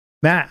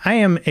Matt, I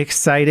am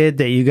excited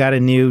that you got a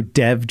new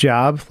dev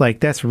job. Like,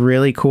 that's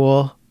really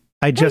cool.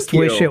 I just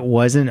wish it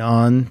wasn't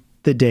on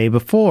the day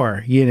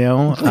before, you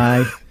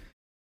know?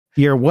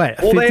 You're what,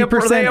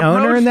 50%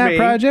 owner in that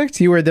project?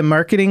 You were the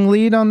marketing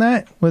lead on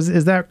that?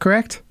 Is that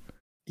correct?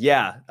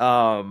 Yeah.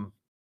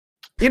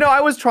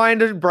 I was trying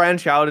to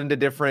branch out into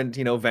different,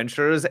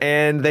 ventures,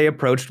 and they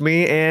approached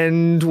me,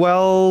 and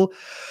well,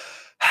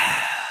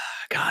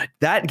 God,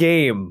 that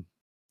game,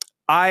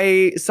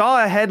 I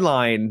saw a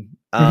headline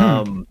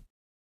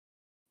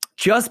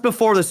just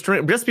before the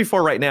stream, just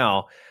before right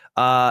now,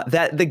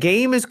 that the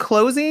game is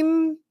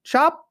closing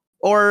shop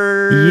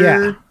or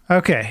yeah.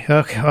 Okay.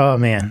 Oh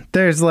man,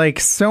 there's like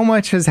so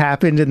much has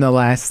happened in the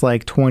last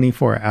like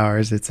 24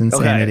 hours. It's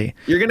insanity. Okay.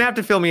 You're gonna have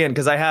to fill me in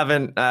because I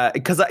haven't.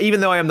 Because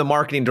even though I am the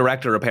marketing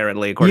director,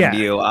 apparently, according to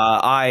you,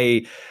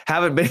 I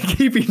haven't been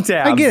keeping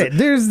tabs. I get it.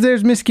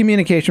 There's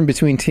miscommunication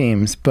between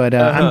teams, but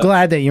I'm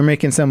glad that you're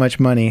making so much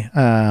money.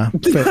 For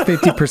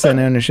 50%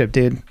 ownership,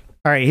 dude.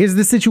 All right. Here's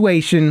the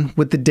situation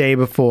with the day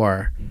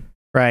before.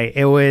 Right.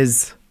 It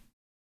was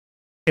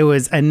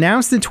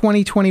announced in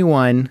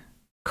 2021.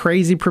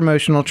 Crazy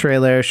promotional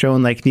trailer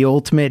showing like the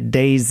ultimate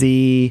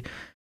DayZ,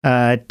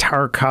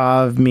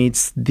 Tarkov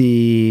meets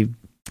the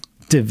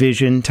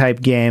Division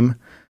type game.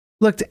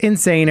 Looked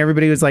insane.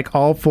 Everybody was like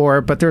all for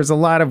it, but there was a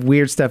lot of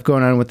weird stuff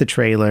going on with the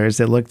trailers.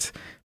 It looked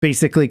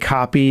basically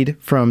copied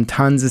from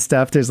tons of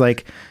stuff. There's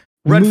like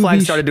red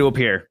flags started to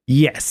appear.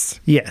 Yes.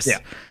 Yeah.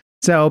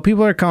 So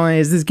people are calling,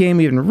 is this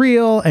game even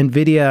real?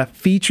 NVIDIA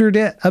featured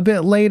it a bit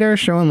later,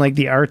 showing like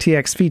the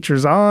RTX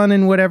features on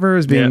and whatever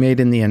is being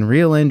made in the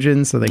Unreal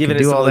Engine so they can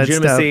do all that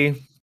stuff.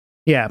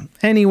 Yeah.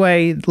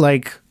 Anyway,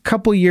 like a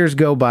couple years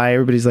go by,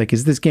 everybody's like,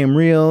 is this game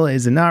real?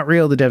 Is it not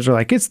real? The devs are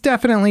like, it's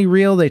definitely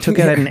real. They took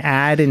out an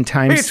ad in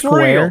Times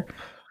Square. Real.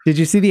 Did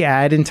you see the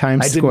ad in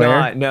Times Square?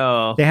 I did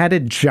not, no. They had a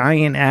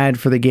giant ad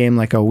for the game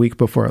like a week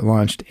before it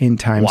launched in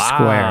Times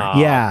Square.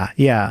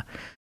 Yeah.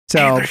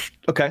 So,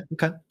 okay.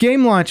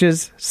 Game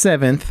launches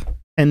 7th,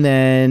 and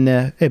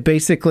then it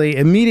basically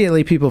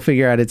immediately people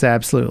figure out it's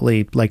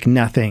absolutely like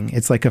nothing.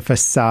 It's like a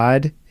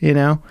facade, you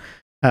know?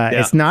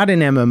 It's not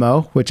an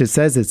MMO, which it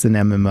says it's an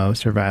MMO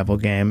survival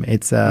game.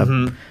 It's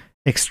a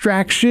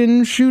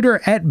extraction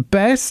shooter at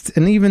best,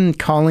 and even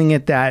calling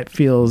it that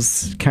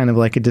feels kind of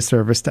like a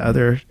disservice to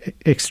other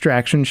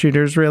extraction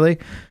shooters, really.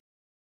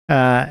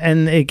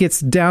 And it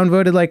gets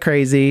downvoted like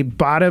crazy.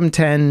 Bottom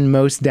 10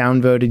 most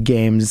downvoted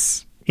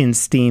games in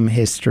Steam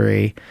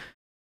history.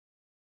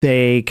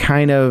 They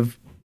kind of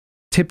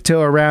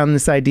tiptoe around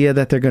this idea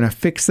that they're going to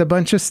fix a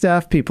bunch of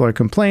stuff. People are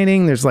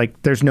complaining.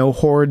 There's no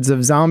hordes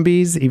of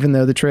zombies, even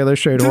though the trailer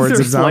showed hordes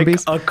of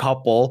zombies. Like a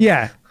couple.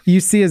 Yeah. You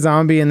see a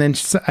zombie, and then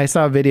I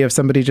saw a video of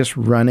somebody just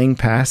running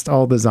past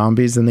all the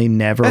zombies, and they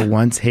never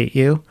once hit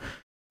you.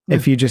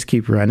 If you just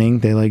keep running,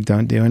 they like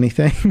don't do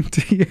anything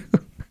to you.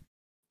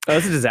 Oh,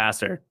 it's a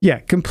disaster. Yeah,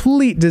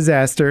 complete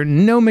disaster.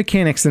 No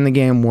mechanics in the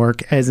game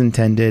work as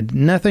intended.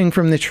 Nothing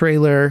from the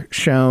trailer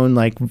shown,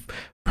 like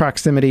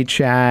proximity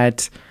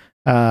chat,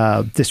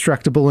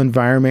 destructible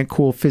environment,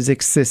 cool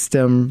physics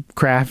system,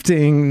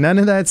 crafting. None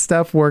of that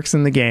stuff works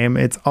in the game.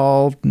 It's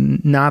all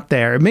not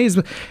there.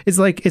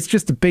 It's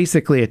just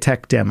basically a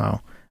tech demo.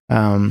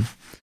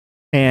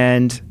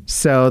 And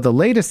so the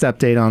latest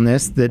update on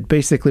this, that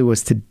basically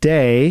was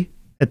today,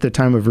 at the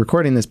time of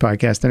recording this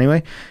podcast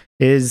anyway,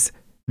 is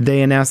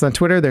they announced on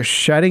Twitter they're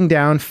shutting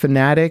down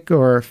Fanatic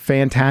or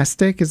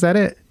Fantastic. Is that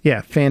it?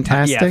 Yeah,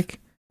 Fantastic.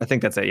 I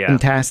think that's it, yeah.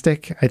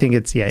 Fantastic. I think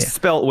it's, yeah.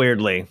 Spelt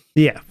weirdly.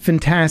 Yeah,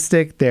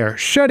 Fantastic. They're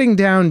shutting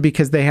down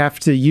because they have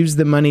to use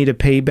the money to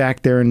pay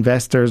back their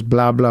investors,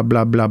 blah, blah,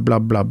 blah, blah, blah,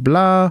 blah,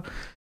 blah.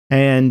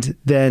 And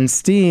then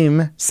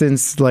Steam,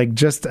 since like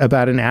just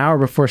about an hour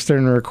before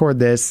starting to record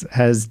this,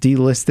 has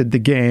delisted the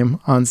game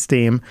on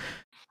Steam.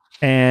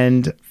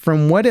 And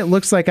from what it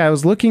looks like, I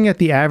was looking at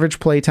the average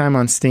playtime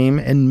on Steam,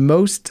 and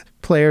most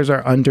players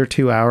are under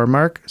 2-hour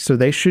mark. So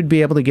they should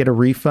be able to get a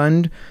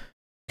refund,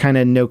 kind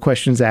of no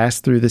questions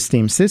asked, through the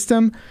Steam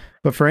system.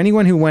 But for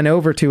anyone who went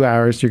over 2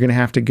 hours, you're going to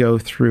have to go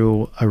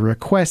through a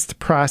request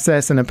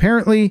process. And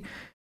apparently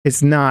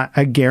it's not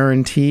a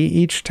guarantee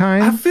each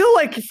time. I feel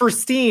like for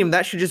Steam,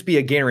 that should just be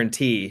a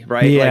guarantee,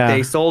 right? Yeah. Like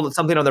they sold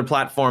something on their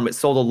platform, it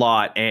sold a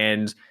lot,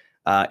 and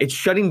it's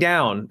shutting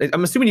down.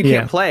 I'm assuming you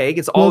can't play.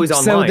 It's always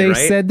online, so they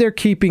right? said they're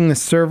keeping the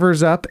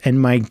servers up, and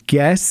my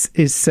guess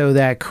is so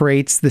that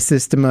creates the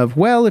system of,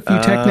 well, if you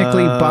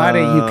technically bought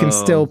it, you can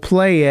still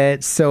play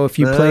it. So if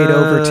you played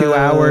over 2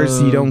 hours,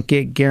 you don't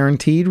get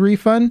guaranteed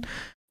refund.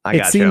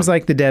 It seems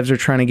like the devs are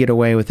trying to get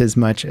away with as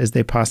much as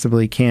they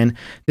possibly can.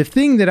 The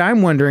thing that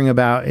I'm wondering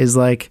about is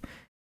like,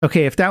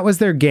 okay, if that was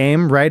their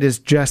game, right, is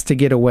just to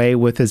get away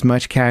with as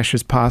much cash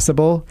as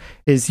possible,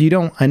 is you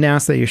don't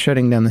announce that you're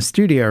shutting down the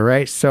studio,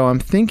 right? So I'm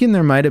thinking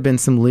there might have been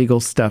some legal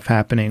stuff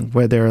happening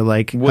where they're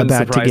like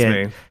about to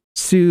get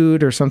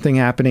sued or something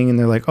happening, and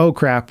they're like, oh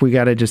crap, we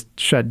got to just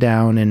shut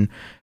down and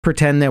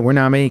pretend that we're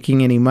not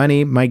making any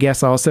money. My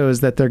guess also is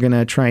that they're going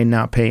to try and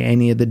not pay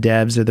any of the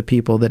devs or the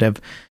people that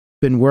have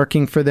been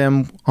working for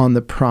them on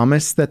the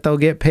promise that they'll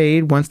get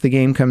paid once the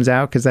game comes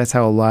out, because that's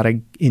how a lot of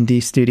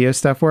indie studio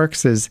stuff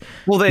works. Is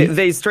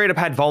they straight up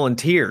had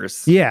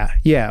volunteers. Yeah.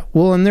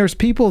 Well, and there's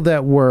people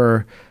that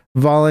were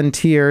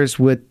volunteers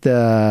with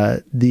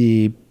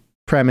the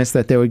premise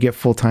that they would get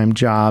full-time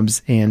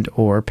jobs and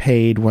or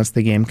paid once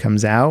the game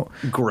comes out.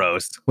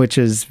 Gross. Which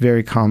is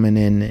very common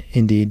in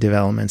indie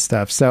development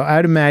stuff. So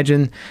I'd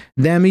imagine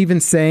them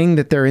even saying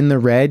that they're in the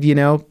red,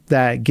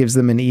 that gives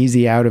them an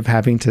easy out of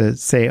having to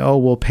say, oh,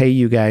 we'll pay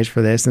you guys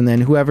for this. And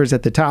then whoever's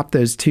at the top,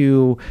 those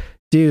two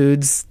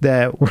dudes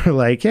that were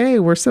like, hey,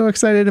 we're so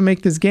excited to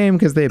make this game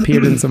because they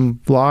appeared in some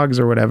vlogs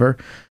or whatever,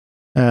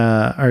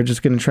 are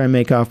just going to try and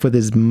make off with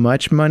as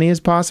much money as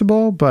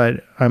possible.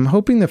 But I'm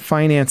hoping the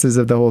finances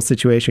of the whole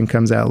situation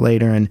comes out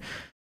later. And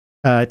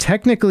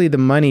technically the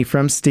money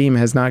from Steam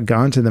has not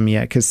gone to them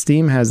yet, because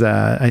Steam has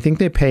I think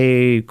they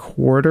pay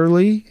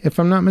quarterly, if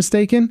I'm not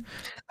mistaken.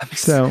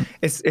 So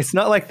it's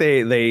not like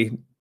they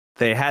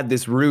had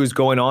this ruse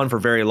going on for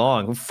very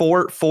long.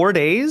 Four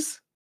days.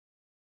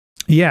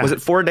 Yeah. Was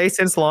it 4 days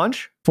since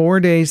launch? 4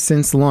 days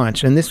since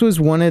launch. And this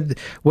was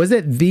was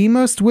it the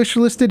most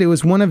wishlisted? It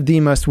was one of the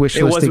most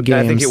wishlisted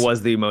games. I think it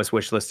was the most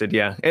wishlisted,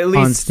 yeah. At least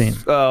on Steam.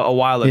 A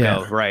while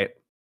ago, right.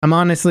 I'm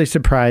honestly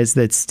surprised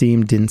that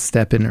Steam didn't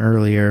step in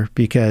earlier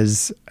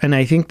and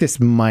I think this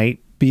might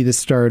be the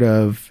start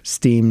of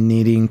Steam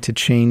needing to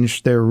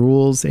change their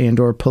rules and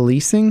or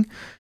policing,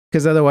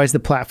 because otherwise the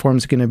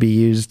platform's going to be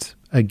used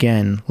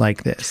again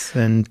like this.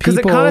 And because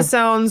it kind of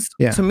sounds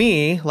to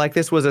me like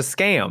this was a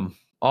scam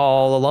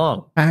all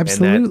along.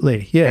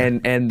 Absolutely.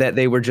 And that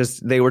they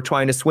were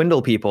trying to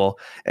swindle people,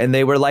 and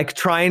they were like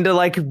trying to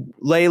like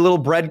lay little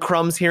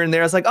breadcrumbs here and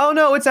there. It's like, oh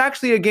no, it's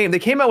actually a game. They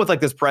came out with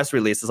like this press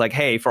release. It's like,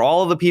 hey, for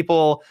all of the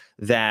people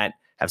that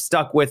have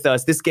stuck with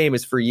us, this game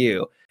is for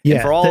you. Yeah,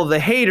 and for all of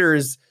the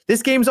haters,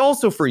 this game's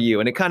also for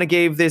you. And it kind of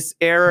gave this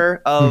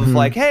air of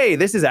like, hey,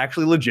 this is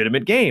actually a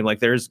legitimate game. Like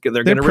they're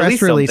going to release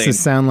press releases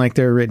sound like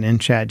they're written in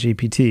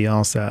ChatGPT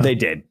also. They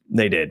did.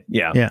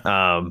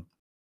 Yeah.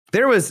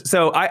 There was,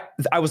 so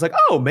I was like,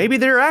 oh, maybe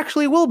there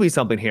actually will be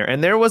something here.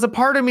 And there was a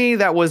part of me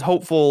that was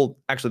hopeful.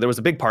 Actually, there was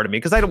a big part of me,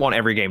 because I don't want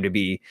every game to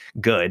be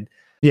good,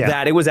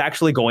 that it was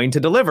actually going to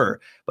deliver.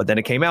 But then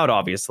it came out,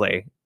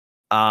 obviously.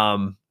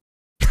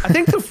 I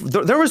think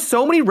there were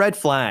so many red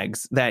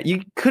flags that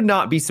you could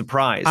not be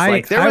surprised.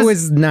 I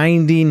was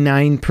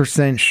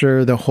 99%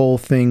 sure the whole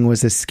thing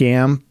was a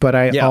scam, but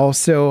I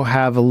also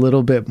have a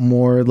little bit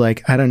more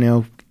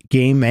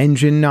game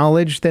engine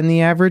knowledge than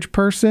the average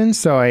person.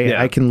 So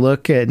I can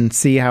look at and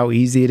see how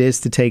easy it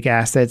is to take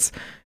assets,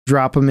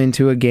 drop them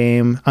into a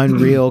game.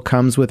 Unreal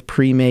comes with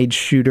pre-made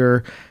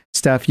shooter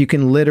stuff. You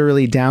can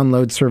literally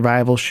download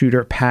survival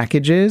shooter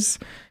packages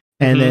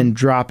and then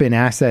drop in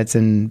assets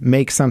and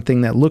make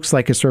something that looks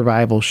like a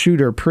survival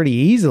shooter pretty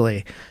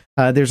easily.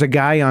 There's a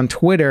guy on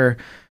Twitter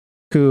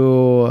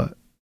who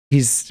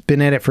he's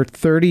been at it for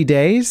 30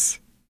 days.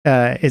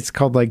 It's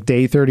called like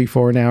day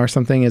 34 now or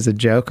something as a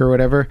joke or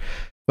whatever.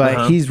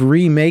 But he's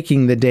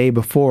remaking the day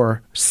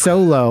before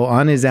solo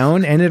on his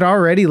own, and it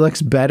already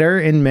looks better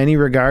in many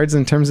regards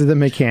in terms of the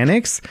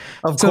mechanics.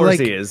 Of course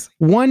he is.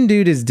 One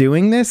dude is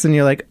doing this, and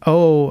you're like,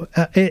 oh,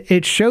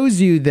 it shows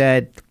you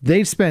that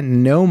they've spent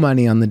no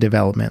money on the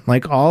development.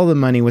 Like all the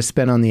money was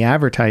spent on the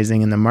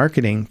advertising and the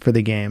marketing for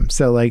the game.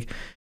 So like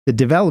the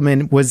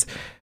development was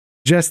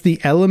just the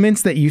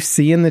elements that you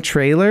see in the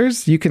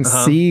trailers. You can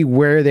see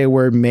where they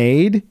were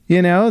made.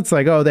 It's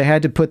like, oh, they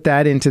had to put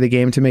that into the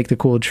game to make the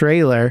cool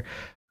trailer.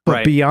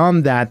 But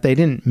beyond that, they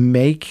didn't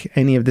make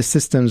any of the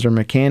systems or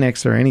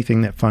mechanics or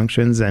anything that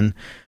functions. And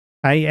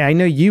I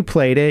know you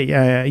played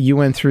it. You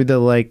went through the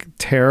like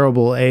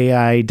terrible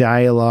AI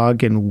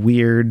dialogue and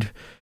weird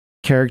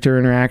character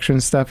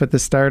interaction stuff at the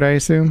start, I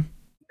assume.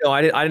 No,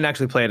 I didn't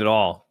actually play it at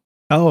all.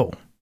 Oh.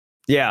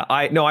 Yeah,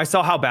 I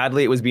saw how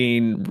badly it was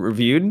being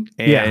reviewed,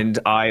 and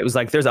I was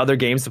like, "There's other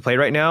games to play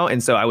right now,"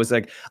 and so I was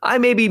like,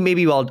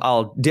 maybe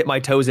I'll dip my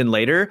toes in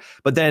later."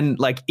 But then,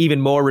 like,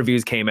 even more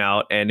reviews came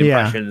out and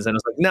impressions, and I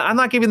was like, "No, I'm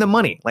not giving them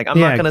money. Like, I'm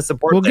not going to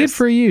support." Well, this. Good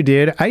for you,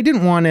 dude. I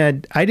didn't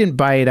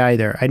buy it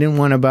either. I didn't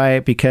want to buy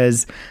it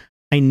because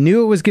I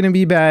knew it was going to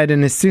be bad,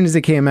 and as soon as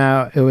it came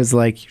out, it was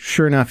like,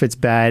 sure enough, it's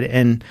bad,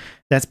 and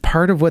that's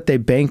part of what they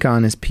bank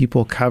on is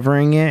people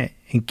covering it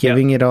and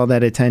giving it all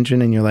that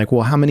attention. And you're like,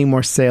 well, how many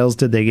more sales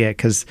did they get?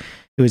 Because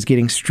it was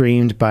getting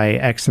streamed by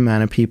X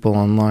amount of people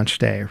on launch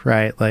day,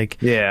 right?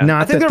 Like,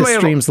 not that the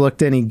streams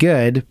looked any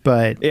good,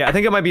 but... Yeah, I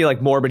think it might be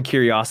like morbid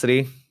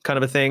curiosity kind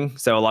of a thing.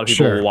 So a lot of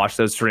people will watch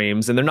those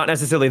streams, and they're not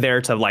necessarily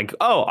there to like,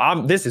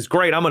 oh, this is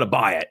great, I'm going to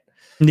buy it.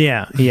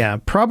 Yeah.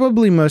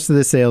 Probably most of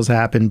the sales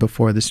happen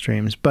before the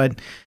streams, but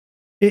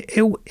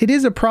it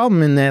is a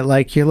problem in that,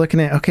 like, you're looking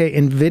at, okay,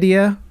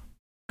 NVIDIA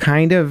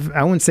kind of,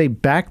 I wouldn't say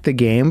backed the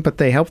game, but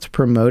they helped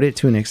promote it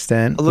to an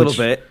extent. A little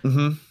bit.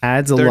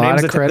 Adds a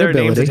lot of credibility.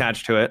 Their names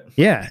attached to it.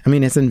 Yeah. I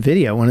mean, it's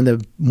NVIDIA,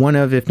 one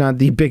of, if not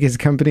the biggest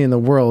company in the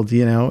world,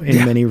 you know, in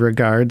many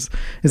regards.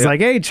 It's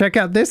like, hey, check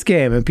out this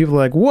game. And people are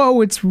like,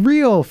 whoa, it's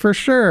real for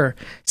sure.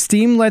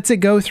 Steam lets it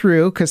go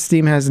through because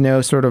Steam has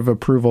no sort of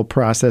approval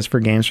process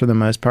for games for the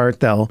most part.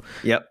 They'll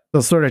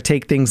sort of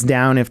take things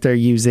down if they're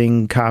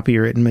using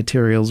copywritten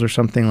materials or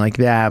something like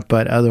that.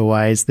 But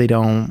otherwise, they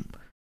don't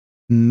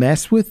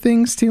mess with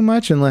things too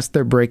much unless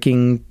they're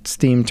breaking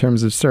Steam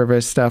terms of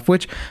service stuff,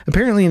 which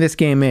apparently this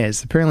game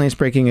is. Apparently it's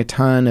breaking a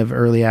ton of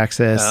early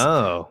access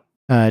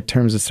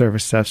terms of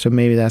service stuff. So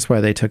maybe that's why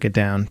they took it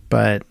down.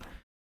 But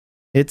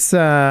it's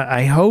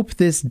I hope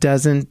this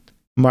doesn't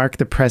mark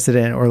the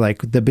precedent or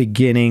like the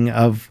beginning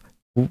of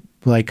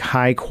like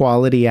high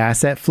quality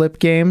asset flip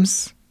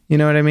games. You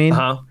know what I mean?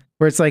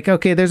 Where it's like,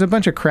 okay, there's a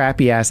bunch of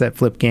crappy asset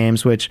flip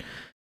games which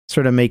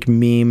sort of make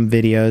meme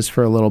videos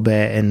for a little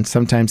bit and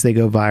sometimes they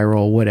go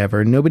viral,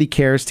 whatever. Nobody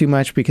cares too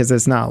much because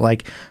it's not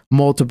like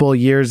multiple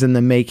years in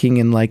the making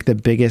and like the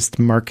biggest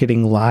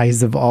marketing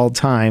lies of all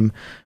time.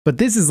 But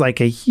this is like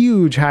a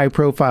huge high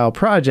profile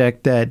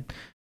project that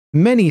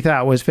many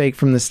thought was fake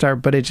from the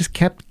start, but it just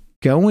kept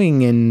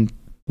going and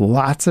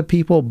lots of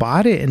people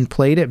bought it and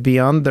played it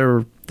beyond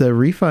the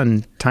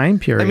refund time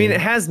period. I mean, it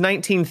has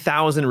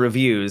 19,000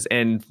 reviews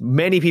and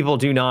many people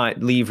do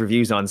not leave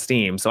reviews on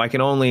Steam. So I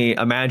can only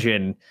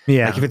imagine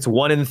like if it's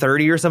 1 in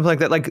 30 or something like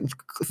that, like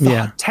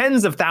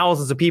tens of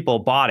thousands of people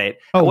bought it.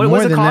 Oh, what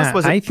was the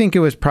cost? I think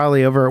it was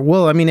probably over.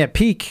 Well, I mean, at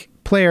peak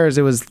players,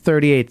 it was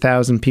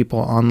 38,000 people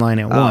online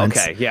at once.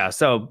 Okay, yeah.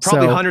 So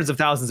probably hundreds of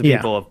thousands of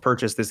people have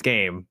purchased this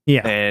game.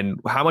 Yeah. And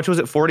how much was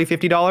it? $40,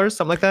 $50,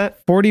 something like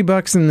that?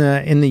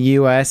 $40 in the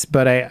US,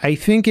 but I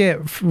think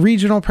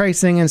regional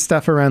pricing and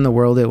stuff around the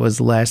world, it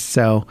was less.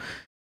 So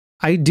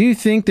I do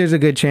think there's a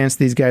good chance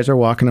these guys are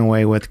walking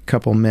away with a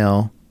couple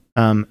mil.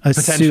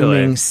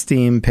 Assuming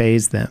Steam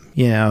pays them,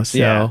 you know,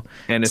 so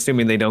and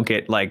assuming they don't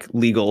get like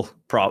legal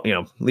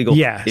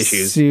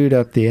issues, sued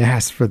up the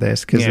ass for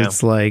this because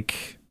it's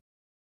like,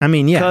 I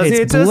mean,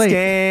 it's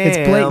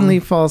blatantly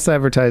false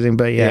advertising,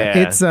 but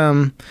it's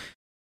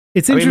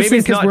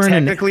interesting because we're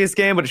technically a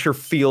scam, but it sure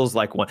feels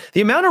like one.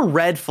 The amount of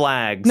red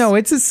flags. No,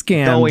 it's a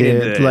scam,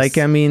 dude. Like,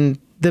 I mean,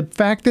 the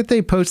fact that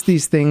they post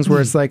these things where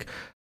it's like,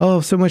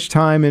 oh, so much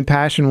time and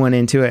passion went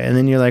into it, and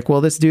then you're like,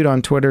 well, this dude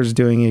on Twitter is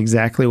doing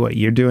exactly what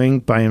you're doing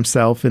by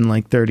himself in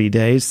like 30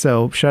 days.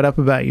 So shut up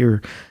about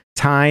your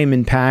time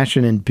and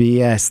passion and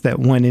BS that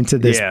went into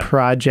this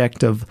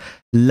project of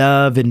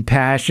love and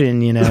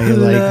passion, you know.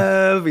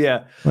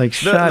 You're like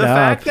shut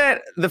up.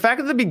 The fact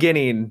at the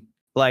beginning,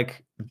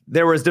 like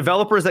there was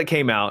developers that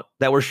came out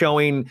that were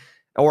showing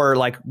or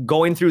like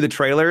going through the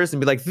trailers and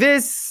be like,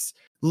 this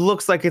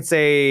looks like it's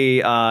a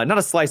not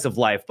a slice of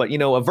life, but you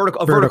know, a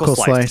vertical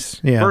slice.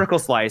 Vertical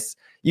slice.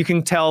 You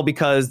can tell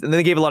because, and then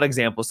they gave a lot of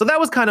examples. So that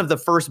was kind of the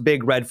first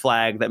big red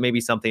flag that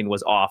maybe something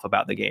was off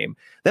about the game.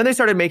 Then they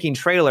started making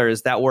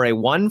trailers that were a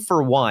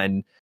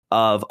 1-for-1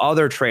 of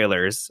other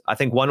trailers. I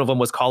think one of them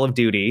was Call of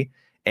Duty.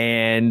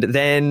 And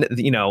then,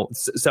 you know,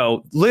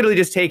 so literally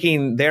just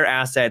taking their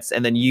assets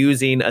and then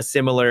using a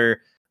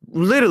similar,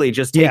 literally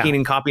just taking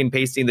and copying and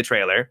pasting the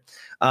trailer.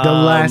 The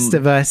Last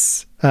of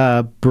Us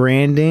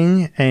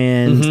branding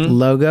and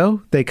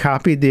logo, they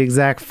copied the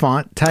exact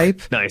font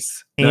type.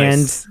 Nice.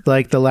 And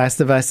like The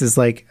Last of Us is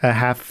like a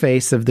half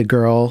face of the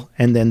girl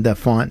and then the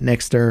font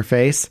next to her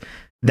face.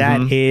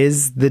 That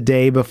is the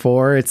day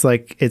before. It's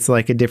like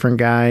a different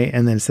guy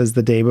and then it says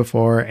the day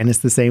before and it's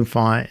the same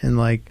font and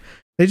like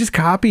they just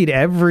copied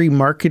every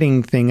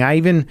marketing thing.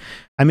 I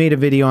made a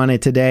video on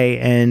it today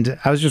and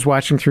I was just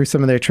watching through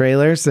some of their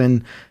trailers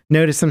and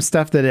noticed some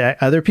stuff that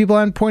other people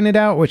hadn't pointed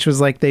out, which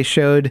was like they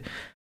showed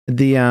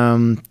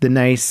the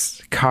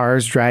nice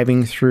cars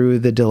driving through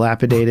the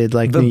dilapidated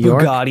like New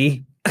York.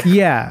 Bugatti.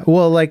 Yeah,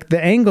 well, like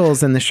the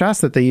angles and the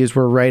shots that they used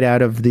were right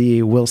out of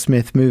the Will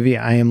Smith movie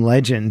I Am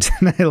Legend.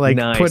 And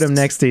I put them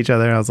next to each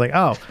other and I was like,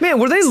 oh. Man,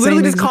 were they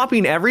literally just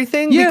copying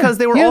everything? Yeah, because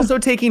they were also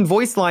taking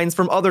voice lines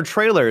from other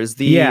trailers.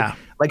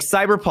 Like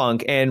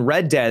Cyberpunk and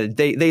Red Dead,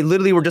 they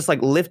literally were just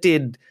like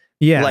lifted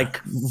like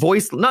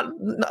voice, not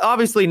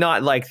obviously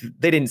not like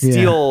they didn't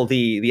steal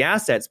the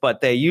assets,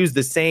 but they used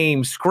the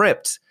same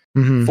script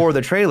for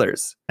the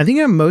trailers. I think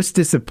I'm most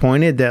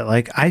disappointed that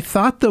like I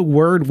thought the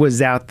word was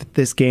out that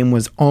this game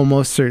was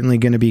almost certainly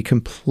going to be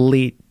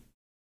complete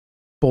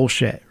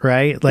bullshit,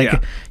 right?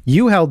 Like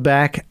you held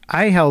back,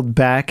 I held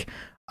back.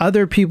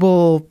 Other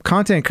people,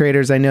 content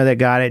creators I know that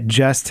got it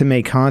just to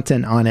make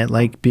content on it,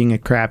 like being a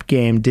crap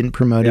game, didn't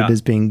promote it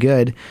as being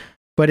good.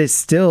 But it's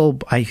still,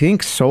 I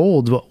think,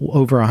 sold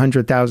over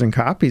 100,000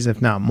 copies,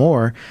 if not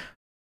more.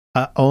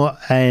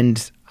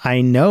 And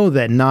I know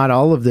that not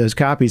all of those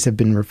copies have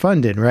been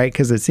refunded, right?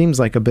 Because it seems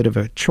like a bit of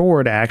a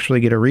chore to actually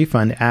get a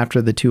refund after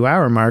the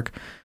 2-hour mark.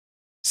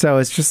 So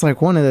it's just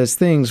like one of those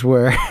things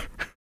where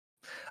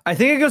I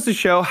think it goes to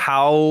show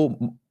how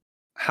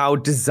how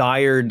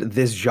desired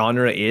this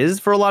genre is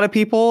for a lot of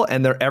people,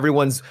 and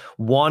everyone's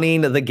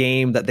wanting the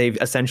game that they've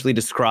essentially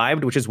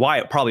described, which is why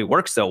it probably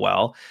works so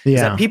well.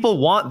 Is that people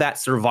want that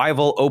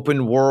survival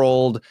open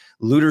world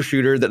looter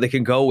shooter that they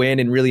can go in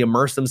and really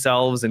immerse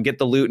themselves and get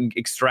the loot and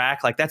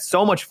extract. Like, that's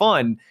so much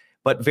fun.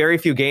 But very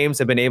few games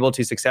have been able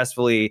to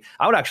successfully,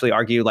 I would actually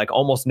argue, like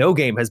almost no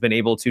game has been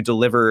able to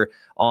deliver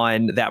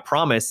on that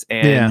promise.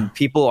 And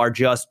people are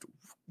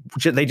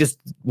they just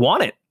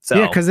want it. So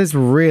yeah, because it's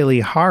really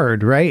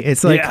hard, right?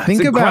 It's like,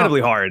 it's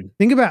incredibly hard.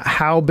 Think about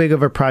how big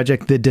of a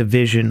project The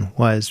Division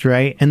was,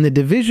 right? And The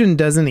Division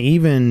doesn't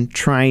even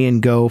try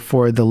and go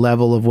for the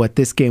level of what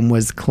this game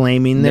was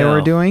claiming they were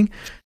doing.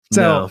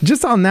 So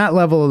just on that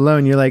level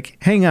alone, you're like,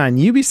 hang on,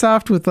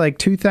 Ubisoft with like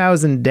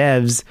 2,000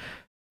 devs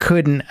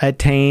couldn't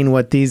attain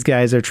what these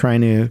guys are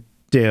trying to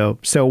do.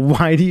 So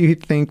why do you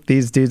think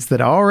these dudes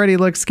that already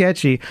look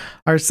sketchy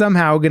are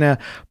somehow going to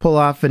pull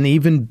off an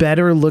even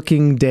better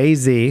looking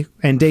DayZ?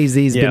 And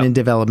DayZ's been in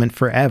development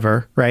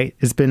forever, right?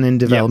 It's been in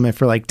development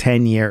for like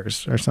 10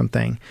 years or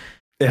something.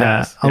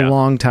 A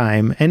long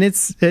time. And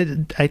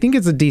I think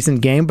it's a decent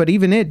game, but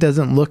even it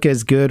doesn't look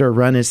as good or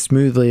run as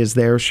smoothly as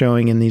they're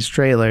showing in these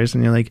trailers.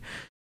 And you're like,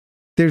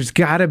 there's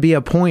got to be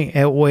a point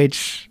at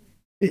which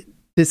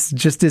this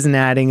just isn't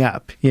adding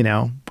up, you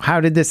know?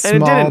 How did this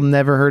small,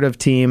 never heard of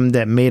team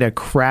that made a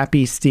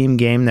crappy Steam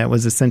game that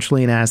was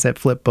essentially an asset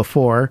flip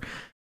before,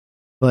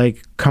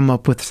 like, come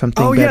up with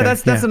something better? Yeah,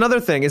 that's another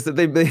thing, is that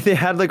they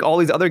had like all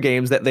these other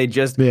games that they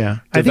just I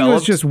think it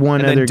was just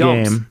one other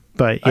game,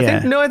 but I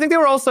think they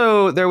were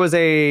also, there was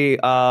a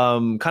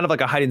kind of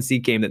like a hide and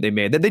seek game that they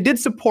made that they did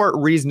support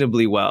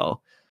reasonably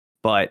well.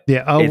 But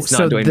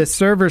the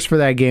servers for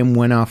that game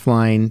went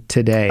offline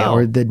today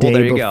or the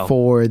day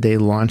before they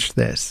launched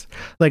this.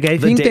 Like, I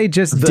think they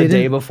just didn't. The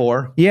day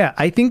before? Yeah,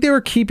 I think they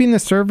were keeping the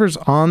servers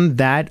on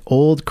that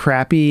old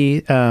crappy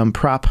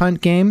prop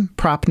hunt game,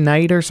 Prop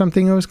Night or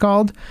something it was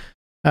called.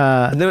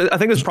 I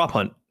think it was Prop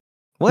Hunt.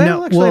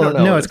 Well,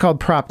 no, it's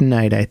called Prop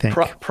Night, I think.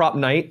 Prop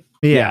Night?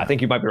 Yeah, I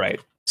think you might be right.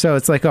 So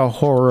it's like a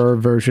horror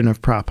version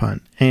of Prop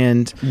Hunt.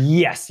 And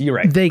yes, you're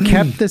right. They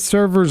kept the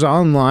servers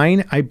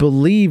online, I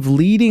believe,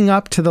 leading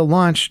up to the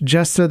launch,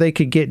 just so they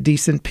could get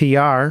decent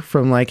PR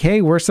from like,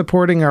 hey, we're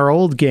supporting our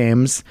old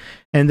games.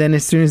 And then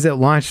as soon as it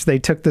launched, they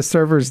took the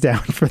servers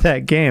down for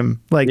that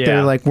game. Like,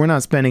 they're like, we're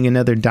not spending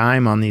another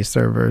dime on these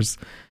servers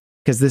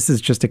because this is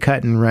just a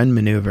cut and run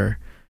maneuver.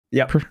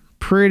 Yeah.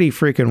 Pretty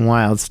freaking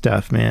wild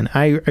stuff, man.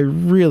 I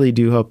really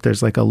do hope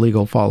there's like a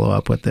legal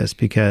follow-up with this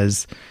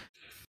because...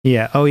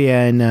 Yeah. Oh,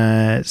 yeah.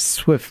 And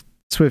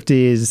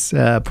Swifty is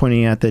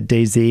pointing out that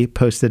DayZ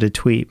posted a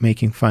tweet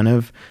making fun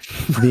of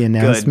the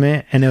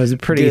announcement, and it was a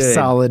pretty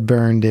solid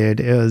burn, dude.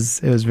 It was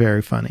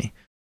very funny.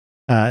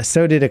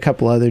 So did a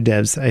couple other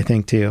devs, I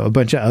think, too. A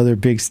bunch of other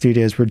big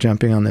studios were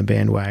jumping on the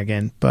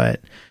bandwagon,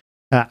 but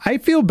I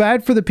feel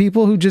bad for the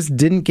people who just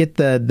didn't get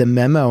the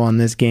memo on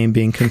this game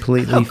being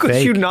completely fake. How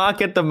could you not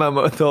get the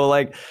memo though?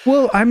 Like,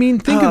 well, I mean,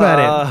 think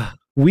about it.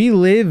 We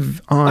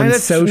live on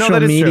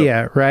social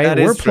media, right?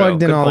 We're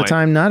plugged in all the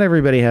time. Not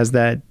everybody has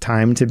that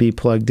time to be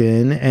plugged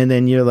in. And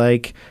then you're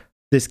like,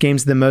 this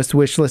game's the most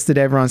wishlisted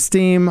ever on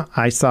Steam.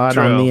 I saw it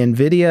on the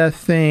NVIDIA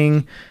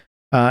thing.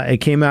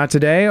 It came out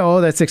today.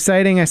 Oh, that's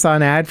exciting. I saw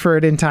an ad for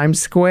it in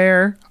Times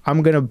Square.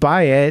 I'm going to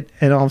buy it.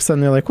 And all of a sudden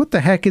they're like, what the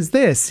heck is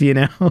this? You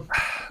know?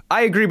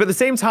 I agree. But at the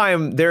same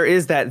time, there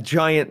is that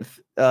giant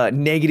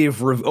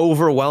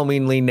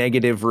overwhelmingly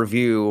negative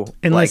review.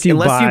 Unless you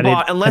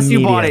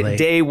bought it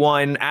day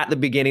one at the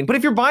beginning. But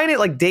if you're buying it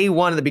like day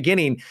one at the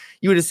beginning,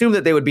 you would assume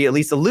that they would be at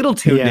least a little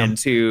tuned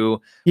into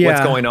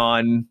what's going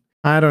on.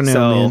 I don't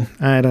know, man.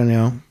 I don't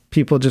know.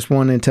 People just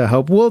wanted to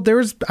hope. Well,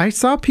 I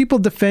saw people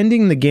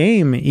defending the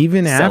game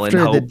even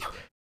after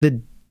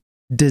the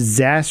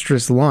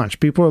disastrous launch.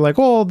 People are like,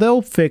 oh,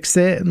 they'll fix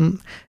it. And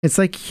it's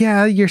like,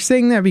 yeah, you're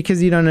saying that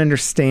because you don't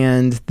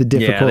understand the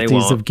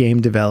difficulties of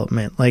game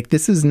development. Like,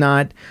 this is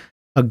not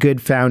a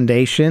good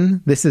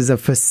foundation. This is a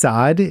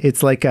facade.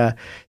 It's like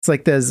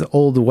those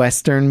old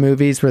Western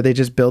movies where they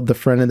just build the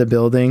front of the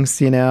buildings,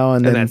 you know,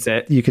 and then that's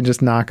it. You can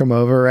just knock them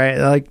over, right?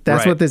 Like,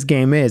 that's what this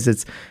game is.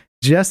 It's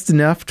just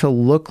enough to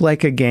look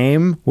like a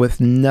game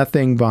with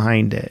nothing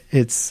behind it.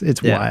 It's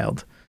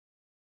wild.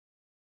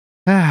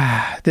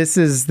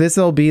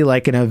 This'll be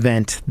like an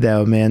event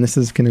though, man. This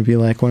is going to be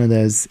like one of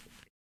those.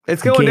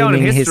 It's going down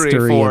in history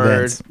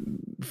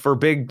for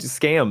big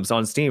scams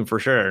on Steam for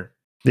sure.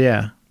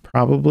 Yeah,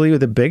 probably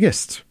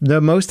the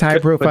most high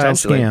profile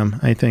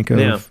scam I think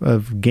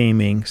of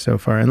gaming so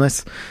far,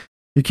 unless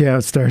you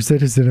count Star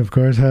Citizen, of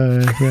course.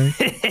 Right?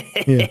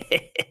 Yeah.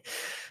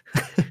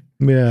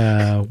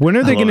 Yeah. When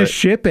are they going to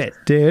ship it,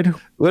 dude?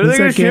 When are they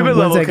going to ship it?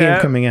 When's that game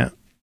coming out?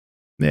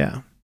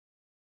 Yeah.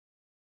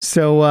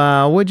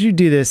 So, what'd you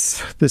do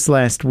this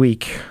last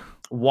week?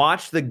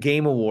 Watch the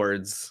Game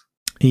Awards.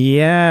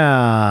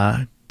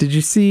 Yeah. Did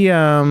you see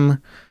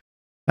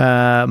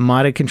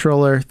Modded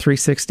Controller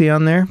 360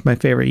 on there? My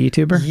favorite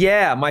YouTuber.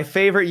 Yeah, my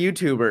favorite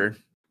YouTuber.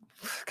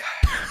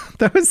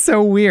 That was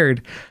so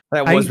weird.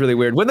 That was really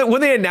weird.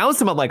 When they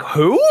announced him, I'm like,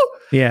 who?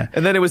 Yeah.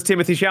 And then it was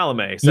Timothée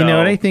Chalamet. So. You know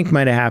what I think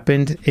might have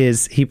happened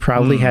is he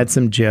probably had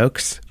some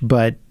jokes,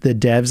 but the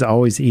devs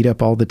always eat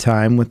up all the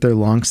time with their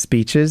long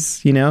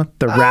speeches, you know,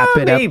 the wrap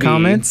it up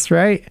comments,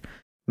 right?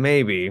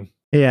 Maybe.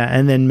 Yeah,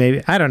 and then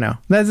maybe, I don't know.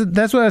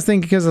 That's what I was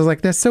thinking, because I was like,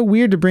 that's so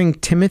weird to bring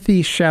Timothée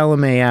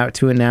Chalamet out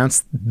to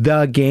announce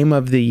the game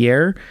of the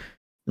year,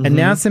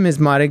 announce him as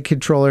modded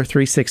controller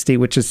 360,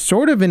 which is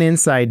sort of an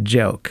inside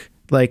joke.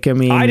 Like, I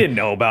mean, I didn't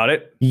know about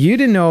it. You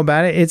didn't know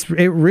about it.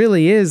 It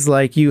really is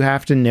like you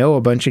have to know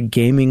a bunch of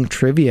gaming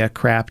trivia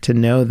crap to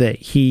know that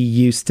he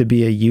used to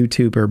be a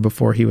YouTuber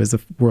before he was a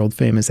world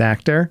famous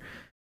actor.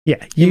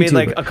 Yeah, he made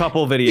like a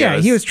couple videos. Yeah,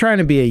 he was trying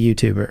to be a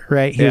YouTuber,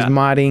 right? He was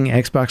modding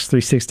Xbox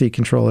 360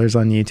 controllers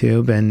on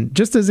YouTube, and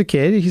just as a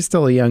kid, he's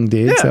still a young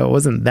dude, so it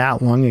wasn't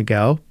that long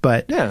ago.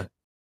 But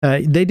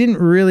they didn't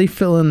really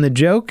fill in the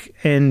joke,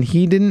 and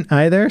he didn't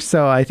either.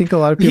 So I think a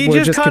lot of people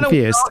were just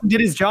confused. He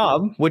did his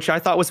job, which I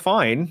thought was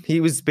fine.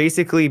 He was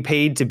basically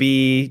paid to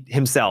be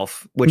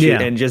himself,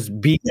 and just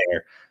be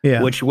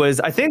there, which was,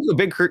 I think, a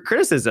big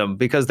criticism,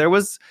 because there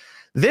was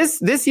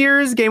this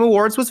year's Game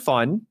Awards was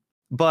fun,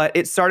 but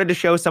it started to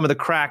show some of the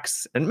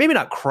cracks, and maybe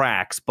not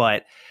cracks,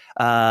 but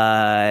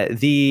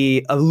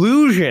the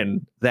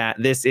illusion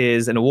that this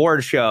is an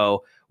award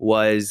show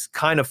was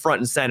kind of front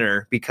and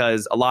center,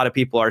 because a lot of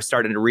people are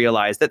starting to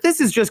realize that this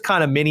is just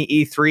kind of mini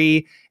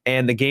E3,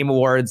 and the Game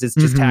Awards is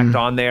just tacked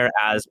on there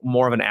as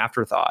more of an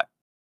afterthought.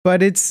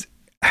 But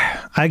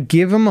I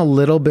give them a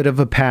little bit of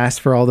a pass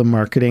for all the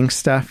marketing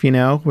stuff, you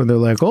know, where they're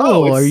like,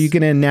 are you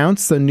going to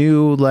announce a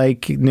new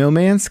like No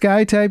Man's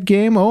Sky type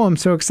game? Oh, I'm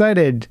so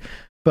excited.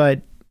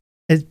 But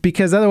it's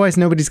because otherwise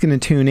nobody's going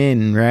to tune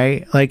in,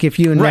 right? Like if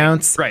you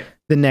announce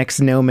the next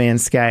No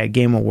Man's Sky at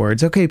Game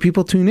Awards, okay,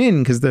 people tune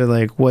in because they're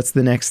like, what's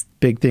the next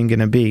big thing going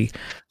to be?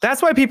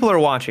 That's why people are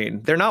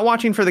watching. They're not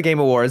watching for the Game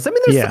Awards. I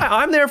mean,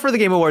 I'm there for the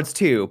Game Awards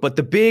too, but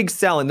the big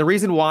selling, the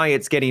reason why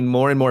it's getting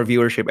more and more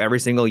viewership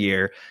every single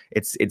year,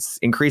 it's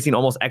increasing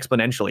almost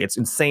exponentially. It's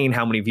insane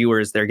how many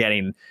viewers they're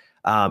getting.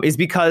 Is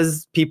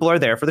because people are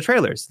there for the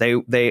trailers.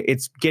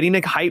 It's getting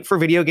a hype for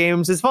video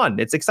games is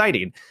fun. It's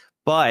exciting,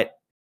 but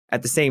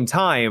at the same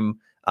time,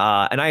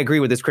 and I agree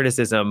with this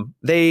criticism,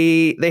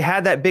 they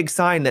had that big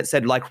sign that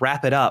said like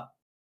wrap it up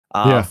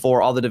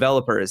for all the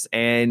developers,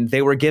 and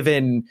they were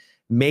given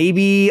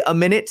maybe a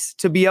minute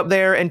to be up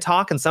there and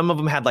talk, and some of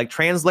them had like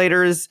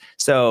translators,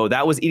 so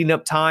that was eating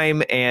up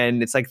time,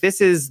 and it's like,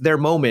 this is their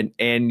moment,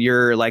 and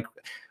you're like,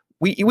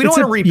 we don't want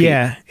to repeat.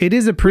 Yeah, it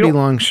is a pretty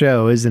long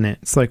show, isn't it?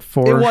 It's like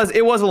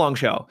it was a long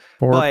show,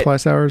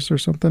 4+ hours or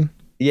something.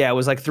 Yeah, it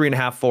was like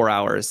 3.5, 4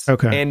 hours.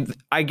 Okay. And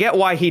I get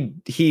why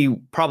he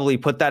probably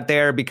put that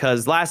there,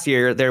 because last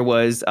year there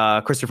was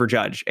Christopher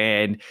Judge,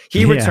 and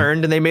he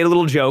returned, and they made a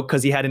little joke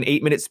because he had an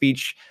 8-minute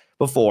speech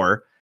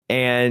before.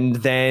 And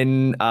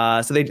then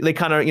so they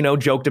kind of, you know,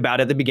 joked about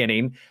it at the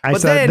beginning. I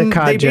saw the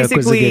COD joke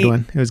was a good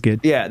one. It was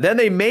good. Yeah. Then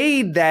they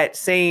made that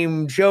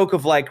same joke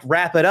of like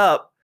wrap it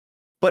up,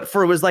 but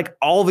it was like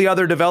all the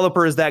other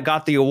developers that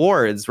got the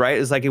awards, right?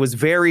 It's like it was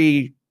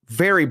very,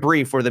 very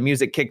brief where the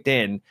music kicked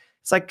in.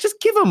 It's like, just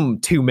give them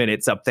 2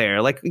 minutes up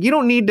there. Like, you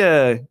don't need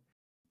to,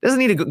 doesn't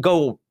need to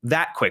go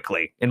that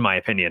quickly, in my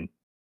opinion.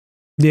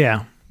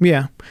 Yeah.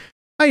 Yeah.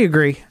 I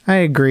agree.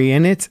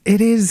 And it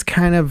is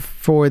kind of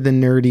for the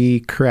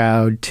nerdy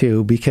crowd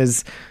too,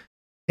 because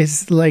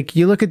it's like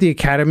you look at the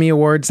Academy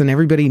Awards and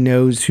everybody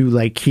knows who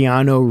like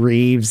Keanu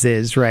Reeves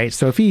is, right?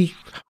 So if he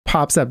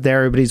pops up there,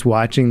 everybody's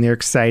watching, they're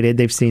excited.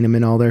 They've seen him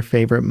in all their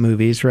favorite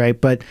movies, right?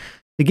 But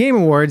the Game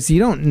Awards, you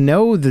don't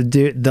know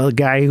the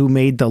guy who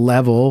made the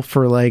level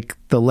for like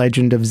The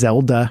Legend of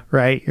Zelda,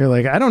 right? You're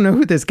like, I don't know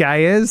who this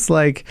guy is.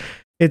 Like,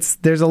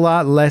 there's a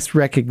lot less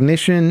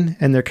recognition,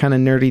 and they're kind of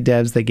nerdy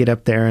devs that get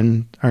up there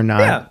and are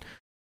not,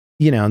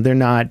 you know, they're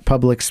not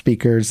public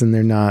speakers, and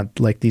they're not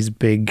like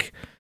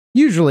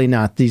usually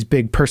not these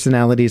big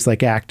personalities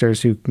like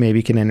actors who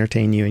maybe can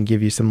entertain you and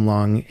give you some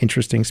long,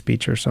 interesting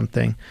speech or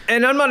something.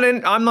 And I'm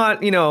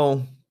not, you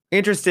know,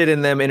 interested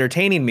in them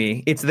entertaining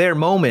me. It's their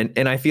moment,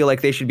 and I feel like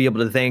they should be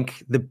able to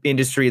thank the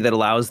industry that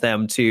allows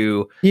them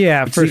to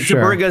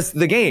bring us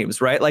the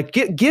games, right? Like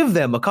give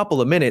them a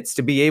couple of minutes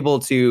to be able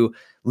to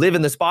live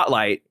in the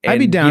spotlight. And I'd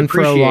be down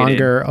for a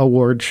longer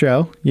award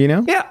show, you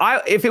know?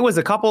 Yeah, if it was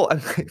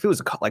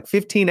like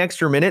 15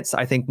 extra minutes,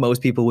 I think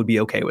most people would be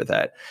okay with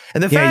that.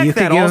 And the fact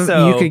that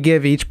you could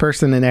give each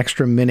person an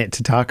extra minute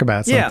to talk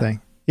about something.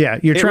 Yeah,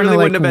 you're trying to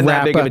like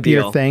wrap up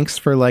your thanks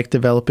for like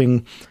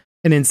developing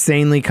an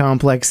insanely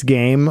complex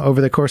game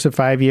over the course of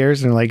 5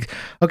 years, and like,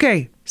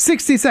 okay,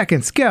 60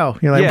 seconds, go.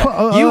 You're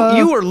like,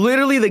 you were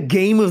literally the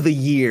game of the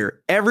year.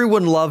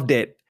 Everyone loved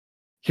it.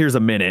 Here's a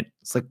minute.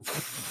 It's like,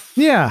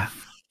 yeah.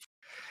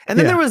 And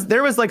then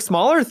there was like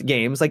smaller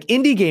games, like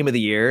indie game of the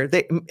year.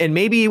 And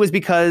maybe it was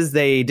because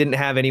they didn't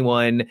have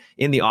anyone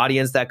in the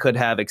audience that could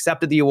have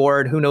accepted the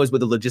award. Who knows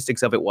what the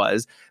logistics of it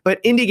was?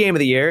 But indie game of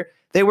the year,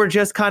 they were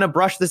just kind of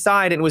brushed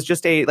aside, and it was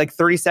just a like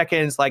 30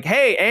 seconds like,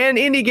 hey, and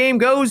indie game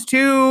goes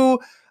to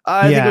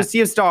I think it was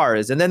Sea of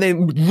Stars, and then they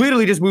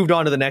literally just moved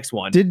on to the next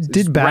one. Did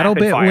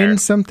BattleBit win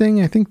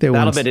something? I think they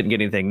won. BattleBit didn't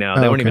get anything. No,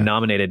 they weren't even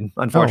nominated,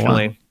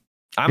 unfortunately.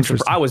 Oh, wow.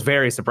 I was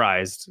very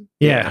surprised.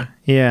 Yeah.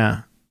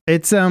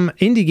 It's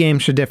indie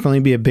games should definitely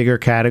be a bigger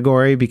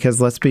category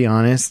because let's be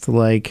honest,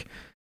 like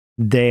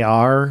they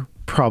are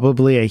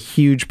probably a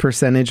huge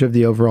percentage of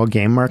the overall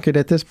game market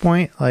at this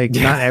point. Like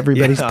not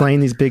everybody's playing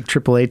these big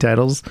AAA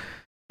titles,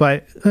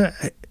 but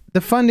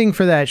the funding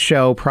for that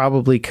show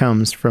probably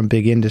comes from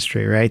big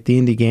industry, right? The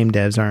indie game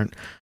devs aren't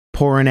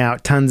pouring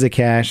out tons of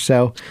cash.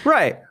 So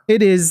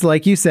it is,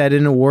 like you said,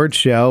 an award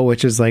show,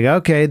 which is like,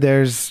 okay,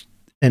 there's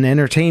an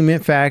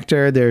entertainment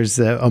factor, there's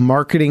a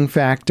marketing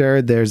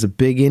factor, there's a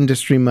big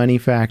industry money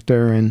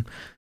factor, and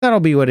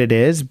that'll be what it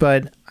is.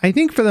 But I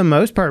think for the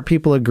most part,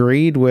 people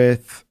agreed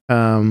with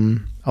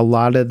a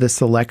lot of the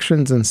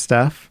selections and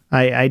stuff.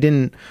 I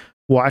didn't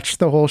watch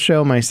the whole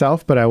show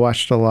myself, but I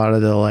watched a lot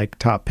of the like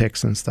top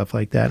picks and stuff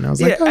like that. And I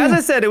was like, as I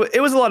said,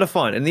 it was a lot of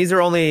fun. And these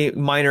are only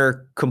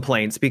minor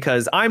complaints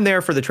because I'm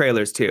there for the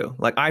trailers too.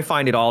 Like I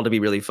find it all to be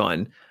really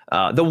fun.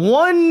 The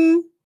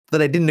one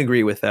that I didn't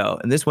agree with though,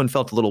 and this one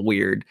felt a little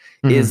weird,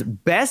 is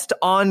best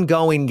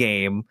ongoing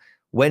game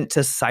went to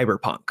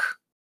Cyberpunk.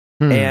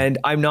 And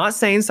I'm not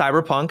saying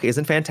Cyberpunk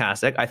isn't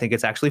fantastic. I think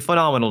it's actually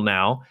phenomenal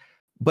now.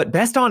 But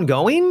best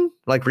ongoing?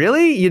 Like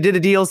really? You did a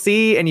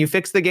DLC and you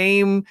fixed the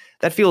game?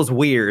 That feels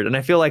weird. And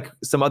I feel like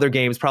some other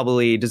games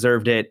probably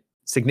deserved it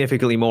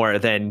significantly more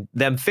than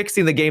them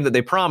fixing the game that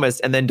they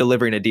promised and then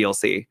delivering a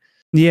DLC.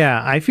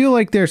 Yeah, I feel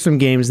like there's some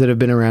games that have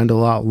been around a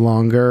lot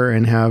longer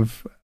and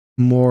have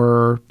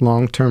more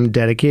long-term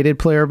dedicated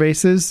player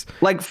bases.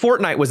 Like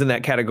Fortnite was in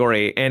that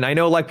category. And I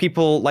know like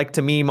people like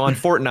to meme on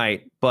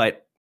Fortnite,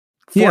 but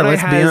Fortnite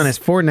let's be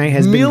honest, Fortnite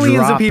has been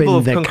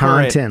dropping the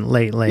content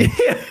lately.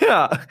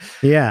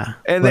 Yeah.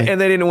 And they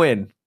didn't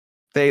win.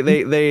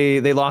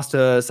 They lost to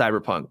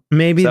Cyberpunk.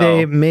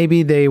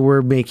 Maybe they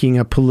were making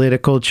a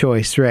political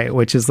choice, right?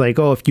 Which is like,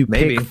 oh, if you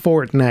pick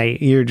Fortnite,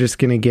 you're just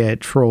gonna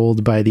get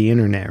trolled by the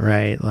internet,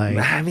 right? Like,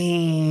 I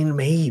mean,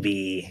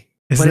 maybe.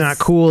 It's not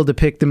cool to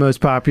pick the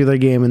most popular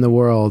game in the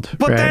world.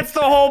 But that's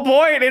the whole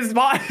point. It's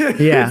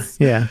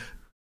yeah.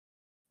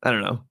 I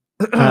don't know.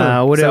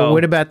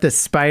 What about the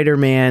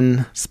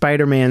Spider-Man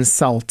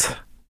Salt?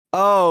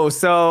 Oh,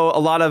 so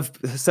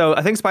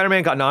I think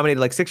Spider-Man got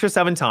nominated like 6 or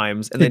 7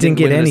 times, and it didn't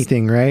get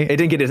anything, right? It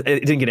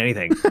didn't get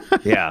anything.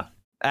 Yeah,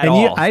 at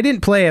all. I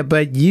didn't play it,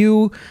 but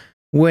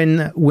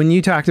when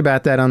you talked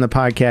about that on the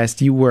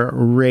podcast, you were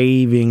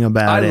raving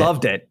about it. I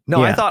loved it.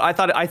 No, yeah.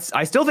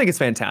 I still think it's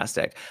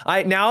fantastic.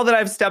 Now that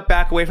I've stepped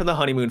back away from the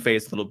honeymoon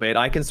phase a little bit,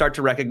 I can start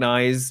to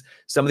recognize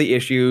some of the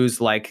issues.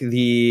 Like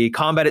the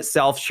combat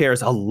itself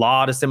shares a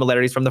lot of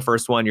similarities from the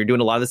first one. You're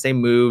doing a lot of the same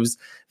moves.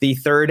 The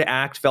third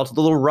act felt a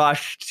little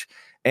rushed,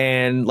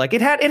 and like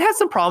it had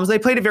some problems. They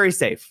played it very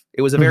safe.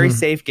 It was a very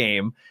safe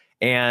game,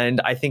 and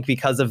I think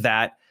because of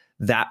that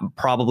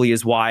probably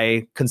is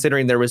why,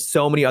 considering there was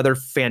so many other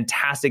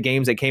fantastic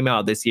games that came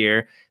out this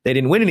year, they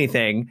didn't win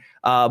anything.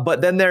 But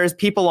then there's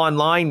people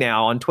online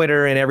now on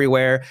Twitter and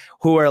everywhere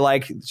who are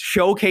like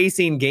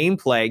showcasing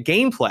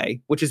gameplay,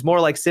 which is more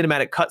like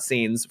cinematic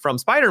cutscenes from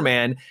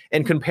Spider-Man,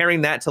 and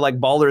comparing that to like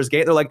Baldur's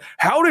Gate. They're like,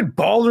 how did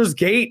Baldur's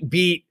Gate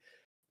beat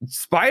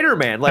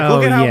Spider-Man? Like,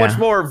 look at how much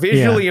more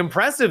visually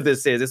impressive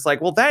this is. It's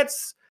like, well,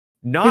 that's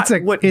not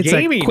what gaming is.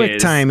 It's a quick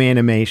time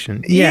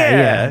animation.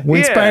 Yeah.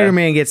 When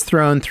Spider-Man gets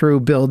thrown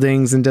through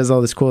buildings and does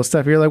all this cool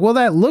stuff, you're like, well,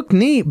 that looked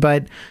neat,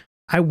 but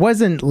I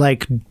wasn't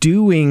like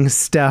doing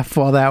stuff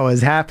while that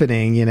was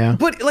happening, you know?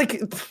 But like,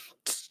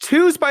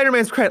 to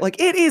Spider-Man's credit, like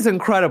it is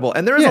incredible.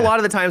 And there's a lot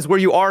of the times where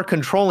you are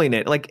controlling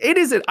it. Like it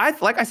is,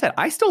 like I said,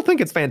 I still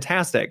think it's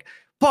fantastic,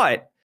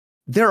 but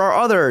there are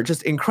other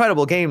just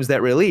incredible games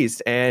that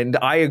released, and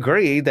I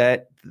agree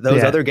that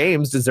those other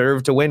games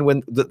deserve to win.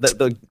 When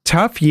the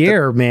tough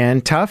year,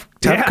 man, tough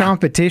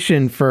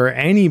competition for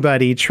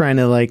anybody trying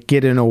to like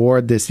get an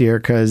award this year,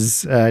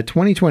 because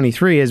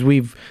 2023, as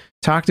we've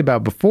talked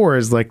about before,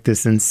 is like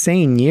this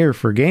insane year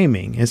for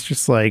gaming. It's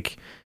just like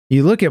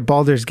you look at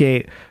Baldur's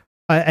Gate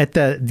at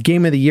the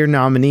Game of the Year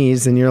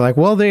nominees, and you're like,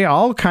 well, they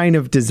all kind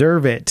of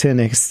deserve it to an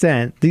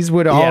extent. These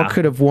would all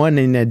could have won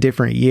in a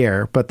different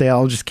year, but they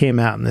all just came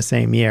out in the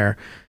same year.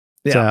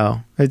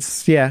 So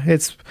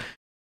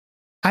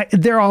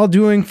they're all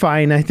doing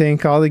fine. I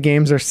think all the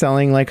games are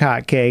selling like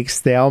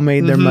hotcakes. They all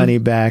made their money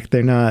back.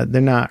 They're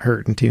not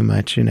hurting too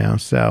much, you know.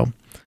 So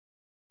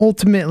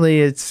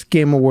ultimately, it's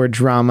Game Award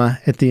drama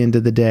at the end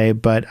of the day.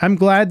 But I'm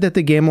glad that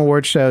the Game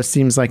Award show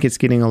seems like it's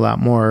getting a lot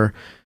more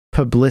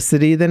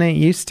publicity than it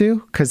used to,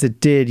 because it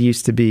did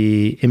used to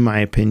be, in my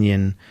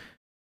opinion,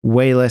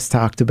 way less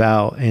talked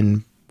about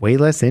and way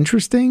less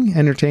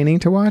entertaining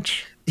to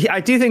watch. Yeah, I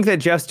do think that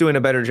Jeff's doing a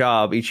better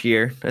job each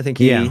year. I think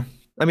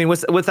I mean,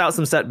 without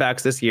some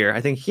setbacks this year, I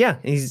think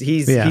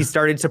he's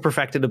started to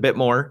perfect it a bit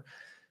more.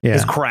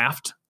 His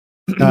craft.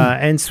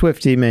 And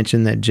Swifty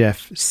mentioned that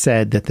Jeff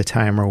said that the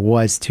timer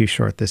was too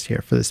short this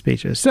year for the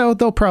speeches, so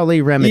they'll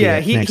probably remedy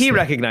it. Yeah, he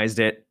recognized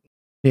it.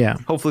 Yeah,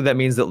 hopefully that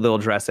means that they'll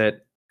address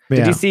it.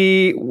 Did you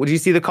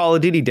see the Call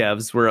of Duty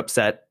devs were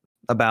upset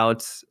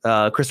about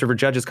Christopher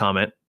Judge's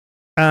comment.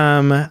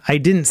 I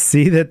didn't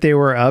see that they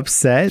were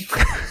upset,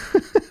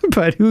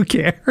 but who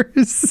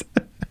cares?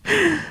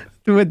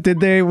 What, did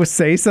they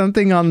say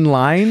something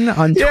online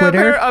on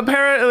Twitter?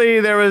 Apparently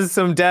there was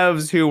some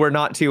devs who were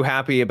not too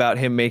happy about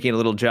him making a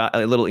little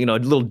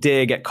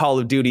dig at Call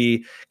of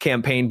Duty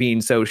campaign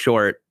being so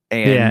short.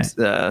 And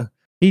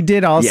he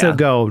did also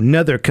go,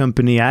 another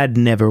company I'd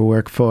never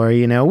work for,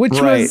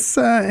 which was...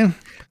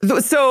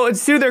 So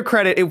to their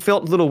credit, it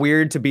felt a little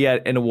weird to be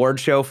at an award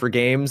show for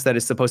games that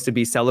is supposed to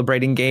be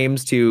celebrating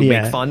games to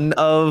make fun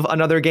of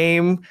another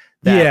game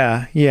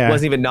that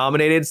wasn't even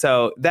nominated.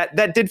 So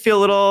that did feel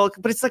a little,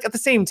 but it's like at the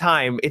same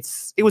time,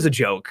 it was a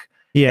joke.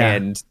 Yeah.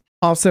 And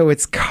also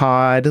it's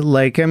COD.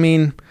 Like, I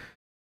mean,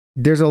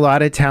 there's a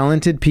lot of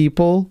talented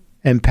people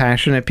and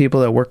passionate people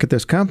that work at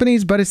those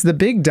companies, but it's the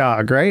big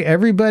dog, right?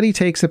 Everybody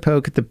takes a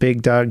poke at the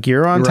big dog.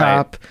 You're on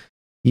top.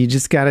 You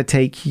just got to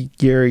take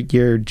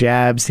your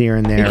jabs here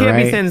and there.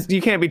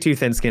 You can't be too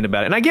thin-skinned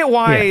about it. And I get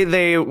why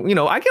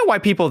I get why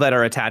people that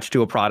are attached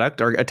to a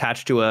product or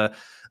attached to a,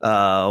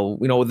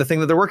 the thing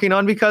that they're working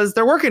on, because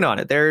they're working on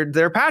it.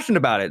 They're passionate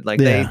about it. Like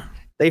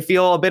they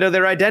feel a bit of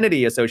their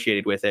identity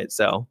associated with it.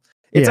 So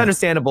it's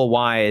understandable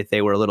why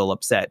they were a little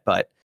upset,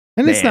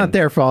 and it's not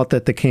their fault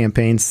that the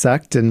campaign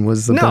sucked and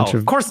was a bunch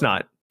of course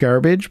not.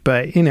 Garbage,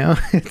 but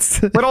it's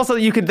but also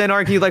you could then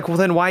argue like, well,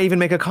 then why even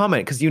make a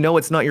comment, because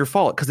it's not your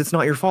fault, because it's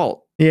not your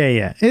fault.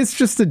 It's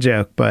just a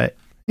joke. But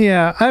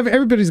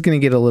everybody's gonna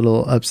get a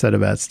little upset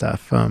about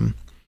stuff.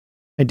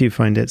 I do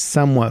find it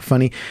somewhat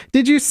funny.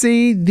 Did you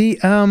see the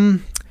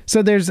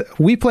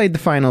we played the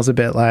finals a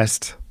bit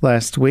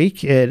last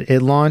week.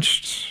 It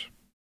launched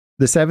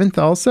the 7th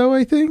also,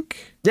 I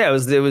think. It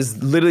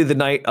was literally the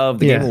night of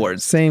the Game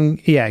Awards.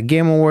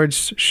 Game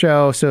Awards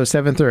show, so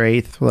 7th or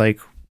 8th,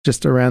 like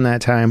just around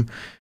that time.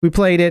 We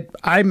played it.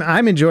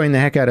 I'm enjoying the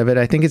heck out of it.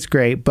 I think it's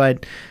great,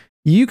 but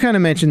you kind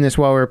of mentioned this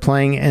while we were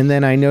playing, and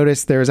then I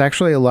noticed there's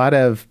actually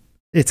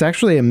it's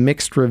actually a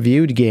mixed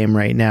reviewed game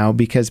right now,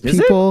 because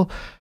people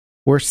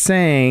were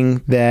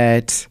saying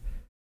that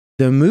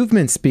the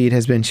movement speed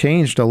has been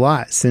changed a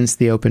lot since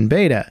the open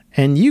beta.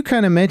 And you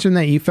kind of mentioned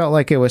that you felt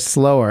like it was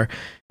slower.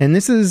 And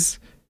this is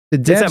the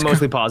devs. It's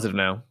mostly positive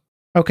now.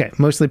 Okay,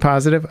 mostly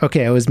positive.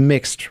 Okay, it was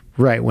mixed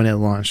right when it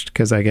launched,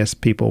 because I guess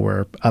people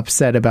were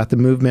upset about the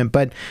movement,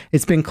 but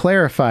it's been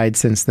clarified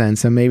since then,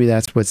 so maybe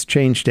that's what's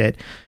changed it.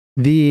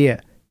 The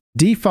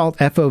default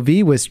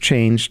FOV was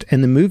changed,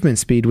 and the movement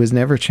speed was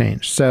never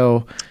changed.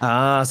 So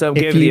it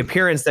gave the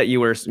appearance that you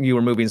were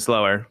moving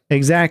slower.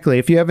 Exactly.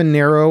 If you have a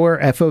narrower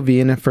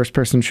FOV in a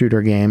first-person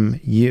shooter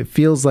game, it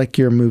feels like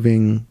you're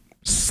moving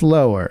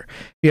slower.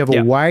 If you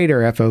have a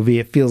wider FOV,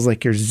 it feels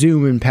like you're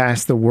zooming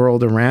past the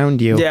world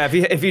around you. Yeah,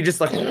 if you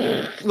just like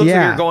looks like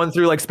you're going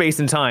through like space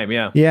and time.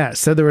 Yeah,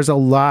 so there was a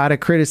lot of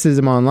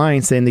criticism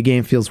online saying the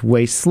game feels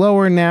way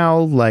slower now,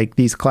 like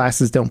these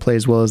classes don't play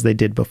as well as they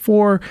did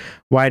before.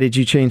 Why did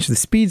you change the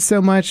speed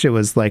so much? It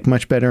was like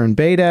much better in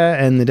beta,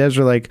 and the devs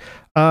were like,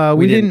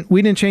 we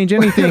didn't change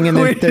anything. And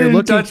then they're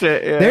looking, touch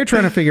it, they're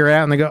trying to figure it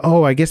out, and they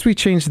go, I guess we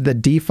changed the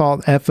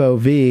default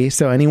FOV.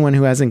 So anyone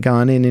who hasn't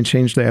gone in and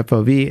changed their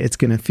FOV, it's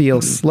going to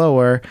feel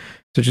slower.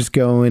 So just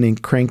go in and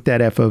crank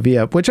that FOV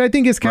up, which I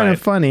think is kind of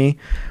funny,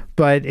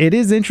 but it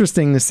is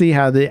interesting to see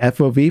how the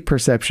FOV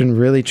perception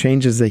really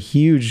changes a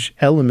huge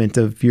element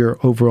of your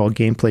overall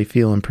gameplay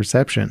feel and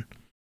perception.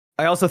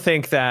 I also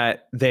think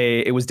that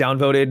it was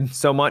downvoted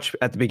so much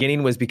at the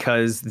beginning was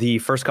because the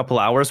first couple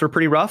hours were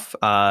pretty rough.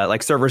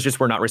 Like servers just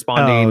were not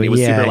responding. It was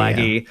super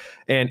laggy,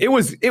 and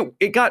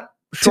it got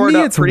shorted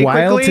up pretty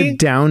quickly. To me,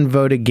 it's wild to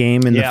downvote a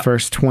game in the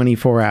first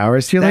 24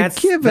 hours. You're like,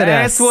 give it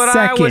a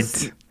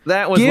second.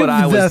 That was what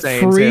I was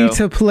saying. Give the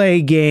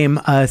free-to-play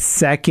game a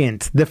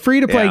second. The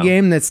free-to-play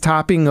game that's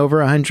topping over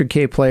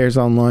 100K players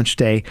on launch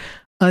day,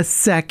 a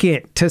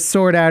second to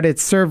sort out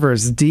its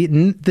servers.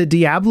 The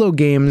Diablo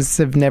games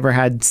have never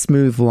had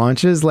smooth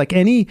launches. Like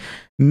any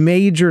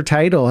major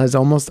title has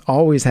almost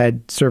always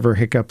had server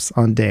hiccups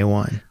on day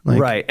one.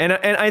 Right. And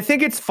I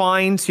think it's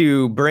fine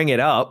to bring it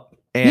up.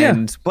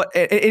 But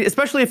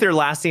especially if they're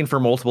lasting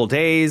for multiple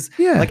days.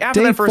 Yeah. Like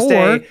after day that first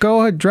 4, day,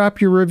 go ahead, drop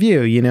your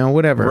review,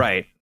 whatever.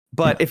 Right.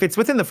 But if it's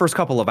within the first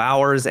couple of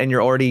hours and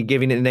you're already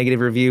giving it a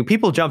negative review,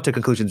 people jump to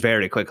conclusions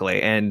very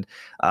quickly. And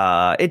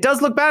it does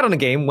look bad on a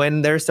game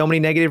when there's so many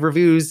negative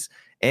reviews.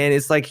 And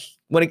it's like,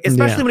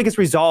 especially when it gets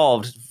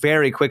resolved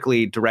very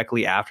quickly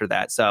directly after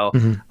that. So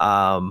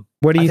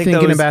what are you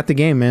thinking about the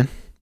game, man?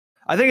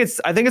 I think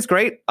it's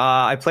great.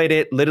 I played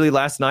it literally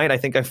last night. I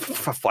think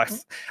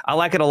I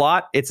like it a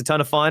lot. It's a ton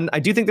of fun.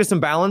 I do think there's some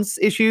balance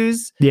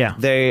issues. Yeah.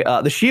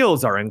 The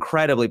shields are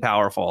incredibly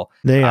powerful.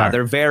 They are.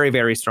 They're very,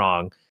 very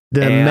strong.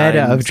 The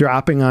meta of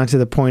dropping onto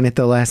the point at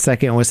the last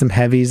second with some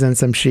heavies and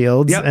some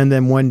shields, and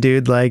then one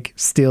dude like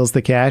steals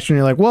the cash, and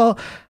you're like, well,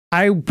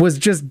 I was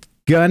just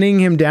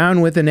gunning him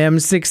down with an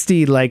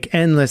M60 like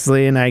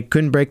endlessly, and I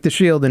couldn't break the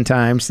shield in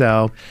time,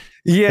 so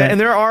Yeah, and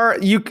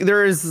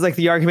there is like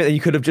the argument that you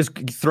could have just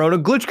thrown a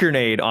glitch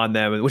grenade on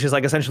them, which is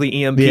like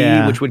essentially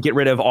EMP, which would get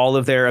rid of all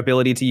of their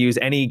ability to use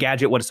any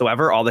gadget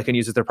whatsoever. All they can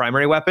use is their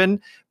primary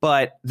weapon.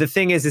 But the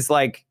thing is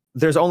like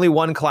there's only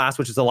one class,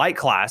 which is the light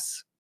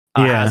class,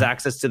 has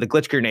access to the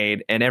glitch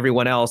grenade, and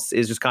everyone else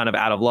is just kind of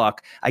out of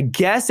luck. I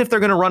guess if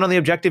they're going to run on the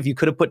objective, you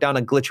could have put down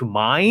a glitch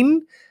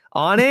mine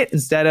on it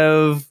instead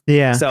of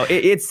so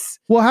it's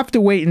we'll have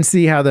to wait and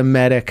see how the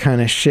meta kind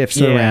of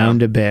shifts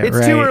around a bit.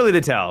 It's too early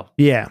to tell.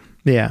 Yeah.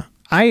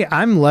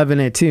 I'm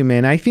loving it too,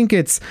 man. I think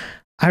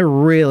I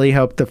really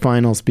hope the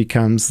finals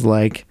becomes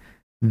like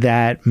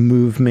that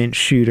movement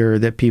shooter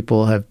that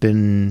people have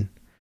been,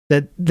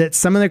 that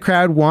some of the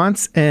crowd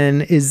wants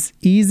and is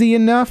easy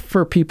enough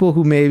for people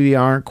who maybe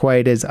aren't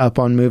quite as up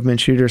on movement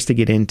shooters to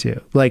get into.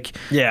 Like,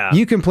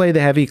 you can play the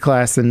heavy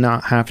class and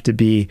not have to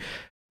be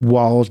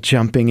wall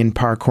jumping and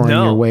parkouring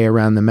your way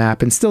around the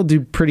map and still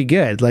do pretty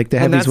good. Like the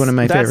heavy's one of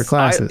my favorite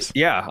classes.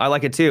 I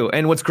like it too.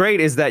 And what's great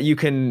is that you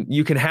can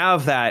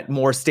have that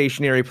more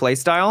stationary play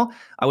style.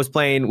 I was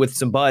playing with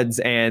some buds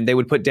and they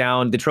would put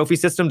down the trophy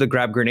system to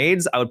grab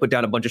grenades. I would put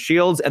down a bunch of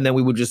shields and then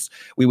we would just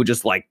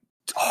like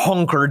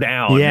hunker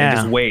down and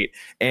just wait.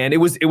 And it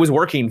was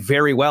working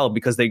very well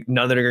because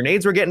none of the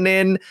grenades were getting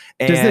in.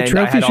 And does the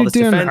trophy shoot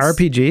doing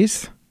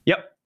RPGs?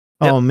 Yep.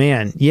 Oh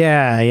man.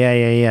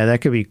 Yeah.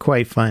 That could be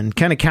quite fun.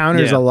 Kind of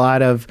counters a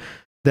lot of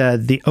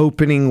the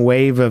opening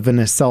wave of an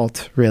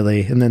assault,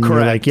 really. And then they're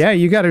like,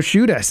 you got to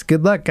shoot us.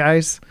 Good luck,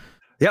 guys.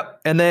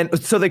 Yep. And then,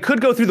 so they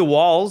could go through the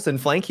walls and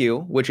flank you,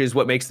 which is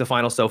what makes the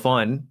final so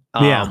fun.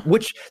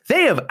 Which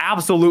they have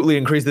absolutely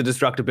increased the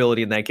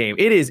destructibility in that game.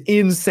 It is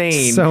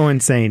insane. So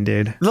insane,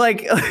 dude.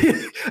 Like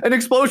an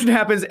explosion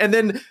happens and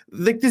then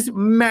like this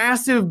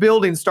massive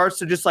building starts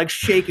to just like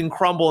shake and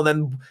crumble. And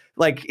then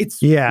like,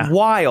 it's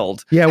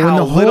wild. Yeah. When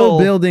the whole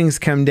buildings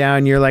come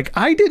down, you're like,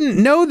 I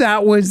didn't know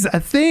that was a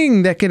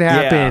thing that could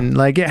happen.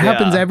 Like it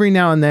happens every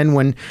now and then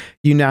when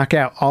you knock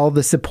out all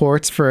the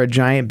supports for a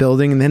giant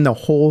building and then the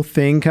whole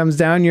thing comes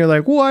down. You're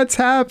like, what's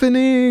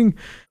happening?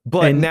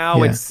 But now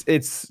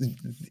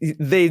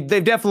they've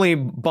definitely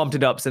bumped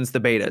it up since the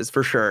betas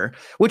for sure,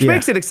 which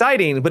makes it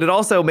exciting, but it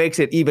also makes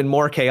it even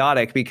more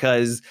chaotic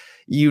because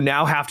you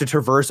now have to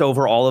traverse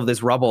over all of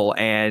this rubble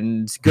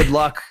and good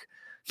luck.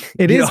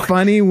 It is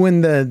funny when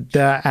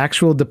the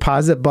actual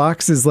deposit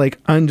box is like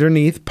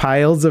underneath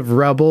piles of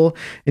rubble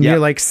and you're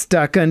like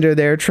stuck under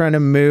there trying to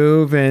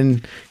move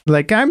and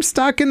like, I'm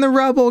stuck in the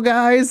rubble,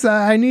 guys.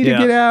 I need to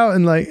get out.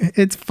 And like,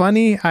 it's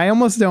funny. I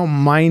almost don't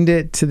mind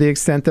it to the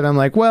extent that I'm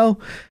like,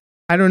 well,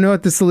 I don't know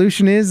what the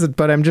solution is,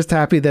 but I'm just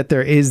happy that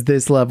there is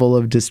this level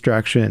of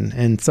destruction.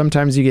 And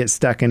sometimes you get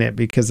stuck in it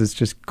because it's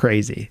just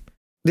crazy.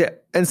 Yeah,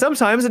 and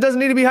sometimes it doesn't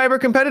need to be hyper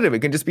competitive. It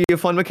can just be a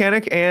fun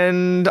mechanic,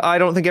 and I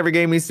don't think every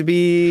game needs to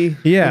be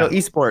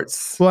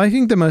esports. Well, I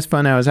think the most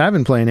fun I was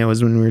having playing it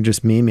was when we were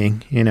just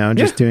memeing,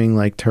 just doing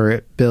like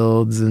turret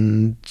builds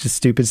and just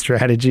stupid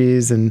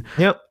strategies and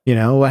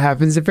what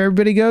happens if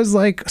everybody goes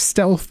like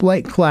stealth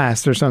light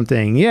class or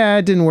something. Yeah,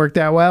 it didn't work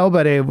that well,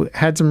 but it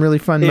had some really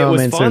fun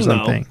moments or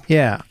something. Though.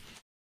 Yeah.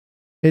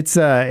 It's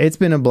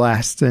been a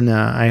blast, and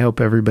I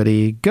hope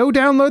everybody go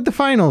download the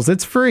finals.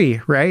 It's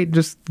free, right?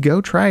 Just go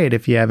try it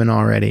if you haven't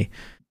already.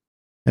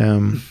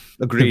 Agreed.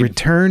 The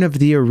return of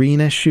the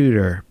arena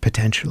shooter,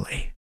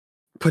 potentially-ish.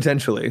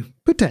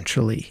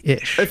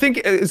 I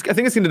think it's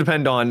going to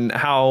depend on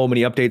how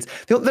many updates.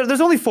 There's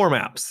only 4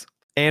 maps,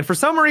 and for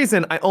some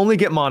reason, I only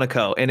get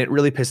Monaco, and it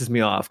really pisses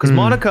me off because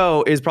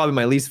Monaco is probably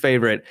my least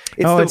favorite.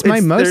 It's my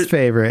most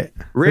favorite.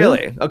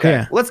 Really?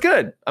 Okay, well, that's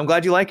good. I'm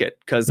glad you like it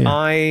because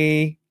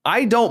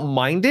I don't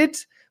mind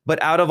it,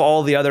 but out of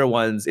all the other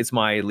ones, it's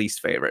my least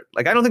favorite.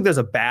 Like, I don't think there's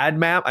a bad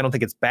map. I don't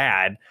think it's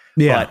bad,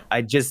 but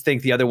I just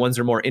think the other ones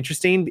are more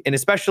interesting. And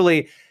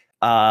especially,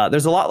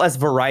 there's a lot less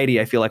variety,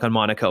 I feel like, on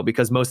Monaco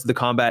because most of the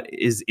combat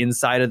is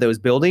inside of those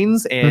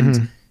buildings.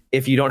 And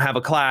if you don't have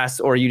a class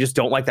or you just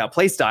don't like that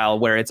play style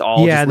where it's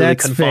all just really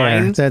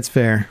confined. That's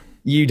fair.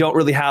 You don't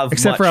really have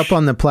except for up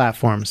on the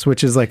platforms,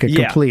 which is like a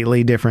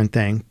completely different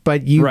thing.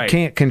 But you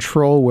can't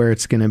control where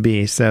it's going to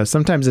be. So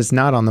sometimes it's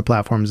not on the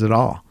platforms at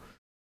all.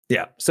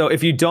 Yeah. So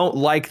if you don't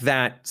like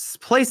that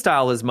play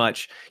style as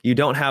much, you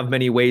don't have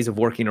many ways of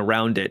working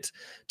around it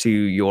to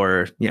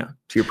your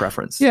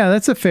preference. Yeah,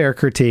 that's a fair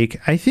critique.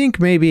 I think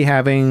maybe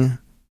having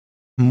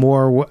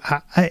more,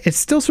 it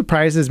still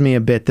surprises me a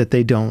bit that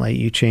they don't let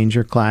you change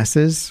your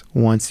classes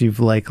once you've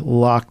like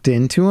locked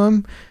into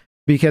them,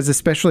 because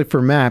especially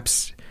for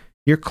maps,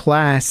 your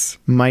class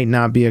might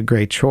not be a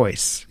great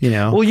choice,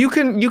 Well, you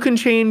can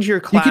change your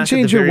class. You can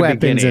change your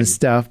weapons and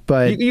stuff,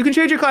 but you can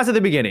change your class at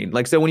the beginning.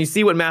 Like, so when you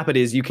see what map it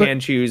is, you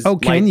can choose. Oh,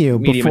 can you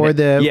before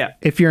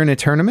if you're in a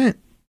tournament?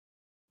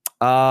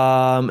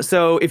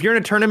 So if you're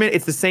in a tournament,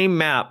 it's the same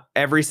map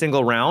every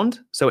single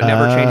round, so it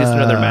never changes to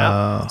another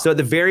map. So at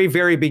the very,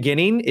 very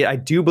beginning, I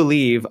do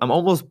believe, I'm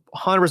almost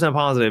 100%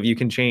 positive, you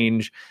can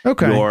change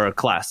your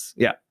class.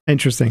 Yeah,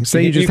 interesting. So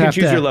you just can have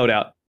choose to your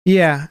loadout.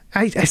 Yeah,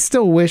 I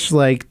still wish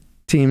like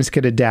teams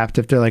could adapt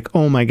if they're like,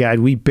 oh my god,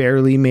 we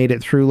barely made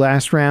it through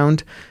last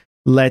round.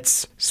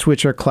 let's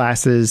switch our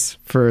classes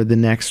for the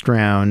next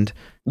round.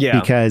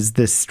 Yeah. Because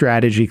this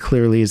strategy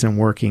clearly isn't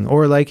working.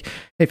 Or like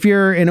if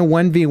you're in a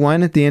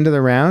 1v1 at the end of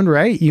the round,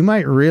 right? You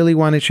might really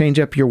want to change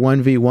up your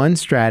 1v1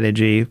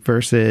 strategy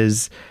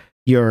versus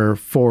your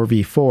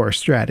 4v4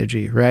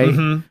 strategy, right?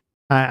 Mm-hmm.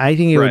 I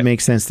think it would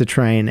make sense to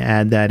try and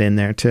add that in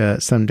there to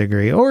some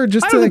degree. Or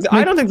just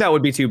I don't think that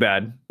would be too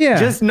bad. Yeah.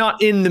 Just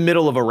not in the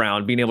middle of a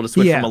round, being able to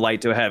switch from a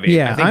light to a heavy.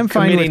 Yeah, I think I'm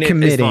fine with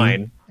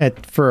committing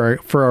fine. for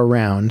a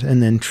round,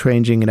 and then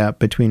changing it up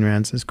between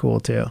rounds is cool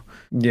too.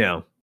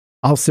 Yeah.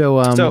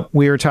 Also,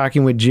 we were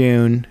talking with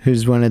June,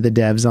 who's one of the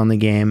devs on the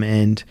game,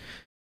 and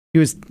he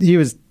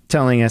was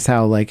telling us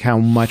how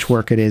much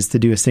work it is to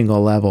do a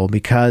single level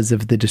because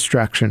of the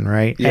destruction,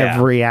 right? Yeah.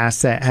 Every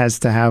asset has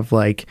to have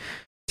like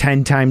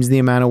 10 times the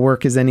amount of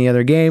work as any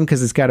other game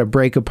because it's got to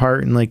break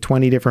apart in like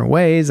 20 different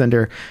ways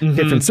under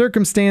different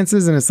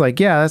circumstances. And it's like,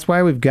 yeah, that's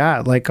why we've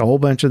got like a whole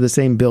bunch of the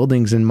same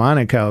buildings in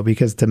Monaco,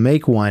 because to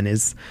make one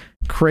is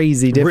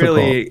crazy difficult.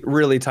 Really,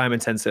 really time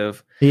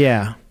intensive.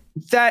 Yeah.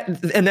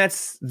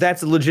 That's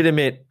a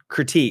legitimate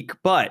critique,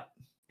 but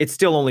it's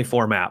still only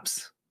 4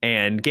 maps,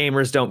 and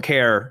gamers don't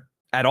care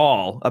at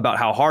all about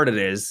how hard it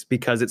is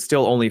because it's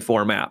still only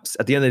 4 maps.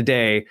 At the end of the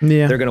day,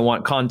 they're going to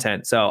want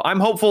content. So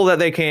I'm hopeful that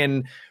they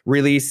can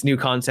release new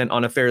content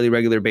on a fairly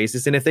regular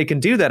basis. And if they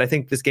can do that, I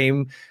think this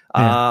game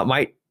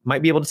might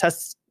be able to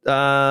test.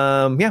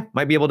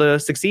 Might be able to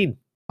succeed.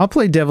 I'll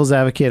play devil's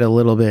advocate a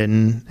little bit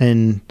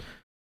and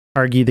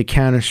argue the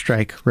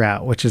Counter-Strike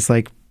route, which is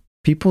like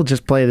people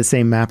just play the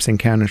same maps in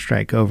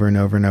Counter-Strike over and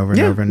over and over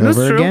and over and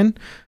over again.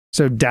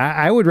 So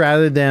I would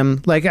rather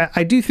them, like,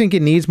 I do think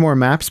it needs more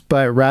maps,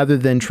 but rather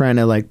than trying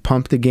to like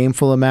pump the game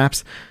full of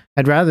maps,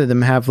 I'd rather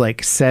them have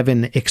like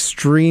 7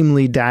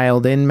 extremely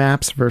dialed in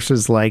maps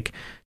versus like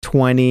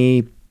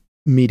 20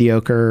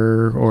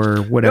 mediocre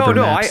or whatever.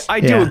 No, maps.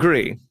 I do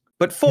agree.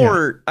 But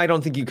 4, I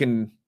don't think you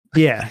can.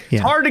 Yeah.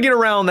 It's hard to get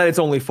around that it's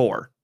only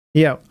 4.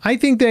 Yeah. I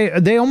think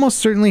they almost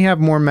certainly have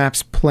more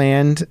maps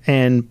planned,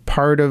 and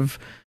part of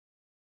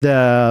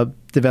the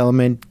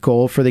development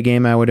goal for the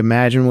game, I would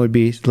imagine, would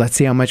be, let's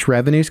see how much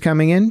revenue's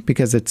coming in,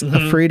 because it's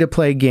a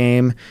free-to-play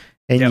game,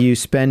 and you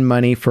spend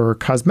money for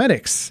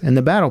cosmetics and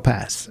the battle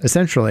pass,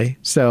 essentially.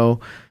 So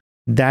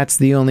that's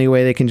the only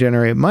way they can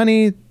generate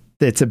money.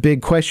 It's a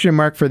big question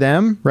mark for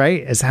them,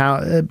 right? Is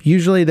how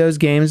usually those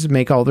games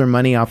make all their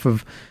money off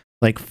of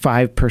like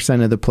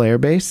 5% of the player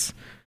base.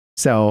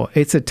 So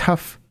it's a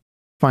tough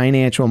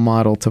financial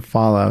model to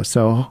follow.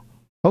 So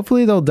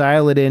hopefully they'll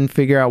dial it in,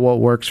 figure out what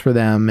works for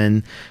them,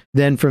 and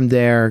then from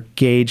there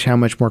gauge how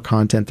much more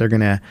content they're going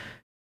to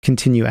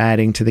continue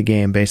adding to the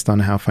game based on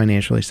how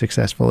financially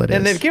successful it is.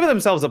 And they've given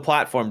themselves a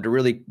platform to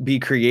really be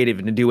creative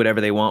and to do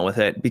whatever they want with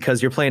it,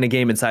 because you're playing a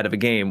game inside of a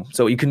game.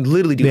 So you can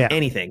literally do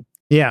anything.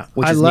 Yeah.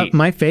 I love neat.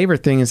 My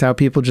favorite thing is how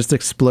people just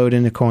explode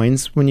into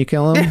coins when you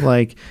kill them.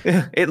 Like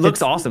it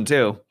looks awesome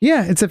too.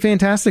 Yeah. It's a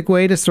fantastic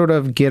way to sort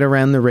of get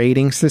around the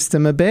rating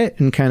system a bit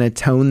and kind of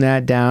tone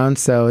that down.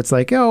 So it's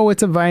like, oh,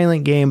 it's a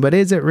violent game, but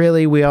is it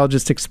really? We all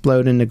just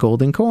explode into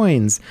golden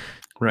coins.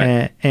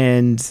 Right.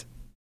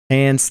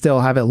 And still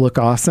have it look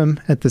awesome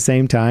at the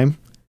same time.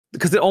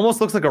 Because it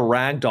almost looks like a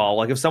rag doll.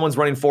 Like if someone's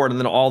running forward and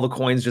then all the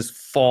coins just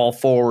fall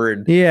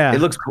forward. Yeah. It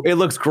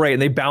looks great,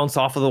 and they bounce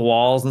off of the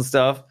walls and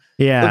stuff.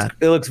 Yeah.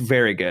 It looks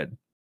very good.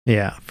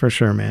 Yeah, for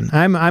sure, man.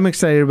 I'm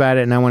excited about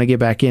it, and I want to get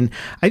back in.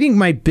 I think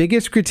my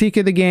biggest critique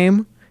of the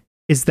game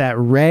is that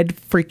red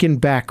freaking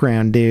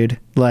background, dude.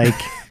 Like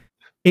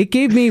it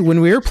gave me,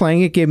 when we were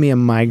playing, it gave me a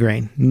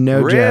migraine.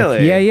 No joke.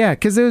 Really? Yeah.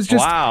 Because it was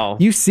just,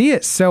 you see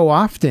it so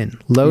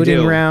often.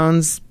 Loading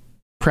rounds,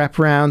 prep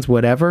rounds,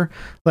 whatever.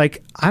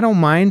 Like, I don't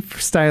mind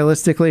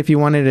stylistically if you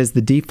want it as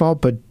the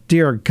default, but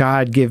dear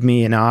God, give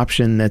me an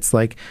option that's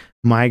like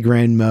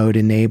migraine mode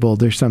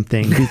enabled or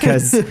something,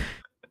 because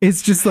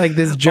it's just like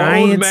this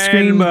giant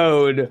screen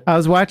mode. I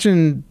was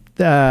watching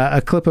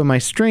a clip of my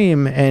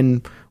stream,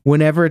 and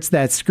whenever it's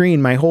that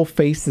screen, my whole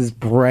face is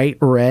bright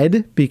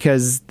red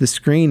because the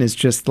screen is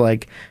just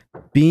like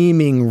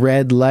beaming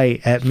red light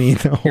at me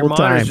the whole time. Your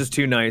monitor's just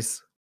too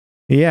nice.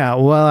 Yeah,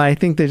 well, I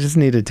think they just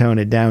need to tone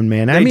it down,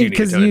 man. I mean,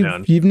 because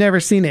you've never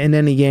seen it in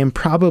any game,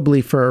 probably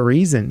for a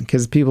reason,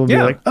 because people be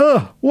like,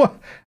 oh, what?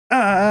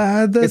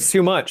 It's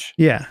too much.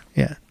 Yeah.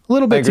 A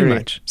little bit too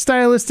much.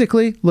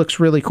 Stylistically, looks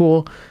really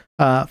cool.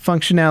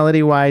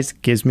 Functionality wise,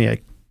 gives me a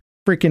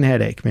freaking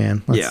headache,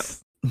 man.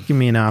 Give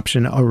me an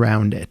option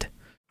around it.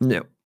 Yeah.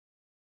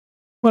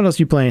 What else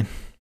you playing?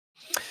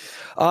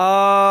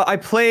 I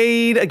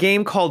played a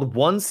game called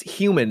Once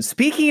Human.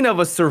 Speaking of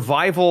a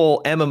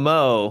survival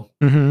MMO,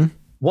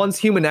 Once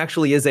Human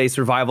actually is a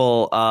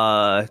survival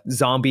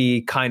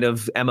zombie kind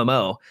of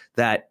MMO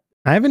that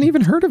I haven't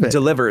even heard of it.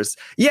 Delivers.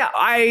 Yeah,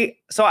 I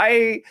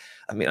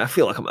mean, I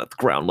feel like I'm at the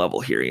ground level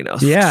here, you know.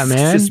 Yeah,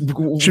 man.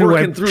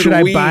 Should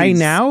I buy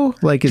now?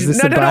 Like, is this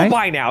a buy? No, don't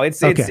buy now.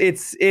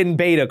 It's in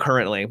beta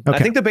currently. Okay. I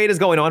think the beta is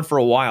going on for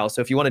a while,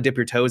 so if you want to dip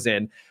your toes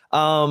in.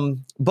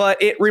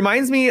 But it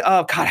reminds me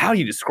of, God, how do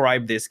you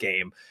describe this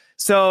game?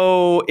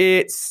 So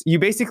you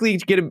basically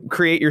get to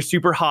create your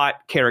super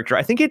hot character.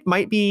 I think it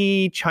might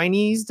be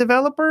Chinese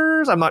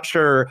developers. I'm not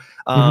sure.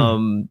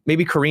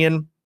 Maybe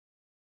Korean.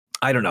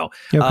 I don't know.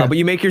 Okay. But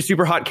you make your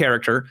super hot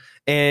character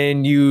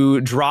and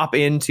you drop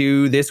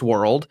into this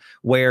world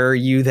where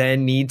you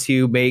then need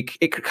to make,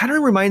 it kind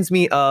of reminds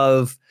me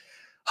of,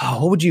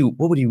 what would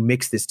you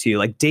mix this to?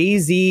 Like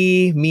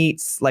DayZ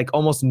meets like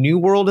almost New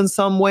World in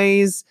some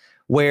ways,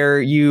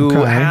 where you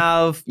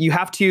have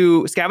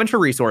to scavenge for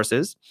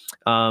resources.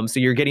 So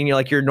you're getting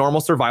your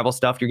normal survival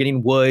stuff. You're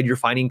getting wood, you're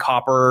finding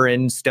copper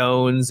and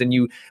stones, and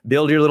you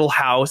build your little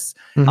house.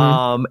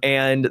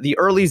 And the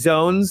early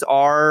zones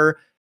are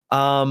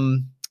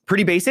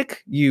pretty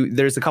basic.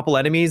 There's a couple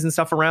enemies and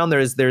stuff around.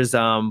 There's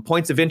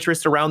points of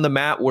interest around the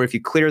map where if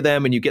you clear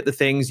them and you get the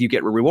things, you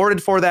get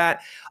rewarded for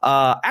that.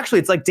 Actually,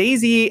 it's like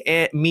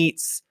DayZ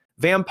meets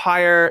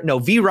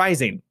V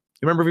Rising. You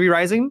remember V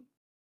Rising?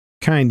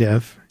 Kind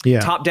of, yeah.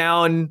 Top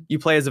down, you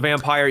play as a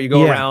vampire, you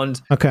go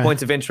around,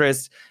 points of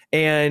interest.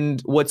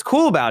 And what's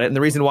cool about it, and the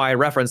reason why I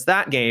referenced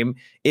that game,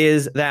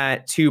 is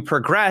that to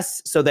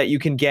progress so that you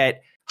can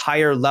get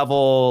higher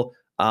level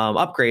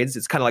upgrades,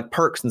 it's kind of like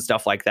perks and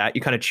stuff like that.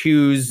 You kind of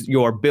choose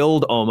your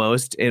build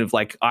almost, of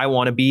like, I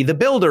want to be the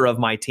builder of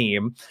my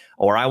team,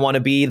 or I want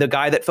to be the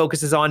guy that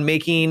focuses on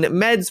making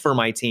meds for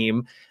my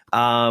team.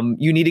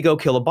 You need to go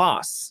kill a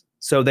boss.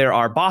 So there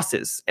are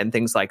bosses and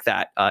things like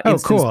that.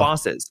 Instance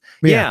bosses.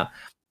 Yeah.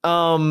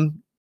 The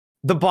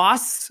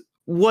boss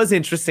was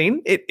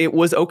interesting. It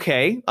was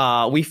okay.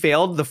 We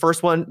failed the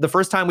first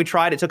time we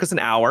tried, it took us an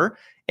hour,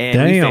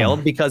 and we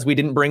failed because we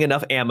didn't bring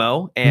enough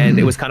ammo, and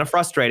it was kind of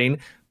frustrating.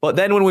 But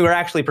then when we were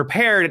actually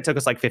prepared, it took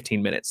us like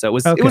 15 minutes. So it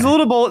was a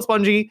little bullet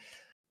spongy.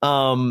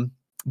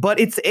 But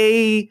it's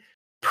a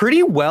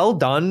pretty well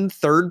done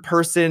third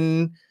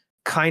person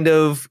kind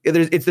of,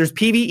 there's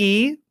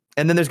PvE,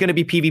 and then there's going to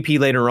be PvP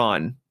later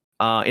on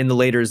in the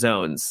later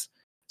zones.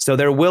 So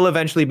there will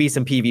eventually be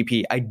some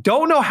PvP. I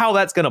don't know how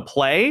that's going to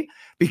play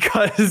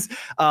because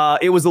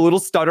it was a little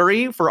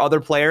stuttery for other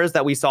players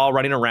that we saw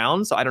running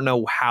around. So I don't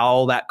know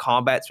how that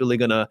combat's really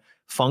going to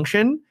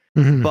function.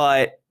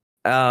 But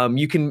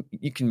you can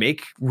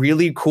make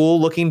really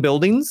cool looking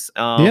buildings.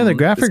 The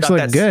graphics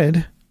look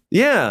good.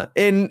 Yeah,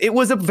 and it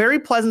was a very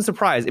pleasant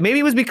surprise. Maybe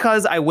it was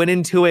because I went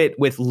into it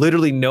with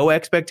literally no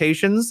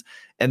expectations,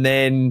 and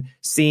then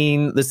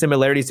seeing the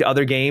similarities to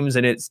other games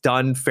and it's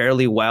done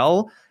fairly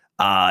well.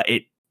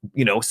 It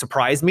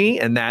surprised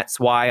me, and that's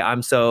why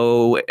I'm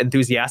so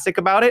enthusiastic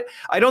about it.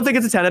 I don't think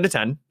it's a 10 out of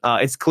 10.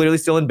 It's clearly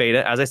still in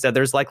beta. As I said,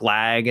 there's like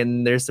lag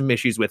and there's some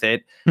issues with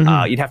it.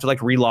 You'd have to like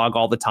relog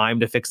all the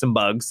time to fix some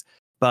bugs.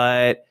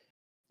 But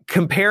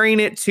comparing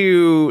it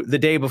to the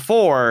day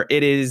before,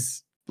 it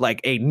is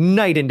like a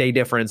night and day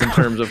difference in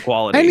terms of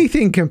quality.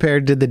 Anything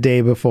compared to the day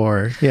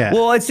before. Yeah.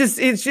 Well, it's just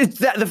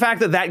that the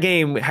fact that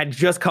game had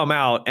just come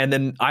out and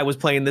then I was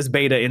playing this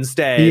beta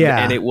instead.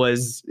 And it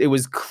was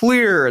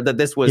clear that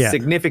this was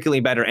significantly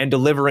better and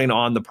delivering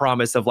on the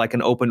promise of like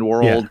an open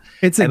world.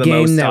 It's a MMO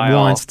game style that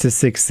wants to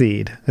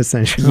succeed,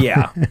 essentially.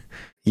 Yeah.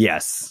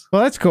 Yes.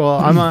 Well, that's cool.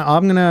 I'm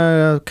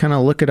gonna kind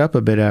of look it up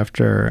a bit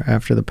after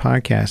the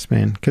podcast,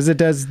 man, because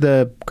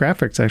the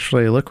graphics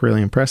actually look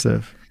really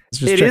impressive.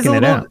 It is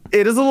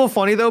a little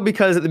funny though,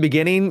 because at the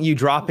beginning you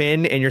drop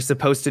in and you're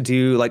supposed to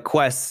do like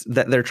quests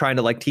that they're trying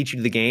to like teach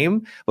you the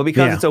game, but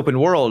because it's open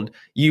world,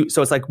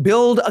 so it's like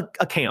build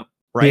a camp,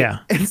 right? Yeah.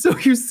 And so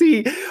you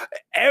see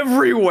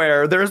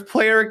everywhere there's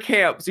player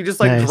camps. You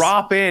just like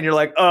drop in. You're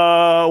like,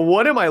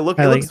 what am I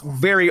looking? It looks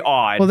very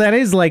odd. Well, that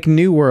is like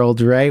New World,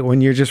 right?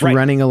 When you're just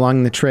running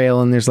along the trail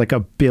and there's like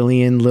a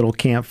billion little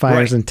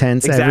campfires and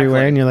tents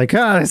everywhere, and you're like,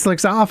 oh, this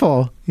looks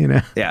awful.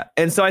 Yeah.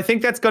 And so I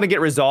think that's going to get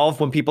resolved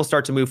when people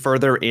start to move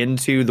further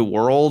into the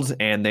world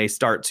and they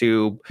start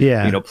to,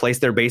 place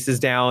their bases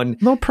down.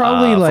 They'll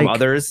probably from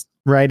others.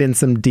 Write in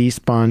some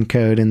despawn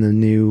code in the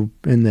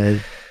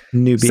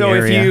newbie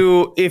area.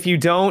 So if you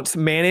don't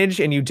manage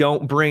and you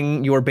don't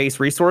bring your base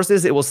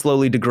resources, it will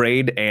slowly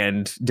degrade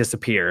and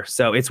disappear.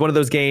 So it's one of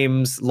those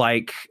games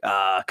like,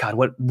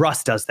 what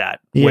Rust does that,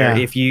 where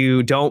if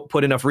you don't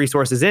put enough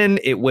resources in,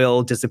 it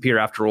will disappear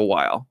after a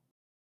while.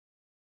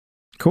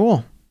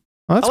 Cool.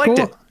 Well, that's cool.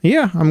 It.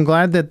 Yeah, I'm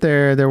glad that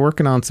they're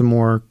working on some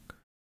more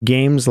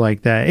games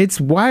like that. It's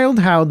wild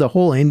how the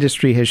whole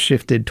industry has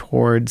shifted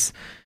towards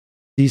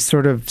these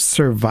sort of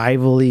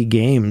survival-y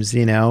games,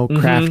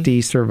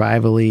 crafty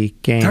survival-y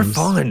games. They're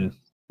fun.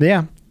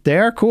 Yeah, they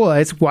are cool.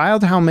 It's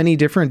wild how many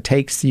different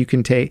takes you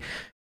can take.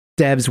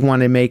 Devs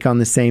want to make on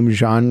the same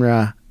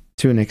genre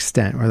to an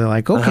extent, where they're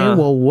like, okay,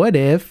 well, what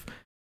if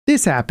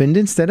this happened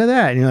instead of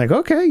that? And you're like,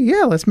 okay,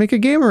 yeah, let's make a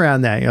game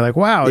around that. And you're like,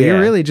 wow, you're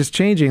really just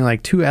changing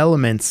like two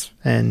elements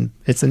and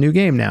it's a new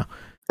game now.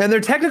 And there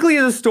technically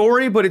is a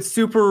story, but it's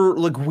super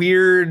like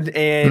weird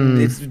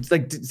and it's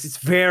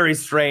very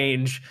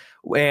strange.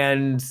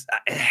 And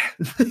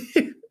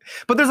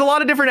but there's a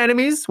lot of different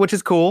enemies, which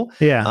is cool.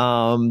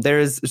 Yeah.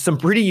 There's some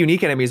pretty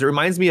unique enemies. It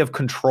reminds me of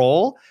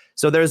Control.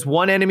 So there's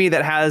one enemy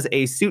that has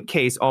a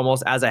suitcase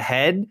almost as a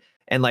head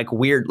and like a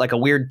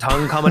weird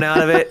tongue coming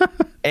out of it.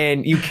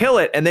 and you kill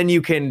it, and then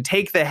you can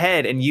take the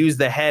head and use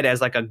the head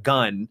as like a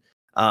gun.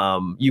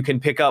 You can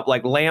pick up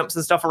like lamps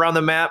and stuff around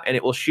the map, and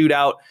it will shoot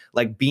out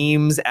like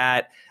beams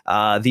at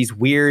these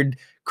weird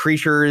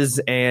creatures.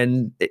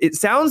 And it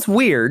sounds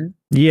weird,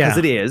 because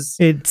it is.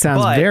 It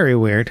sounds very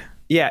weird.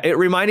 Yeah, it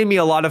reminded me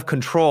a lot of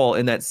Control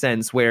in that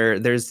sense, where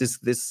there's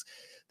this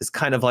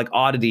kind of like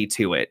oddity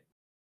to it.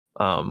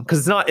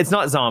 Because it's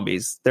not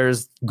zombies.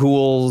 There's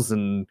ghouls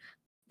and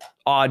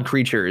odd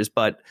creatures,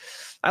 but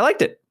I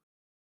liked it.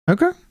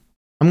 Okay,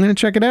 I'm gonna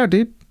check it out,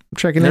 dude. I'm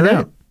checking it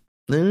out.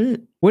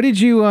 What did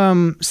you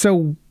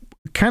so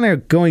kind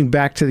of going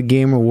back to the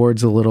Game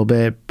Awards a little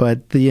bit,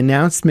 but the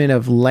announcement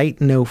of Light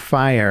No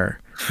Fire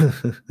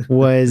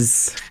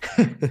was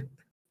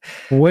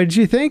what'd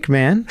you think,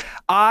 man?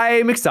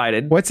 I'm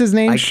excited. What's his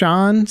name?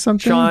 Sean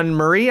something? Sean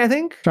Murray, I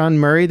think. Sean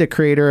Murray, the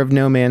creator of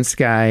No Man's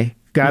Sky,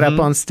 got up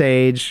on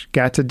stage,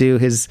 got to do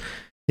his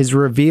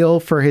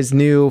reveal for his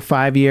new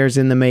 5 years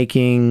in the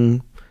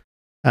making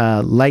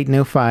Light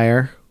No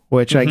Fire,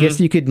 which I guess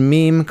you could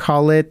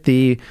call it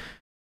the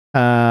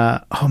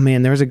oh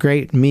man, there was a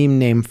great meme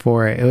name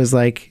for it. It was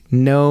like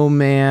No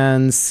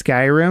Man's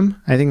Skyrim.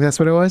 I think that's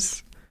what it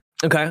was.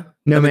 Okay.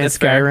 No Man's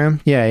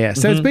Skyrim. Fair. Yeah.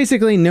 So it's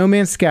basically No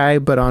Man's Sky,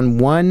 but on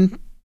one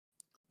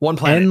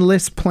planet.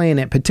 Endless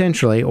planet,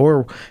 potentially,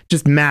 or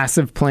just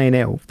massive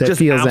planet that just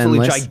feels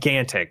absolutely endless.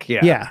 Gigantic. Yeah.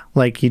 Yeah.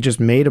 Like he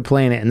just made a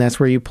planet and that's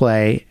where you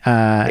play.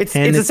 It's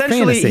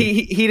essentially,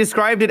 he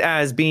described it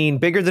as being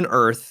bigger than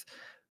Earth,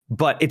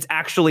 but it's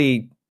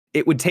actually,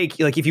 it would take,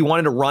 like, if you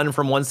wanted to run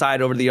from one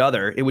side over to the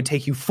other, it would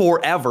take you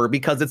forever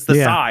because it's the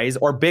size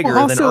or bigger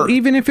than Earth. Also,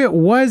 even if it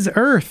was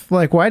Earth,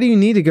 like, why do you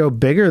need to go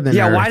bigger than Earth?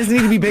 Yeah, why does it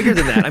need to be bigger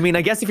than that? I mean,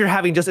 I guess if you're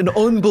having just an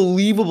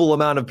unbelievable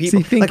amount of people. So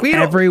you think like,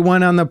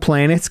 everyone on the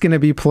planet's going to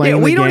be playing the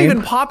game? We don't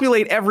even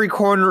populate every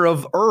corner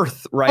of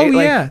Earth, right? Oh,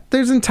 yeah.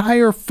 There's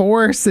entire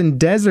forests and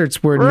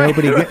deserts where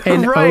nobody...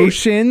 and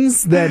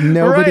oceans that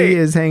nobody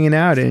is hanging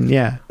out in,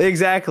 yeah.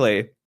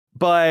 Exactly.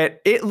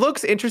 But it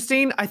looks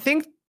interesting. I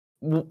think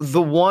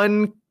the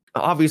one,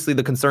 obviously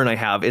the concern I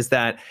have is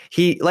that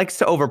he likes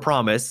to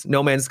overpromise.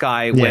 No Man's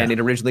Sky, when it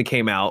originally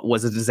came out,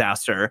 was a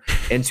disaster.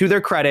 And to their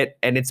credit,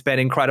 and it's been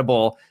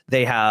incredible,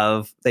 they've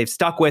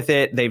stuck with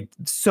it. They've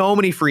so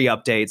many free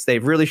updates.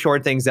 They've really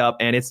shored things up,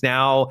 and it's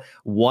now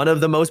one of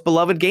the most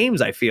beloved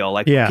games, I feel.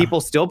 Like people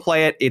still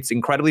play it. It's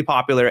incredibly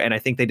popular, and I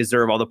think they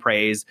deserve all the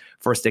praise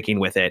for sticking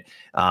with it.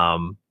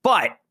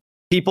 But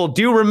people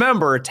do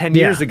remember 10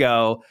 years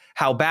ago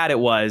how bad it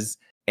was.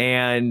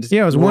 And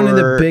it was one of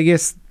the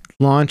biggest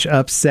launch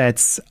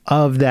upsets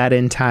of that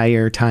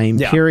entire time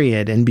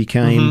period, and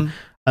became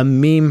a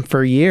meme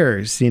for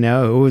years. You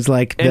know, it was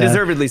like and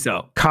deservedly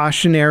so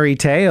cautionary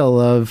tale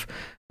of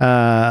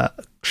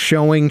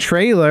showing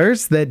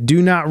trailers that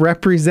do not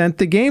represent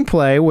the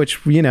gameplay,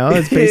 which, you know,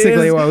 is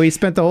basically what we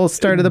spent the whole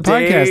start of the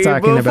podcast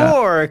talking about.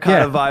 Before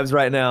kind of vibes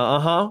right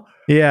now.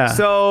 Yeah.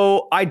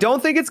 So I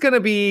don't think they're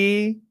going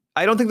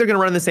to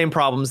run the same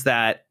problems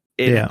that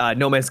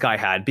No Man's Sky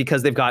had,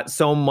 because they've got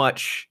so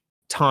much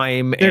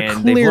time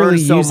and they've learned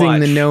so much. Using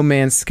the No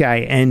Man's Sky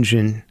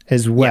engine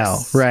as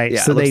well, right?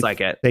 Yeah, so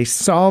they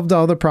solved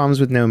all the problems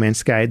with No Man's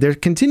Sky. They're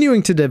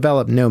continuing to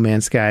develop No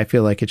Man's Sky. I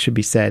feel like it should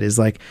be said is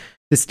like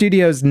the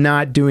studio's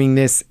not doing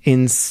this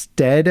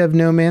instead of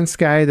No Man's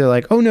Sky. They're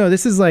like, oh no,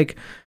 this is like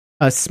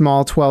a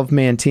small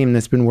 12-man team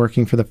that's been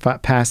working for the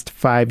past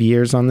 5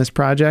 years on this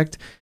project,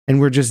 and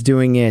we're just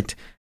doing it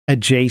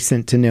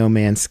adjacent to No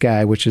Man's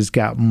Sky, which has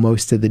got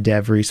most of the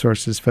dev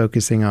resources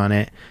focusing on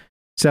it.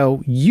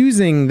 So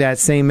using that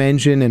same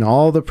engine and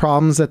all the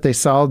problems that they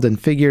solved and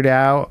figured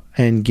out,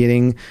 and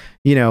getting,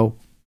 you know,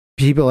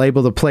 people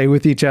able to play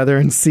with each other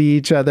and see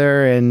each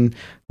other and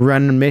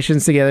run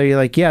missions together, you're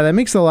like, yeah, that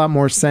makes a lot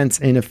more sense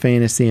in a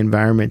fantasy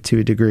environment to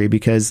a degree,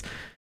 because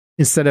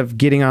instead of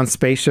getting on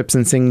spaceships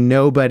and seeing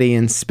nobody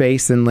in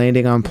space and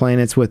landing on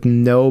planets with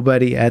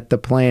nobody at the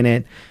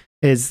planet,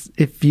 is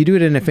if you do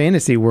it in a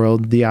fantasy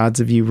world, the odds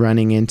of you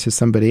running into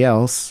somebody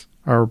else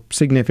are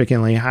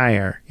significantly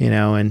higher, you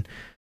know. And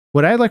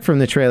what I liked from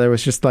the trailer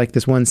was just like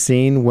this one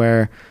scene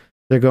where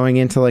they're going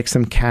into like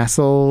some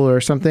castle or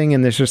something,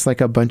 and there's just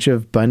like a bunch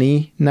of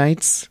bunny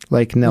knights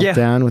like knelt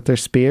down with their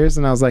spears,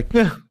 and I was like,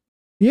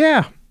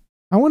 yeah,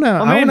 I'm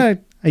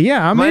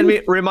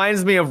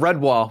reminds me of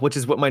Redwall, which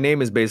is what my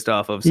name is based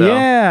off of. So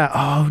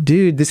oh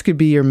dude, this could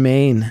be your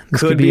main. This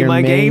could be your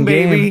my game,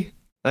 baby.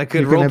 I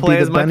could roleplay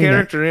as my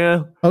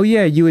character, Oh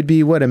yeah, you would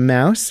be what, a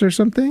mouse or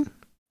something?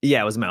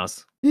 Yeah, it was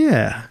mouse.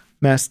 Yeah,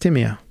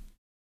 Matimi0’s.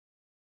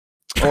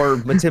 Or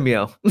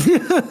Matimi0’.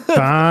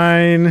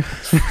 Fine.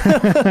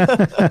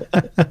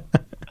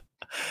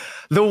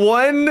 The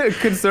one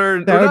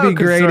concern... That would be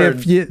great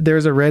if there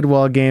was a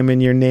Redwall game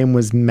and your name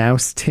was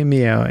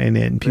Matimi0’ in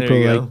it. And people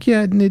are like,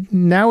 yeah,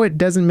 now it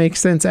doesn't make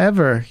sense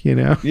ever, you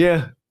know?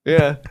 Yeah.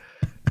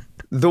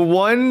 The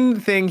one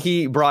thing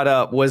he brought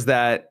up was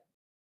that,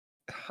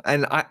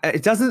 and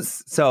it doesn't.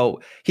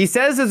 So he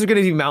says there's going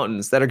to be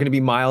mountains that are going to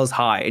be miles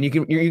high, and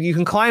you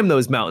can climb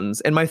those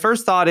mountains. And my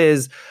first thought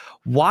is,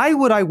 why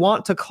would I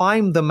want to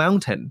climb the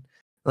mountain?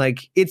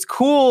 Like, it's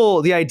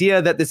cool, the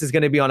idea that this is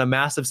going to be on a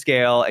massive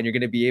scale and you're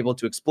going to be able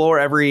to explore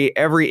every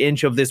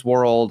inch of this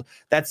world.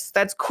 That's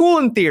cool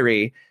in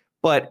theory,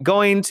 but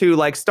going to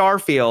like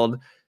Starfield,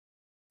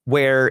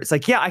 where it's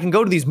like, yeah, I can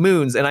go to these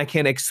moons and I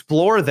can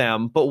explore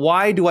them, but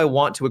why do I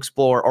want to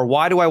explore, or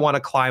why do I want to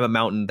climb a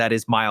mountain that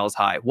is miles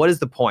high? What is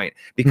the point?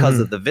 Because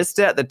of the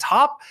vista at the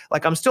top?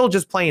 Like, I'm still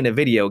just playing a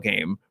video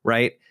game,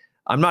 right?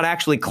 I'm not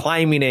actually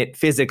climbing it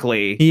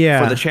physically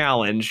for the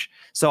challenge.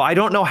 So I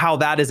don't know how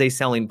that is a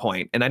selling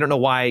point. And I don't know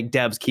why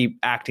devs keep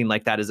acting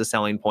like that is a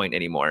selling point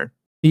anymore.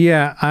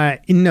 Yeah,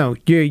 no,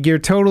 you're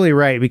totally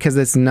right, because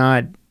it's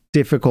not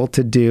difficult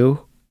to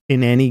do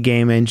in any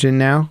game engine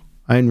now.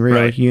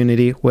 Unreal,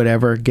 Unity,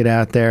 whatever, get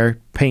out there,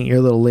 paint your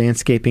little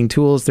landscaping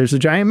tools. There's a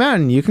giant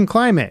mountain, you can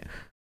climb it.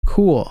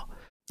 Cool.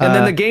 And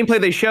then the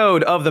gameplay they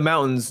showed of the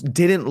mountains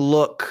didn't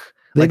look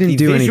They didn't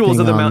do visuals of the anything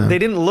on mountain. them. They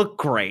didn't look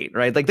great,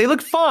 right? Like, they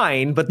looked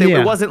fine, but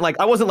it wasn't like,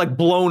 I wasn't like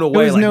blown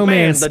away. It was like, No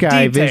man, Man's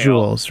Sky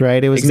visuals,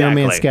 right? It was No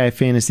Man's Sky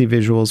fantasy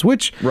visuals,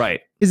 which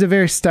is a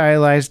very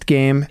stylized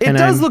game. It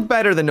does look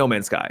better than No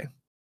Man's Sky.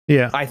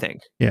 Yeah. I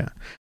think. Yeah.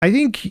 I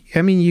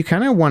mean, you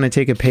kind of want to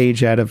take a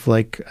page out of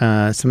like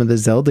some of the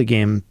Zelda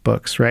game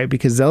books, right?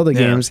 Because Zelda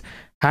games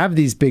have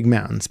these big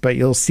mountains, but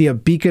you'll see a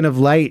beacon of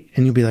light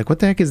and you'll be like, what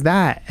the heck is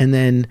that? And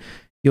then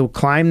you'll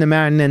climb the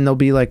mountain and there'll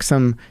be like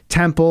some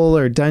temple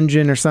or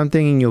dungeon or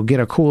something, and you'll get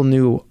a cool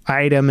new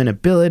item and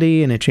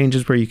ability, and it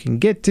changes where you can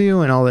get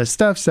to and all this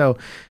stuff. So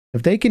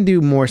if they can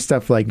do more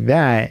stuff like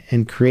that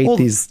and create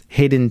these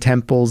hidden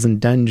temples and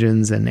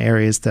dungeons and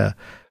areas to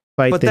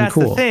fight, but then that's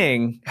the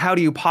thing. How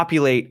do you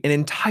populate an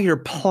entire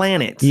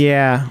planet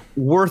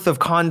worth of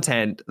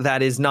content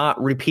that is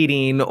not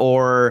repeating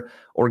or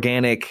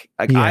organic?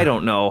 Like, I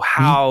don't know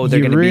how they're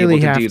going to be able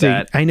to do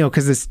that. I know,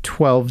 because it's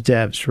 12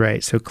 devs,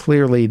 right? So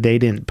clearly they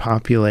didn't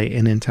populate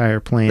an entire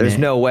planet. There's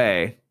no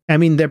way. I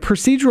mean, the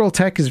procedural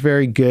tech is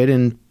very good,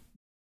 and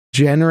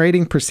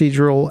generating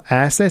procedural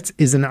assets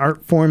is an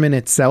art form in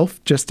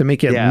itself, just to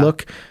make it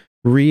look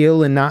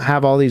real and not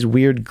have all these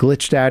weird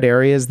glitched out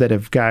areas that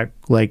have got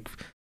like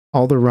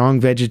all the wrong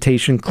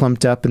vegetation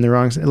clumped up in the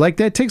wrong, like,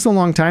 that takes a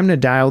long time to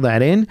dial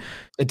that in.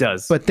 It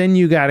does. But then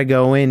you got to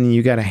go in and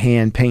you got to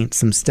hand paint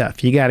some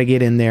stuff. You got to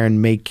get in there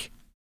and make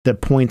the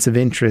points of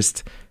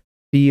interest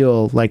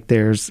feel like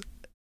there's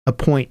a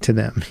point to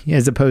them,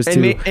 as opposed to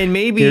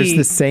maybe there's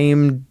the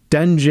same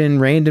dungeon,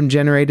 random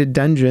generated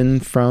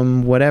dungeon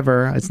from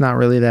whatever. It's not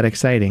really that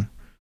exciting.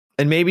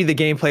 And maybe the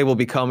gameplay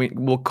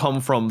will come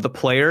from the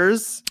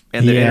players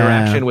and the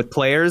interaction with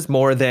players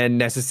more than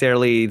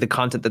necessarily the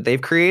content that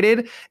they've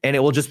created, and it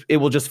will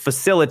just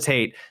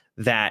facilitate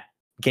that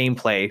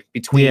gameplay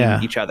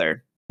between each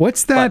other.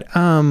 What's that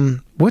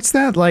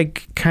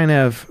like kind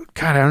of,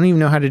 God, I don't even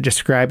know how to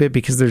describe it,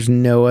 because there's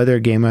no other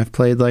game I've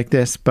played like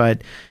this,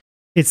 but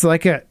it's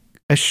like a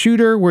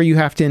shooter where you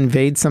have to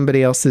invade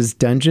somebody else's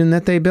dungeon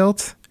that they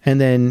built and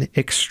then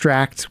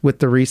extract with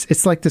the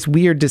it's like this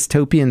weird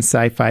dystopian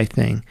sci-fi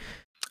thing.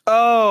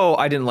 Oh,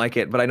 I didn't like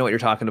it, but I know what you're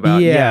talking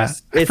about. Yeah,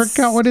 yes, I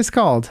forgot what it's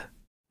called.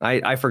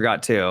 I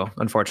forgot too,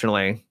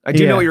 unfortunately. I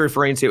do know what you're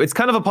referring to. It's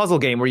kind of a puzzle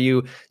game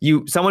where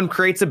someone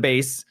creates a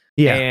base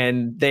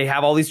and they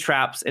have all these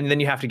traps, and then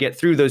you have to get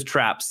through those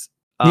traps.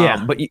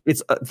 But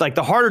it's like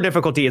the harder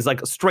difficulty is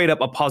like straight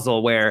up a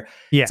puzzle where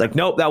it's like,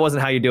 nope, that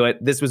wasn't how you do it.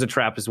 This was a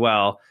trap as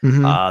well.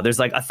 There's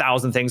like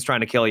 1,000 things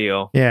trying to kill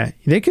you. Yeah,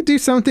 they could do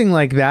something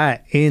like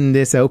that in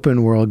this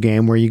open world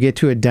game where you get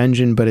to a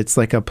dungeon, but it's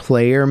like a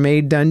player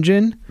made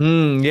dungeon.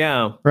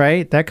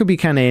 Right? That could be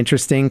kind of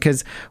interesting,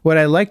 because what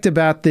I liked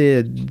about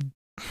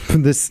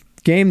this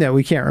game that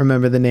we can't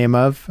remember the name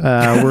of.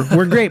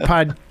 We're great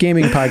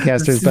gaming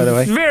podcasters, by the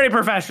way. Very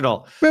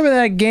professional. Remember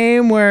that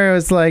game where it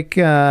was like,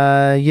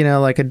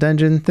 like a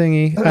dungeon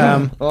thingy?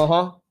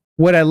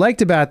 What I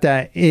liked about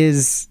that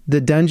is the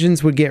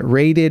dungeons would get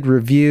rated,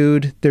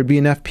 reviewed. There'd be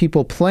enough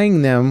people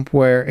playing them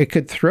where it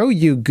could throw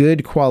you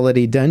good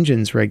quality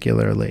dungeons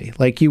regularly.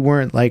 Like, you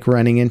weren't like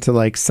running into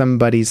like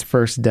somebody's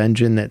first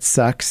dungeon that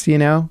sucks,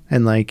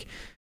 and like,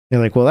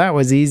 you're like, well, that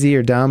was easy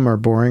or dumb or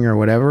boring or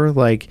whatever.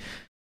 Like,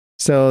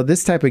 so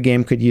this type of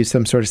game could use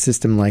some sort of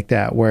system like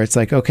that, where it's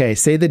like, okay,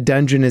 say the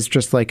dungeon is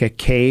just like a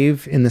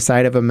cave in the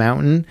side of a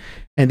mountain,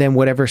 and then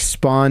whatever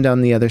spawned on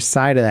the other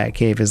side of that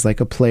cave is like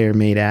a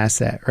player-made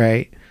asset,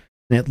 right?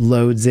 And it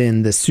loads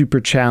in the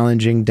super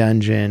challenging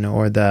dungeon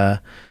or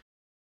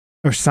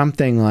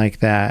something like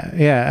that.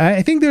 Yeah,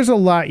 I think there's a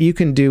lot you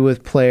can do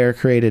with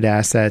player-created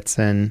assets,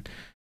 and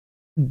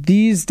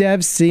these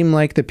devs seem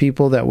like the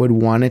people that would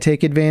want to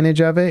take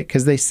advantage of it,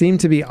 because they seem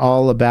to be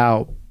all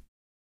about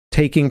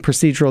taking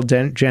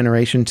procedural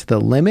generation to the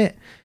limit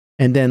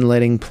and then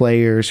letting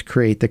players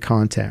create the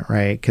content,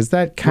 right? Because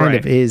that kind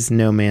of is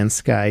No Man's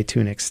Sky to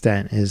an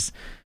extent. Is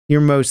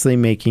you're mostly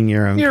making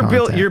your own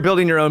content. You're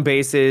building your own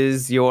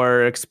bases,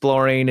 you're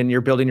exploring, and you're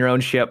building your own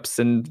ships.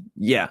 And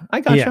I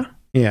gotcha.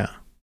 Yeah.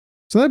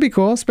 So that'd be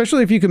cool,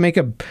 especially if you could make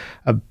a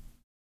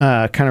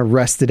kind of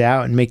rust it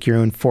out and make your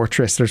own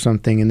fortress or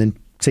something, and then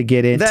to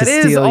get in That to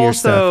is steal your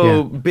stuff.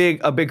 also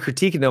a big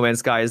critique of No Man's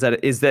Sky is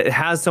that it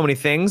has so many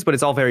things, but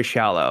it's all very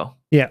shallow.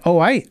 Yeah.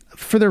 Oh,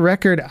 for the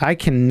record, I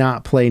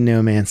cannot play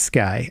No Man's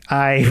Sky.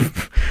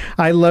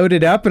 I load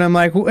it up and I'm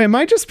like, am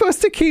I just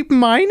supposed to keep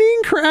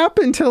mining crap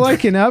until I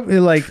can up?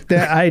 Like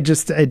that,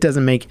 it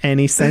doesn't make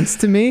any sense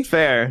to me.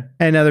 Fair.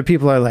 And other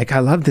people are like, I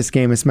love this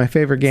game. It's my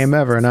favorite game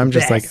ever. And I'm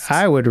just like,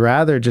 I would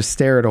rather just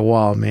stare at a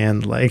wall, man.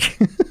 Like,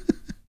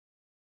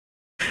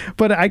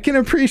 but I can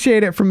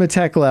appreciate it from a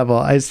tech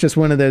level. It's just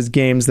one of those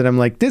games that I'm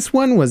like, this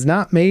one was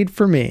not made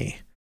for me.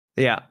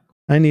 Yeah.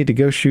 I need to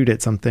go shoot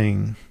at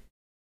something.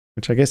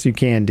 Which I guess you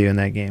can do in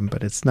that game,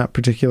 but it's not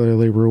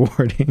particularly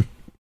rewarding.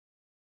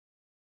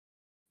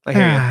 I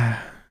hear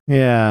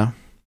you.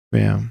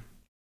 Yeah.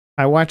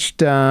 I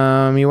watched,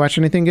 you watch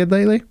anything good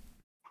lately?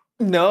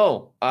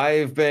 No,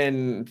 I've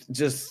been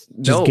just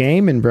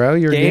gaming, bro.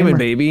 You're gaming,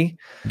 baby.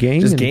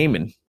 Just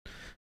gaming.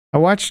 I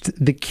watched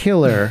The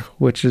Killer,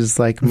 which is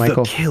like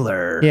Michael. The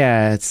Killer.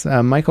 Yeah, it's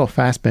a Michael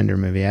Fassbender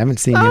movie. I haven't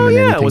seen him in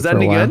anything was that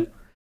any good?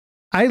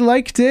 I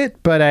liked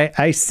it, but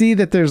I see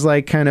that there's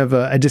like kind of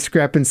a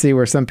discrepancy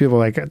where some people are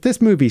like,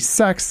 this movie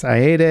sucks, I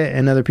hate it.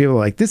 And other people are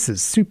like, this is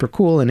super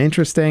cool and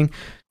interesting.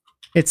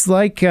 It's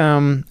like,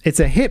 it's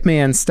a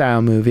hitman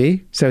style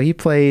movie. So he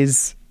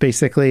plays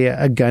basically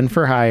a gun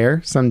for hire,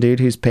 some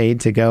dude who's paid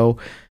to go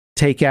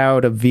take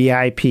out a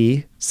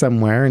VIP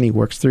somewhere, and he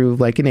works through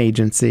like an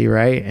agency,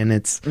 right? And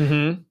it's,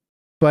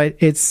 but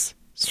it's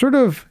sort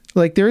of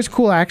like there's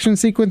cool action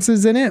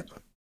sequences in it,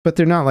 but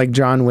they're not like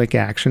John Wick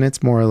action.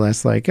 It's more or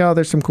less like, oh,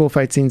 there's some cool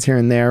fight scenes here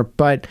and there.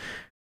 But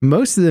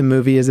most of the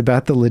movie is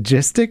about the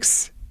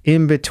logistics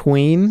in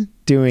between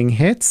doing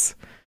hits.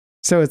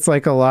 So it's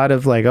like a lot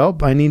of like, oh,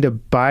 I need to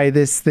buy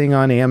this thing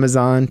on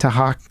Amazon to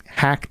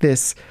hack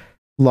this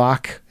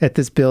lock at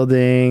this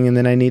building. And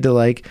then I need to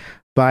like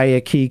buy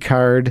a key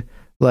card,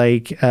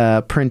 like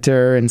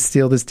printer, and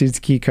steal this dude's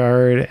key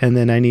card. And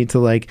then I need to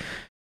like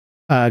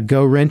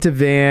go rent a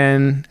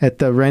van at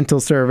the rental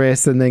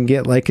service, and then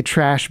get like a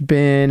trash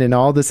bin and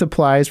all the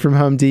supplies from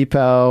Home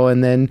Depot,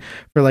 and then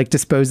for like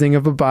disposing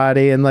of a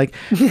body, and like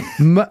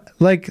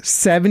like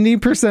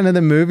 70% of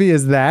the movie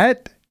is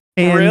that.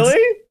 And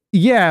really?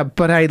 Yeah,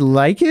 but I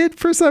like it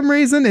for some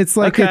reason. It's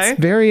like It's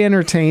very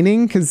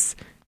entertaining because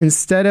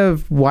instead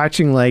of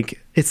watching like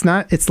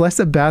it's less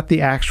about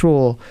the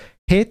actual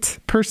hit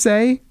per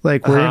se,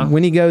 like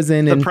when he goes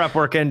in and the prep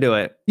work into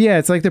it. Yeah,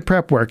 it's like the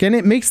prep work, and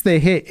it makes the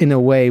hit in a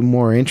way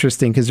more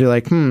interesting because you're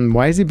like,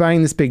 why is he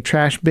buying this big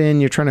trash bin?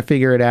 You're trying to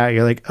figure it out.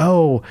 You're like,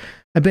 oh,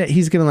 I bet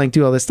he's gonna like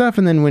do all this stuff.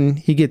 And then when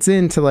he gets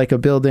into like a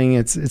building,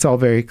 it's all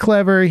very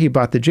clever. He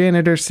bought the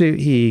janitor suit.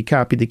 He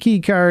copied the key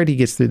card. He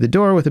gets through the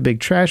door with a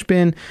big trash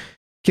bin,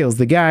 kills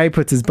the guy,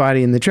 puts his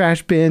body in the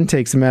trash bin,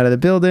 takes him out of the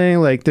building.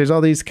 Like there's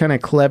all these kind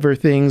of clever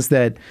things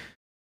that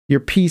you're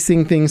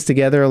piecing things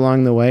together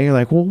along the way. You're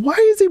like, well, why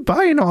is he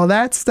buying all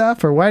that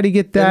stuff? Or why did he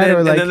get that?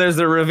 And then there's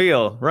the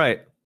reveal, right?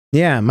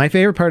 Yeah. My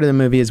favorite part of the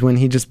movie is when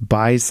he just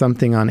buys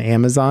something on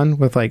Amazon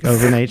with like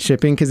overnight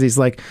shipping. Cause he's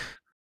like,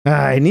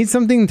 I need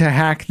something to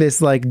hack this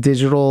like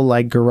digital,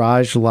 like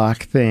garage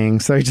lock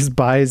thing. So he just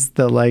buys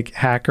the like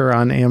hacker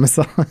on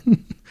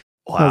Amazon.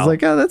 Wow. I was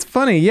like, oh, that's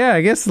funny. Yeah,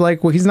 I guess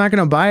like, well, he's not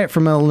going to buy it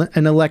from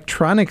an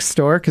electronics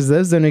store because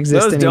those don't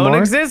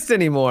exist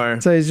anymore.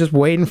 So he's just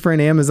waiting for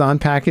an Amazon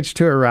package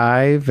to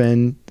arrive.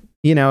 And,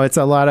 you know, it's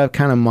a lot of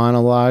kind of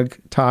monologue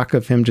talk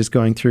of him just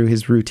going through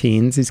his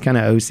routines. He's kind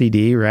of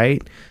OCD,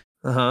 right?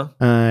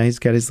 He's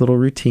got his little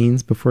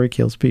routines before he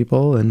kills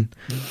people. And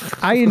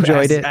I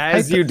enjoyed it.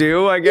 As you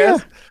do, I guess.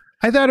 Yeah,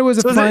 I thought it was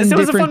a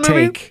different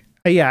take.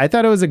 Yeah, I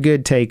thought it was a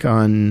good take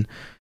on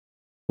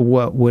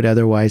what would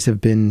otherwise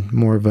have been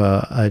more of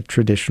a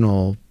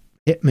traditional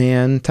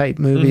hitman type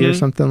movie or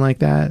something like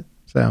that.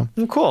 So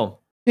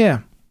cool. Yeah,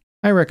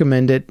 I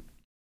recommend it.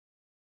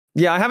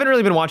 Yeah, I haven't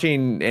really been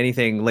watching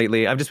anything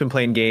lately. I've just been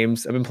playing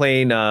games. I've been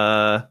playing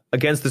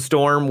Against the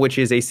Storm, which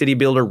is a city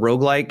builder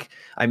roguelike.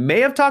 I may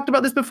have talked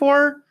about this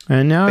before.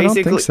 No, I don't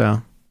think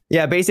so.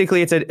 Yeah,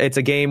 basically it's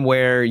a game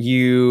where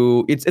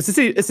it's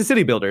a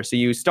city builder. So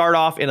you start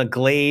off in a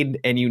glade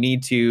and you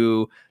need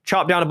to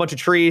chop down a bunch of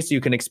trees so you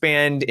can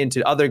expand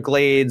into other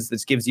glades.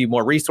 This gives you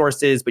more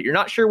resources, but you're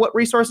not sure what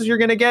resources you're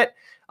going to get.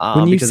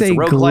 When you say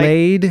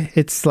glade,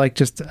 it's like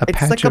just a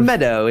patch like a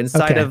meadow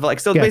inside of like,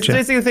 so gotcha.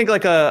 Basically think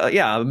like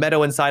a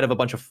meadow inside of a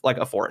bunch of like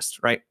a forest,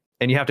 right?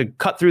 And you have to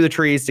cut through the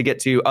trees to get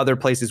to other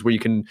places where you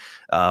can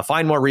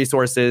find more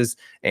resources.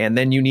 And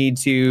then you need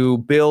to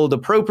build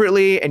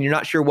appropriately, and you're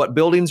not sure what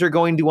buildings are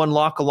going to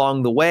unlock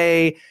along the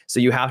way. So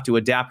you have to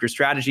adapt your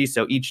strategy.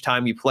 So each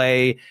time you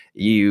play,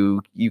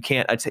 you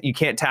can't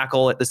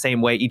tackle it the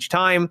same way each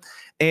time.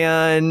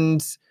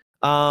 And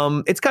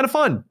it's kind of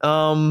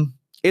fun.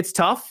 It's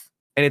tough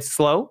and it's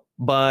slow,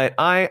 but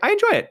I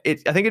enjoy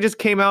it. I think it just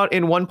came out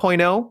in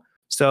 1.0.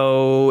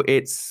 So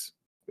it's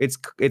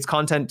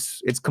content.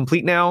 It's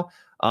complete now.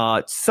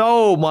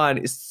 So much.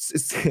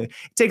 It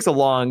takes a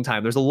long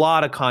time. There's a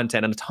lot of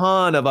content and a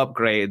ton of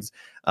upgrades.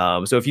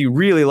 So if you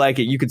really like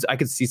it, I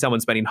could see someone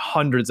spending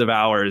hundreds of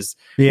hours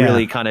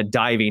really kind of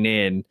diving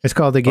in. It's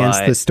called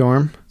Against the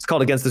Storm. It's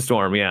called Against the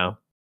Storm. Yeah.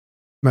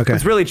 Okay.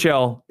 It's really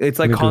chill. It's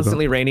like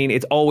constantly raining.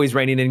 It's always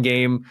raining in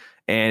game,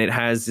 and it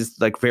has this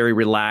like very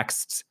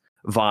relaxed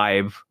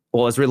vibe.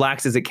 Well, as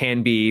relaxed as it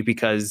can be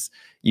because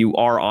you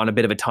are on a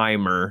bit of a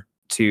timer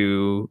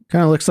to.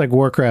 Kind of looks like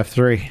Warcraft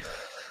 3.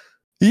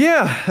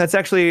 Yeah, that's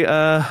actually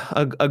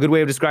a good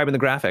way of describing the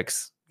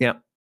graphics. Yeah.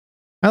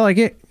 I like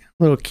it.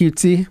 A little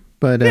cutesy,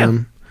 but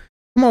I'm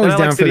always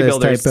down for this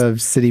type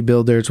of city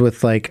builders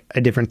with like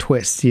a different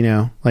twist, you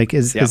know, like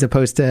as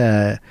opposed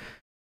to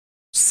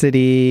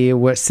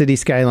City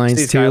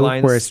Skylines 2,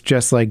 where it's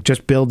just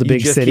build the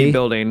big city. Keep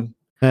building.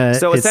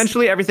 So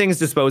essentially everything is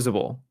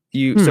disposable.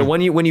 So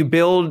when you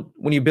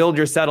build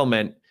your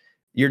settlement,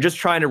 you're just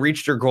trying to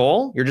reach your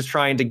goal. You're just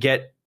trying to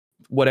get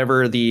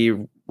whatever the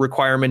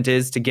requirement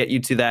is to get you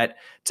to that,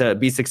 to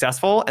be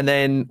successful. And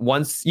then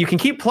once you can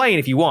keep playing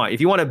if you want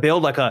to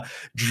build like a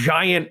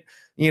giant,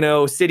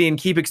 city and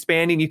keep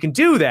expanding, you can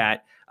do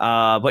that.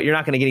 But you're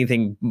not going to get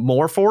anything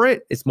more for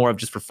it. It's more of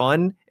just for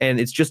fun. And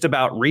it's just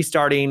about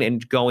restarting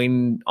and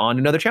going on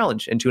another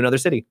challenge into another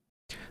city.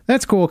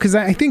 That's cool, because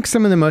I think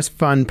some of the most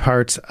fun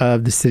parts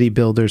of the city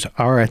builders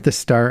are at the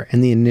start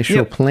and the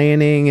initial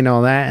planning and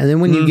all that. And then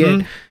when you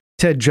get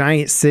to a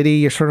giant city,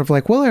 you're sort of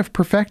like, well, I've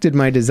perfected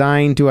my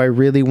design. Do I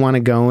really want to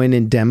go in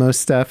and demo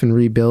stuff and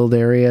rebuild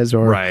areas?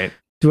 Or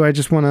do I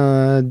just want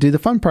to do the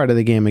fun part of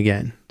the game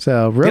again?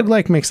 So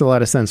roguelike makes a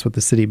lot of sense with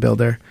the city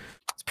builder.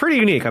 It's pretty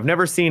unique. I've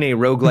never seen a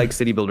roguelike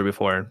city builder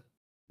before.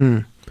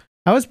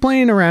 I was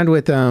playing around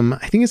with,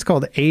 I think it's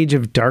called Age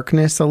of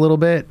Darkness a little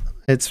bit.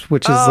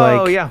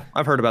 Oh, yeah.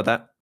 I've heard about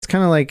that. It's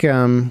kind of like,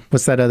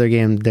 what's that other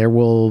game?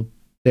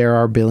 There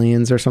Are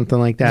Billions or something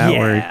like that,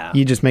 where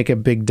you just make a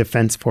big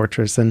defense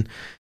fortress. And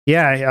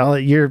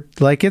you're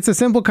like, it's a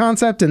simple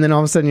concept. And then all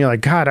of a sudden you're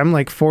like, God, I'm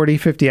like 40,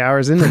 50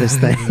 hours into this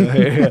thing.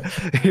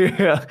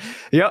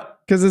 Yep.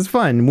 Because it's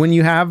fun when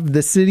you have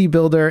the city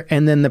builder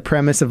and then the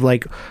premise of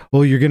like,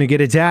 well, you're going to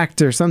get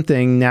attacked or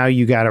something. Now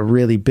you got to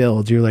really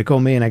build. You're like, oh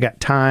man, I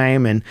got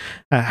time. And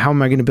how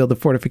am I going to build the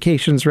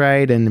fortifications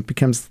right? And it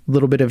becomes a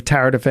little bit of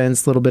tower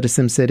defense, a little bit of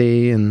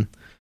SimCity, and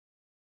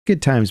good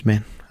times,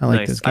 man. I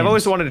like this game. I've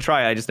always wanted to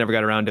try it. I just never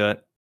got around to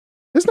it.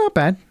 It's not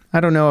bad.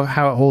 I don't know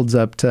how it holds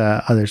up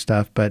to other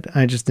stuff, but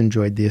I just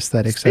enjoyed the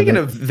aesthetics. Speaking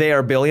of They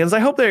Are Billions, I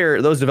hope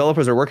those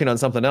developers are working on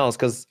something else,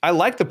 because I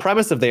like the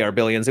premise of They Are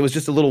Billions. It was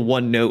just a little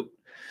one note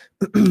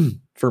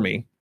for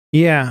me.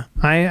 Yeah,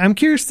 I'm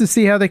curious to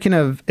see how they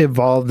can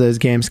evolve those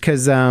games,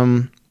 because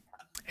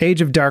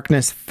Age of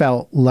Darkness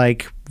felt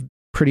like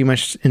pretty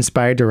much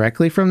inspired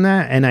directly from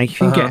that, and I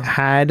think it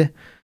had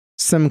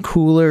some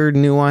cooler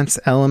nuance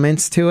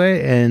elements to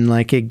it, and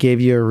like it gave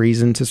you a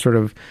reason to sort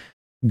of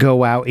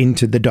go out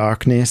into the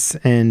darkness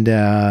and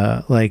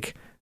like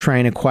try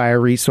and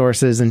acquire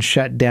resources and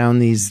shut down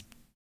these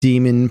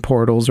demon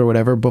portals or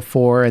whatever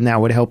before, and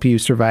that would help you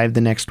survive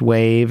the next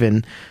wave.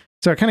 And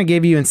so it kind of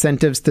gave you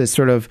incentives to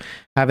sort of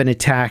have an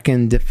attack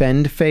and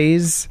defend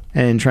phase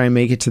and try and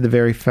make it to the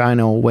very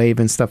final wave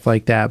and stuff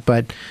like that.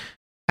 But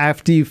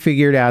after you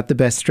figured out the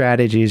best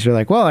strategies, you're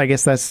like, well, I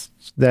guess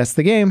that's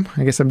the game.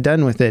 I guess I'm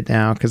done with it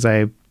now because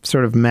I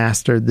sort of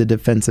mastered the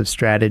defensive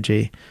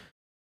strategy.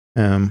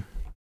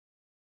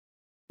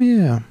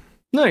 Yeah.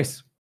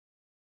 Nice.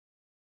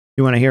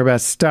 You want to hear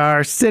about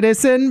Star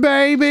Citizen,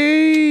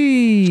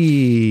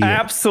 baby?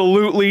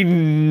 Absolutely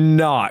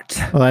not.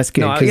 Well, that's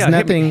good, because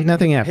nothing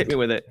happened. Hit me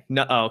with it.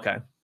 No, okay.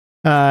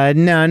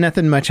 No,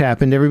 nothing much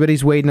happened.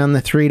 Everybody's waiting on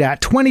the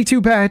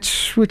 3.22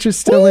 patch, which is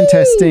still in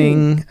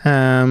testing.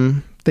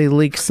 They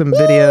leaked some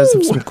videos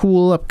of some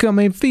cool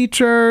upcoming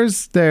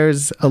features.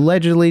 There's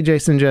allegedly,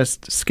 Jason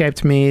just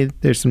Skyped me,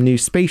 there's some new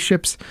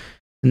spaceships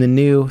in the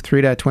new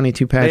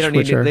 3.22 patch.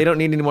 They don't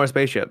need any more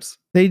spaceships.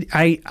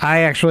 I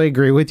actually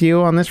agree with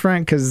you on this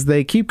front, because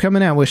they keep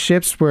coming out with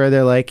ships where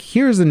they're like,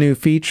 here's a new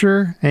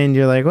feature, and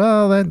you're like,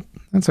 well,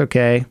 that's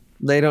okay.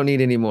 They don't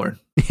need any more.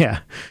 Yeah.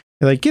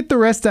 They're like, get the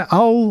rest of,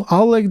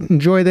 I'll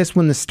enjoy this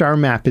when the star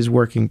map is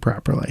working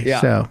properly.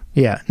 Yeah. So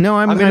yeah, no,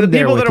 I'm the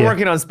people that are you.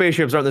 working on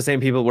spaceships aren't the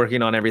same people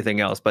working on everything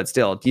else, but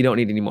still, you don't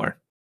need any more.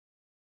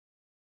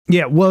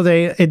 Yeah. Well,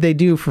 they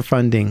do for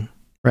funding,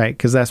 right?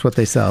 Because that's what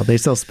they sell. They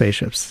sell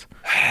spaceships.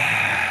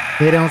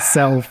 They don't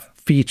sell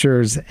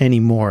features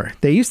anymore.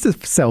 They used to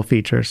sell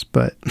features,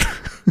 but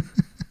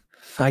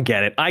I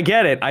get it. I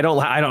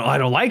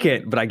don't like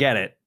it, but I get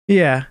it.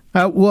 Yeah.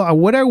 Well,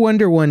 what I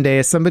wonder one day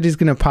is somebody's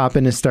going to pop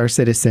into Star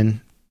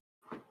Citizen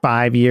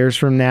 5 years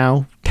from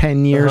now,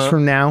 10 years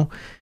from now,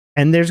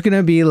 and there's going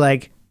to be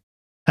like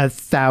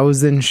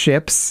 1,000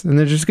 ships, and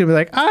they're just going to be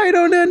like, I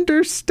don't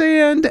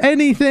understand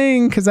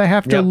anything because I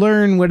have to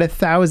learn what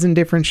 1,000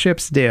 different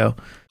ships do.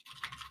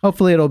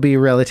 Hopefully it'll be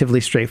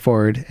relatively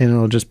straightforward, and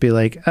it'll just be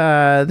like,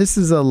 this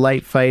is a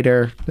light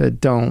fighter.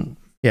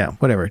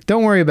 Whatever.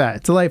 Don't worry about it.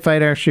 It's a light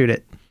fighter. Shoot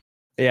it.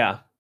 Yeah.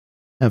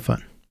 Have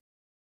fun.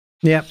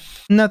 Yep.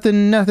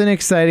 Nothing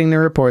exciting to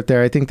report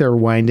there. I think they're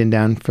winding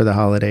down for the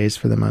holidays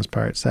for the most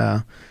part.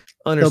 So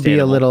There'll be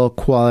a little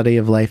quality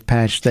of life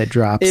patch that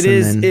drops. It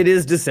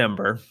is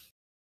December.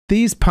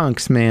 These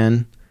punks,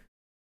 man,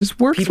 just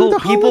work through the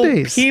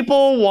holidays.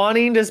 People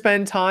wanting to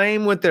spend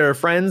time with their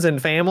friends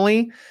and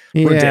family.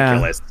 Yeah,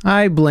 ridiculous.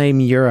 I blame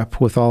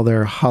Europe with all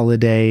their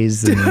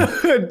holidays.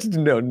 And...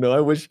 no.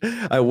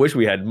 I wish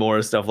we had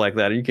more stuff like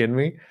that. Are you kidding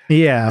me?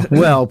 Yeah.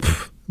 Well,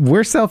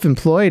 we're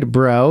self-employed,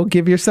 bro.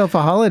 Give yourself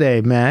a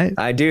holiday, Matt.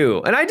 I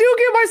do. And I do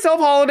give myself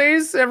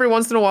holidays every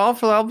once in a while.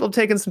 I'm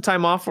taking some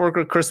time off for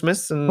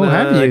Christmas. And,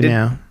 have you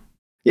now?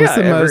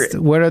 Yeah.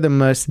 What are the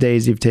most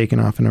days you've taken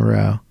off in a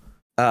row?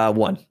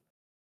 1.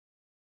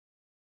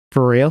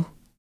 For real?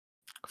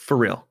 For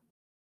real.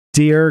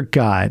 Dear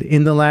God,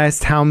 in the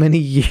last how many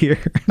years?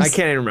 I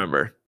can't even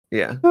remember.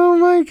 Yeah. Oh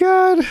my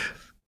God.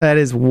 That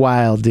is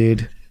wild,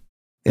 dude.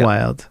 Yep.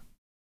 Wild.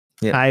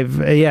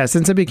 Yeah.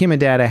 Since I became a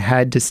dad, I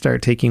had to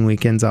start taking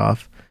weekends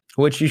off.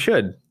 Which you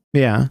should.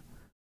 Yeah.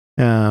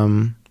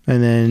 And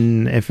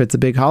then if it's a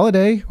big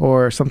holiday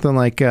or something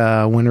like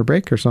winter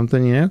break or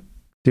something,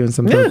 doing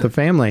something with the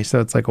family. So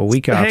it's like a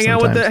week off. Hang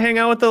out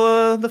with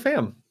the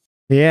fam.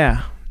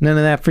 Yeah. None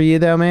of that for you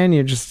though, man.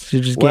 You're just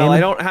well,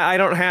 gaming? I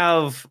don't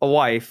have a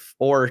wife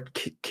or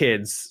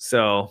kids,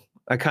 so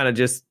I kind of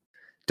just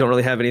don't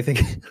really have anything.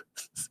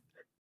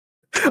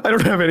 I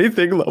don't have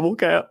anything level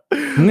cap.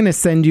 I'm gonna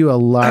send you a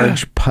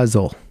large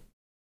puzzle.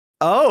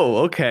 Oh,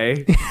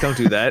 okay. Don't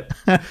do that.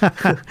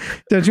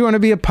 Don't you want to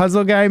be a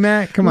puzzle guy,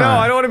 Matt? Come on. No,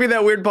 I don't want to be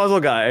that weird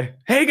puzzle guy.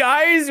 Hey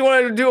guys, you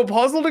want to do a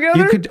puzzle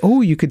together?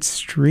 You could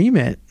stream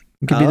it.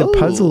 You could be the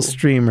puzzle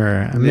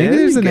streamer. Maybe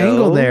there's an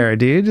angle there,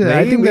 dude. Maybe.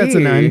 I think that's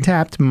an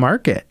untapped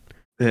market.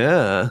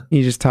 Yeah.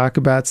 You just talk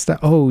about stuff.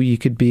 Oh, you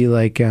could be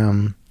like,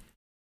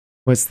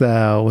 what's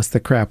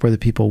the crap where the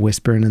people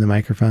whisper into the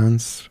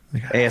microphones?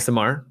 Like,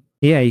 ASMR?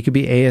 Yeah, you could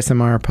be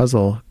ASMR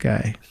puzzle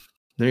guy.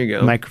 There you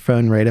go.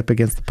 Microphone right up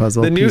against the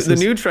puzzle. The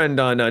new trend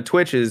on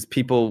Twitch is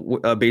people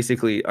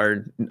basically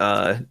are.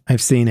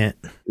 I've seen it.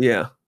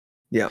 Yeah.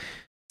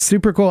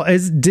 Super cool.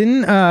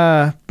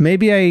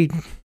 Maybe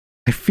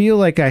I feel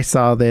like I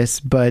saw this,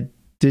 but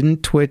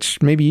didn't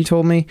Twitch? Maybe you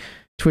told me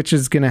Twitch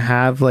is gonna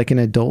have like an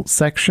adult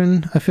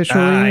section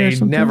officially. I or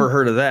something? Never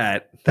heard of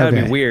that. That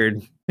would be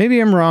weird. Maybe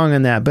I'm wrong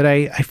on that, but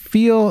I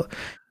feel.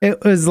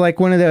 It was like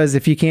one of those,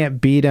 if you can't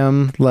beat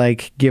them,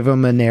 like give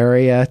them an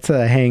area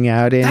to hang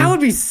out in. That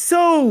would be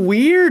so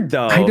weird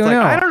though. I don't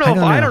know.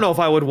 I don't know if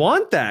I would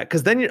want that,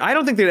 because then I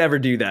don't think they'd ever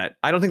do that.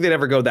 I don't think they'd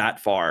ever go that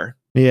far.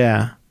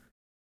 Yeah.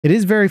 It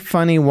is very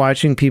funny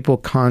watching people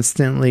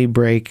constantly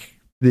break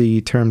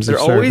the terms of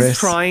service. They're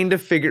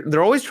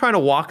always trying to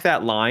walk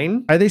that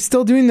line. Are they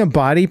still doing the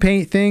body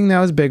paint thing? That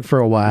was big for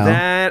a while.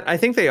 I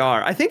think they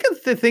are. I think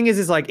the thing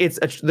is like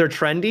they're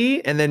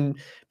trendy, and then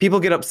people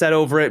get upset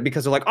over it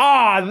because they're like,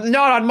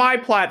 not on my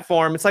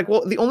platform. It's like,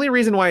 well, the only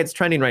reason why it's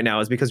trending right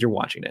now is because you're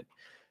watching it.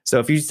 So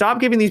if you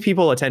stop giving these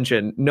people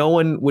attention, no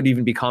one would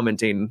even be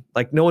commenting.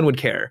 Like no one would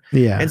care.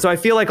 Yeah. And so I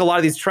feel like a lot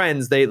of these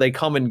trends, they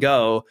come and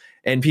go,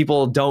 and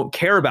people don't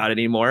care about it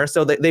anymore.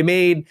 So they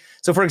made,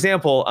 so for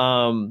example,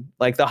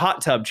 like the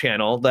hot tub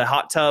channel, the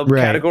hot tub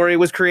category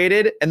was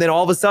created. And then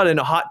all of a sudden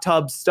hot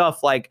tub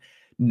stuff like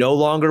no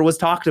longer was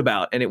talked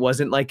about, and it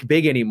wasn't like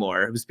big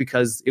anymore. It was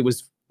because it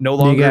was no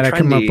longer trendy. You got to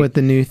come up with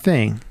the new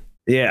thing.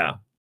 Yeah.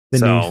 The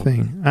new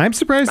thing. I'm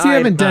surprised you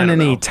haven't done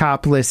any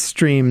topless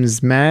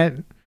streams, Matt.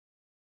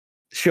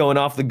 Showing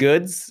off the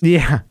goods?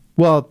 Yeah.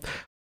 Well,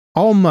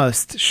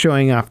 almost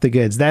showing off the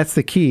goods. That's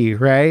the key,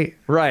 right?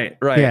 Right.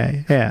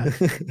 Yeah.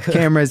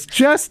 Cameras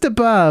just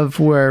above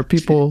where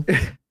people,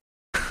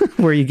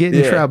 where you get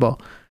in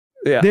trouble.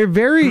 Yeah. They're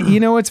very,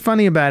 what's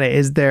funny about it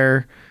is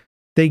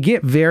they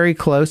get very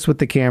close with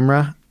the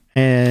camera,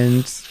 and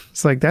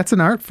it's like, that's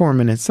an art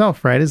form in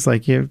itself, right? It's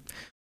like you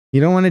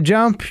don't want to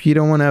jump. You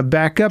don't want to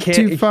back up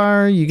too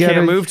far. You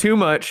can't move too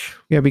much.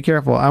 You gotta be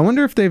careful. I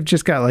wonder if they've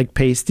just got like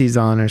pasties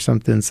on or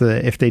something, so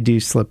that if they do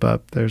slip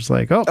up, there's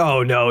like,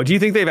 oh no. Do you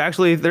think they've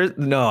actually?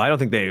 No, I don't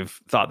think they've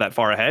thought that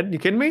far ahead. You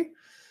kidding me?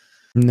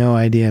 No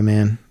idea,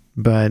 man.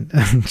 But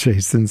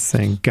Jason's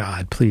saying,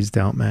 God, please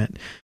don't, Matt.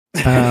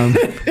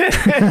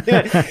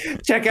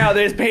 Check out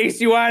this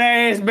pasty white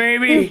ass,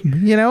 baby.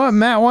 You know what?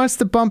 Matt wants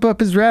to bump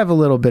up his rev a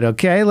little bit.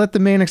 Okay, let the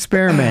man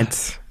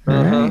experiment.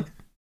 All right.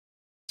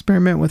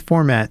 Experiment with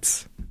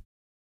formats.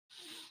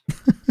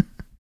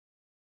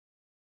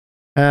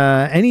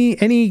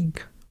 Any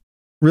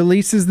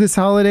releases this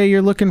holiday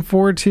you're looking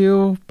forward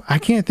to? I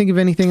can't think of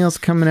anything else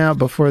coming out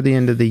before the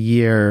end of the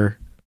year.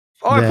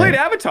 I played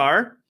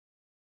Avatar.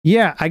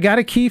 Yeah, I got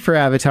a key for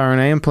Avatar,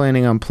 and I am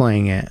planning on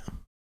playing it.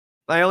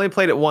 I only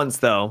played it once,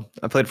 though.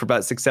 I played for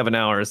about 6-7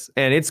 hours,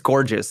 and it's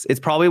gorgeous.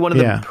 It's probably one of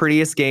the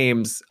prettiest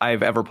games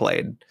I've ever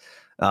played.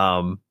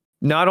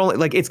 Not only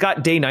like it's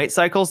got day-night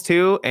cycles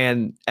too,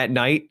 and at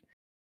night,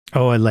 it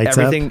lights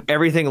up.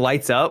 Everything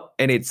lights up,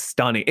 and it's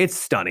stunning. It's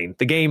stunning.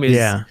 The game is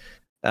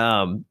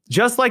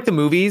just like the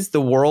movies. The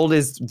world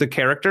is the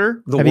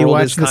character. Have you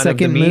watched the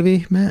second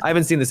movie, Matt? I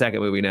haven't seen the second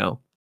movie. No,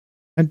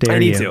 How dare I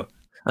need you? to.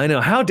 I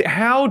know. How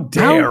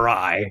dare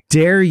I?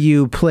 Dare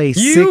you play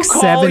You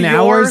 6-7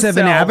 hours of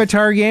an yourself-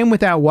 Avatar game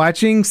without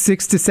watching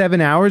 6 to 7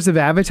 hours of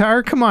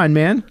Avatar? Come on,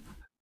 man.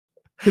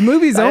 The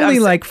movie's only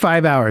like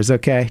 5 hours.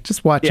 Okay,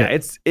 just watch it. Yeah,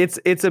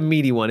 it's a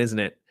meaty one, isn't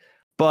it?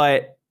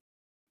 But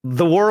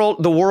the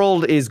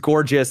world is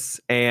gorgeous,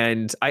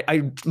 and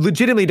I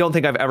legitimately don't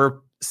think I've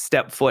ever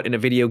stepped foot in a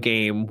video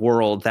game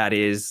world that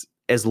is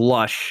as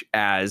lush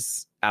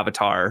as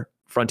Avatar: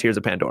 Frontiers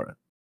of Pandora.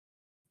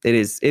 It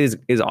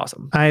is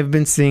awesome. I've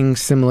been seeing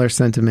similar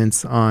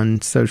sentiments on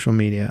social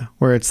media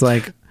where it's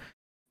like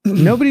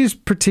nobody's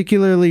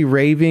particularly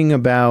raving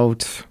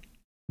about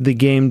the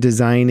game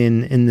design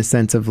in the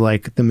sense of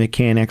like the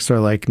mechanics are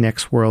like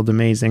next world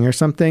amazing or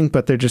something,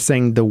 but they're just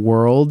saying the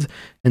world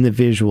and the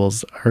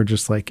visuals are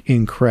just like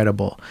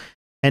incredible.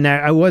 And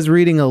I was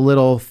reading a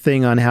little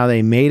thing on how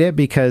they made it,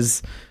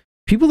 because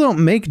people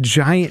don't make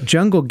giant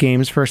jungle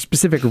games for a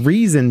specific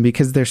reason,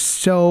 because they're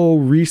so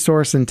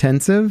resource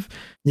intensive.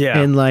 Yeah.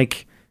 And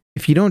like,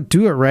 if you don't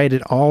do it right,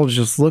 it all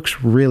just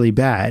looks really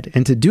bad.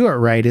 And to do it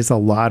right is a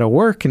lot of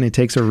work, and it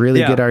takes a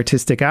really good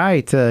artistic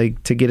eye to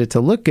get it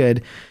to look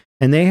good.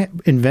 And they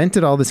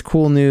invented all this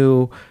cool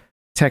new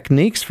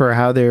techniques for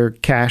how they're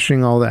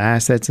caching all the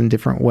assets in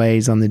different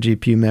ways on the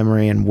GPU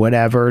memory and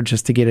whatever,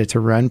 just to get it to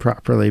run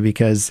properly,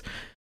 because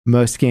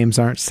most games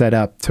aren't set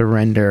up to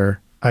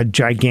render a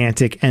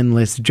gigantic,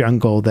 endless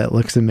jungle that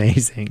looks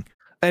amazing.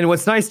 And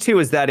what's nice too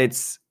is that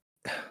it's,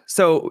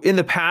 so in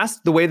the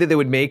past, the way that they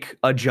would make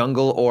a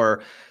jungle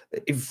or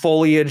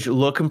foliage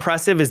look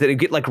impressive is that it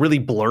get like really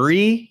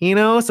blurry, you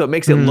know, so it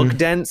makes it look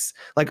dense.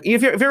 Like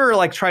if you ever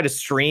like try to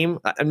stream,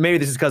 and maybe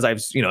this is because I'm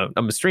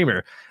a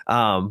streamer.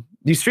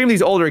 You stream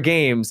these older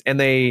games, and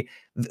the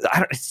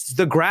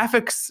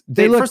graphics,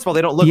 first of all,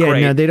 they don't look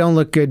great. No, they don't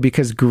look good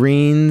because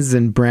greens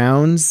and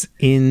browns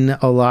in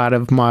a lot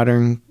of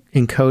modern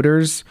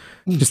encoders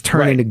just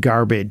turn into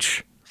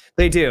garbage.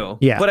 They do.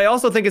 Yeah. But I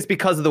also think it's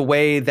because of the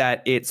way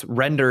that it's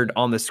rendered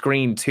on the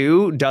screen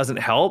too doesn't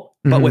help.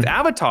 But with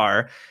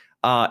Avatar,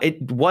 I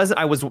was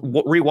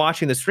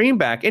rewatching the stream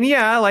back, and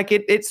like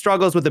it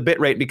struggles with the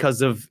bitrate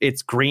because of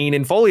its green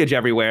and foliage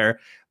everywhere.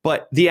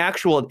 But the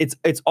actual,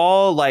 it's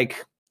all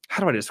like,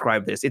 how do I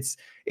describe this?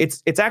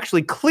 It's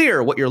actually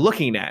clear what you're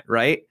looking at,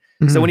 right?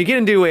 So when you get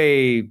into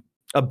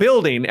a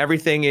building,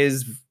 everything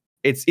is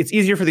it's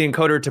easier for the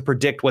encoder to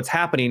predict what's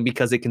happening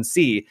because it can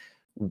see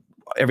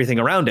everything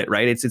around it,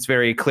 right? It's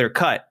very clear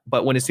cut.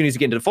 But as soon as you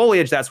get into the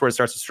foliage, that's where it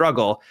starts to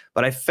struggle.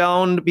 But I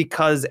found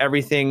because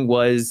everything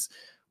was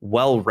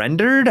well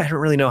rendered, I don't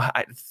really know.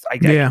 I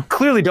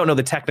clearly don't know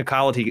the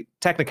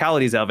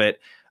technicalities of it.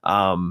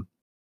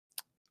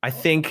 I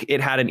think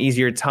it had an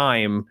easier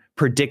time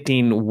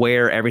predicting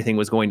where everything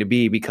was going to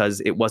be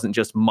because it wasn't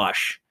just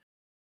mush.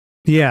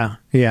 Yeah.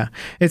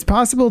 It's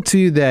possible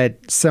too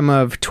that some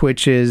of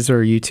Twitch's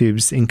or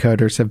YouTube's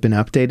encoders have been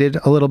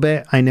updated a little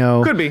bit. I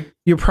know could be.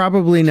 You're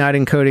probably not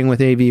encoding with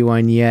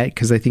AV1 yet,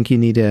 because I think you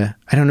need I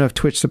don't know if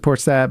Twitch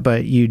supports that,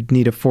 but you'd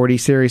need a 40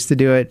 series to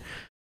do it.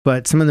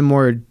 But some of the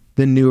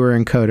newer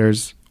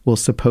encoders will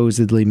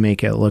supposedly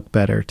make it look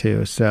better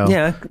too. So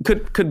yeah,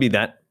 could be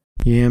that.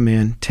 Yeah,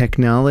 man.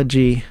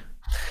 Technology.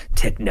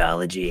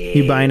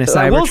 You buying a Cybertruck?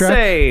 I will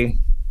say,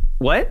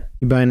 what?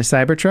 You buying a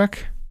Cybertruck?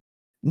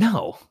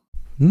 No.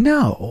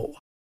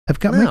 I've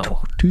got my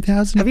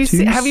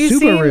 2002 have you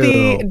Subaru,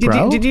 seen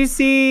bro. Did you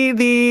see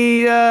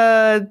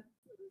the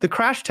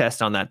crash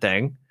test on that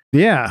thing?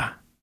 Yeah.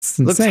 It's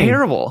insane. Looks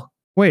terrible.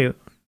 Wait,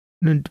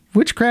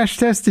 which crash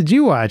test did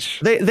you watch?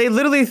 They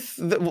literally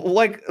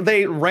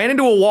they ran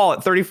into a wall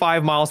at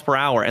 35 miles per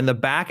hour and the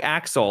back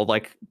axle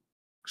like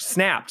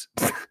snapped.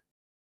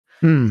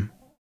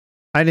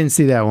 I didn't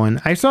see that one.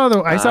 I saw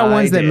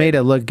ones that made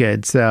it look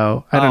good,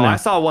 so I don't know. I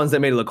saw ones that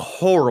made it look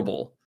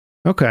horrible.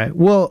 Okay.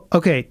 Well,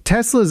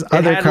 Tesla's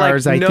other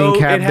cars, I think,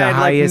 have the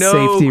highest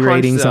safety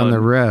ratings on the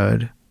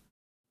road.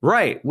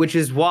 Right, which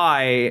is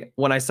why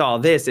when I saw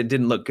this, it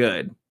didn't look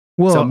good.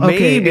 Well, so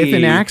maybe, if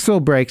an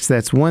axle breaks,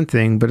 that's one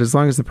thing, but as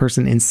long as the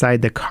person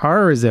inside the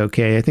car is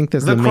okay, I think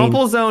that's the main... The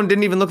crumple zone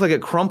didn't even look like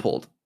it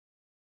crumpled.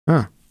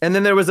 Huh. And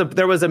then there was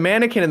a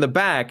mannequin in the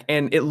back,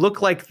 and it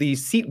looked like the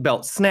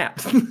seatbelt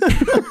snapped.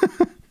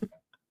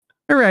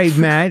 All right,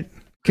 Matt.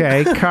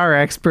 Okay, car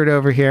expert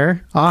over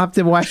here. I'll have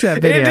to watch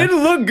that video. It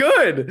didn't look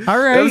good. All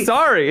right. I'm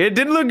sorry. It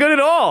didn't look good at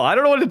all. I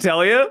don't know what to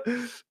tell you.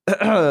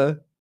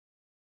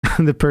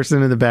 The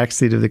person in the back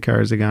seat of the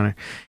car is a goner.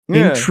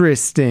 Yeah.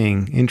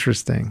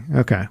 Interesting.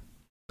 Okay.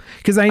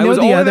 Because I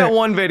know that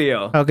one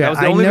video. Okay,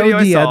 I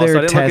know the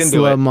other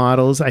Tesla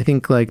models. I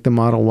think like the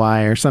Model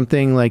Y or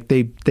something. Like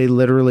they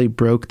literally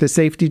broke the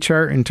safety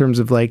chart in terms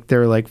of like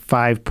they're like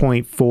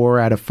 5.4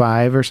 out of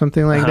 5 or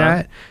something like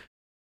that.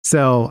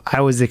 So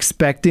I was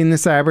expecting the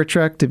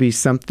Cybertruck to be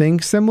something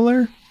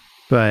similar,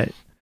 but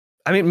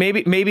I mean,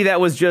 maybe that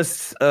was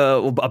just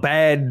a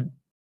bad.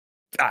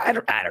 I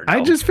don't know.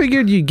 I just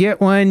figured you'd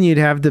get one. You'd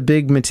have the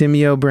big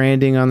Matimi0’s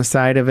branding on the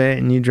side of it,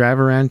 and you drive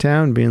around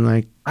town being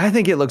like, I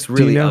think it looks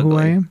really ugly. Do you know who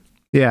I am?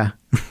 Yeah.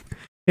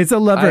 It's a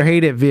love or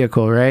hate it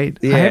vehicle, right?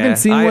 Yeah, I haven't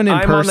seen one in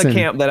person. I'm on the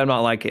camp that I'm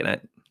not liking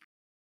it.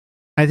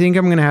 I think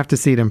I'm gonna have to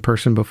see it in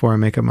person before I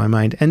make up my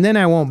mind, and then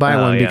I won't buy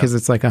one because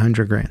it's like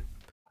 $100,000.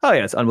 Oh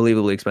yeah, it's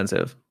unbelievably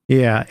expensive.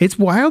 Yeah, it's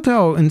wild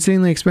how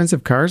insanely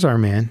expensive cars are,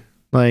 man.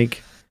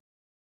 Like,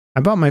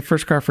 I bought my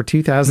first car for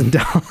 $2,000.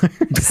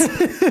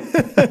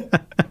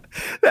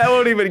 That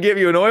won't even give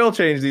you an oil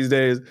change these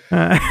days.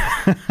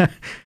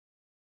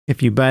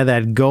 If you buy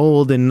that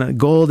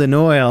golden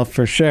oil,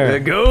 for sure. The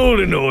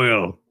golden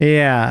oil.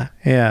 Yeah.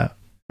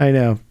 I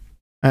know.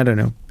 I don't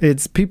know.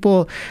 It's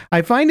people.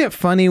 I find it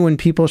funny when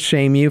people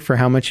shame you for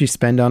how much you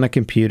spend on a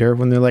computer.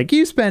 When they're like,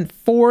 "You spent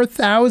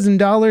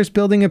 $4,000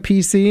 building a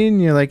PC,"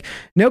 and you're like,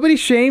 nobody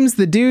shames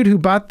the dude who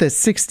bought the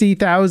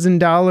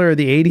 $60,000 or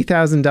the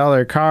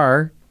 $80,000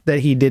 car that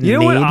he didn't need. You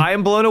know what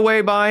I'm blown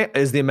away by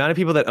is the amount of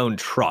people that own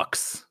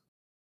trucks.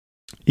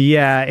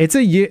 Yeah, it's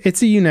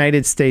a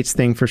United States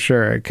thing for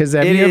sure. Because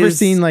have you ever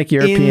seen like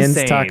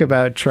Europeans talk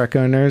about truck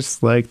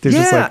owners? Like, they're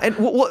just like, and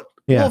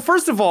well,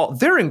 first of all,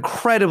 they're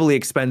incredibly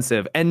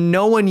expensive, and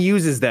no one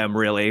uses them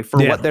really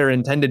for what they're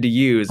intended to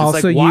use. It's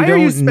also, like, why you don't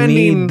are you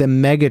spending... need the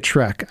mega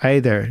truck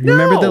either. No.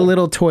 Remember the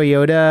little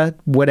Toyota,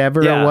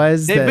 whatever it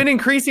was? They've been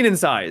increasing in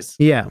size.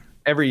 Yeah,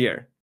 every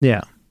year.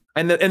 Yeah,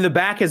 and the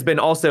back has been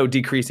also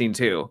decreasing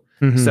too.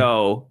 Mm-hmm.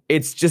 So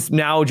it's just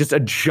now just a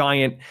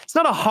giant. It's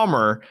not a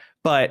Hummer,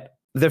 but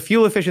the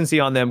fuel efficiency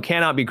on them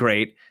cannot be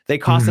great. They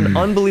cost an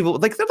unbelievable,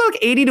 like they're like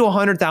 $80,000 to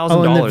 $100,000.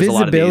 Oh, and the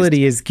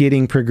visibility is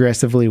getting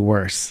progressively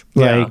worse.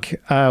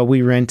 Like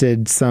we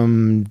rented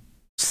some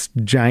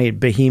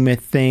giant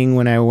behemoth thing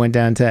when I went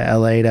down to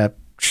LA to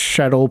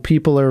shuttle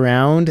people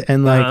around,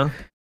 and like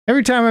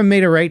every time I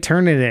made a right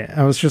turn in it,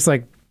 I was just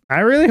like, I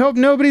really hope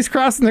nobody's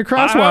crossing the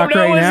crosswalk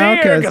right now,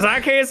 because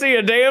I can't see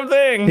a damn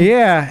thing.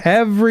 Yeah,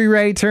 every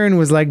right turn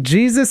was like,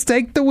 Jesus,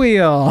 take the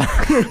wheel.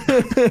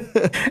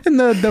 And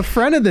the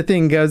front of the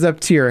thing goes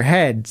up to your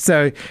head,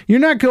 so you're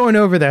not going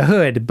over the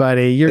hood,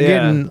 buddy. You're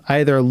getting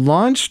either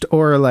launched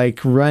or like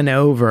run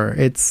over.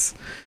 These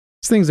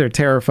things are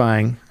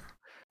terrifying.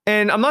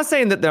 And I'm not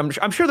saying that I'm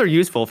sure they're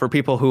useful for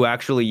people who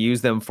actually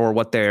use them for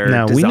what they're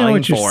designed for. No, we know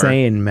what you're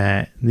saying,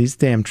 Matt. These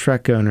damn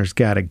truck owners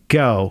gotta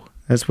go.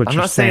 That's what I'm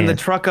you're not saying the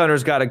truck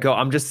owners got to go.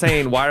 I'm just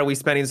saying, why are we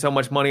spending so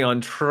much money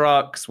on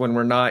trucks when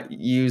we're not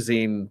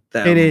using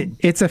them?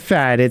 It's a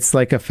fad. It's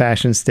like a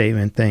fashion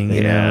statement thing.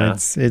 You know,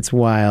 it's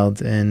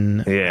wild.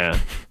 And I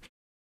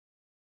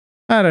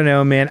don't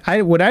know, man.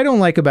 What I don't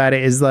like about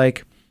it is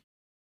like,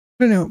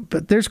 I don't know,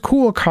 but there's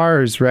cool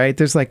cars, right?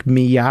 There's like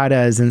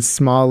Miatas and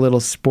small little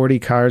sporty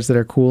cars that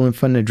are cool and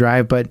fun to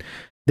drive, but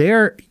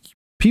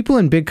people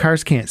in big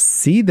cars can't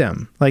see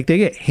them. Like, they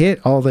get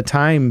hit all the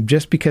time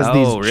just because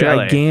these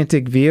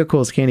gigantic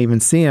vehicles can't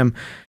even see them.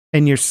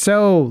 And you're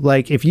so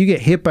like, if you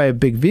get hit by a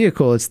big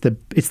vehicle, it's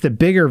the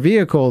bigger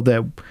vehicle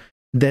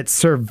that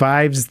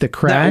survives the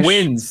crash. That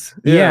wins.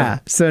 Yeah.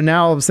 So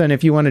now all of a sudden,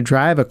 if you want to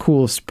drive a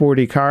cool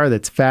sporty car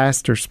that's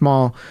fast or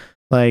small,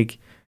 like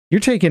you're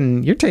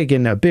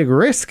taking a big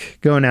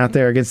risk going out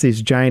there against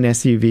these giant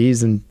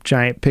SUVs and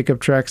giant pickup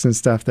trucks and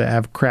stuff that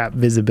have crap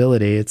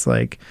visibility. It's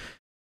like,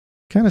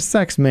 kind of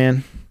sucks,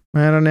 man.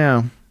 I don't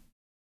know.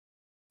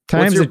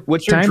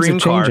 What's your dream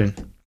car?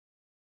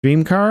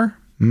 Dream car?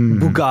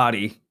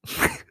 Bugatti.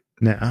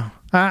 No.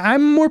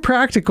 I'm more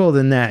practical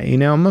than that. You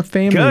know, I'm a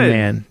family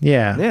man.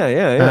 Yeah.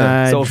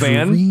 Yeah. So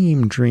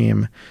van?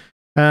 Dream.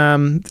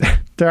 There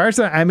are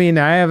some, I mean,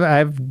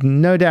 I've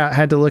no doubt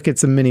had to look at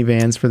some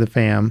minivans for the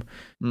fam.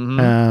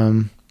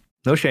 Mm-hmm.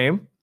 No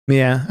shame.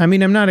 Yeah. I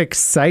mean, I'm not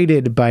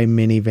excited by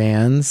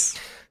minivans.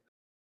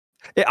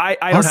 I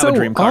don't have a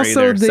dream car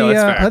either, so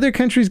it's fair. Other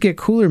countries get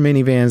cooler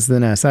minivans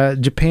than us.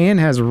 Japan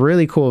has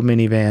really cool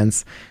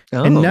minivans,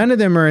 and none of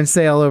them are in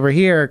sale over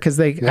here because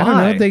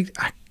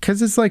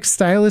because it's like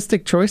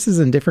stylistic choices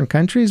in different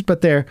countries, but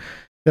they're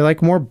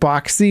like more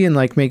boxy and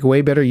like make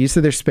way better use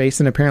of their space.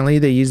 And apparently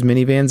they use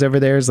minivans over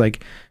there as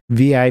like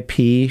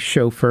VIP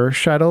chauffeur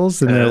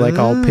shuttles, and they're like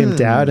all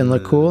pimped out and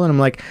look cool. And I'm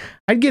like,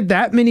 I'd get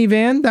that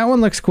minivan. That one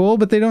looks cool,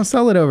 but they don't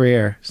sell it over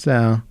here.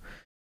 So.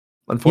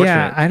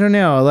 Yeah, I don't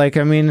know. Like,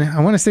 I mean,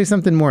 I want to say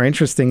something more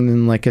interesting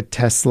than like a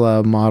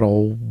Tesla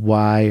Model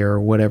Y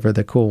or whatever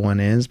the cool one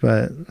is,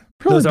 but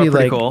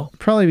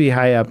probably be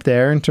high up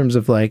there in terms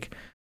of like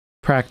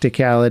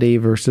practicality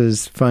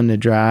versus fun to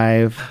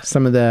drive.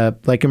 Some of the,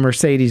 like a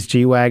Mercedes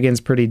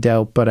G-Wagon's pretty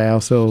dope, but I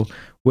also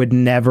would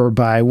never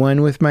buy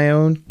one with my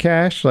own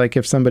cash. Like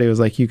if somebody was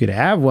like, you could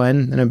have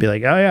one, then I'd be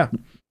like, oh yeah.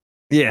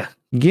 Yeah.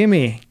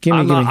 Gimme.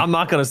 I'm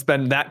not going to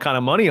spend that kind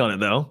of money on it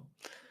though.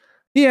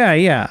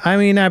 Yeah. I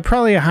mean,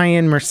 probably a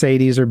high-end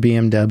Mercedes or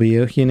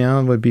BMW, you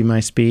know, would be my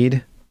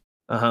speed.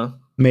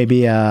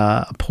 Maybe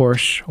a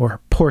Porsche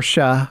or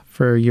Porsche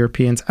for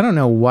Europeans. I don't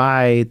know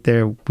why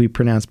we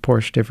pronounce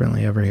Porsche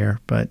differently over here,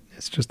 but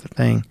it's just a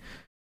thing.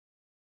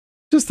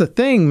 Just a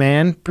thing,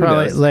 man.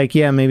 Probably like,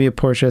 maybe a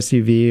Porsche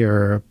SUV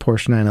or a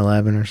Porsche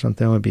 911 or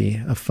something would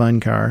be a fun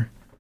car.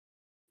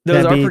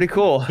 Those are pretty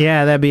cool.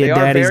 Yeah, that'd be a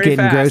daddy's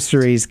getting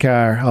groceries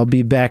car. I'll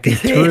be back in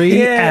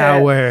 3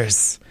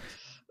 hours.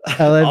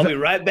 I'll be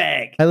right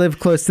back. I live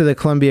close to the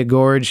Columbia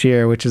Gorge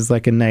here, which is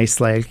like a nice,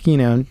 like, you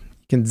know, you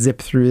can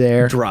zip through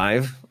there.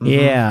 Drive.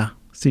 Yeah.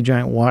 see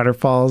giant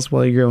waterfalls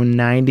while you're going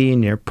 90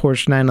 in your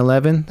Porsche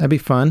 911. That'd be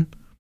fun.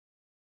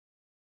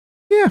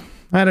 Yeah,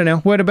 I don't know.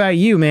 What about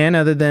you, man?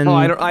 Other than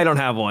I don't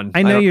have one.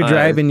 I know you're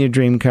driving your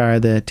dream car,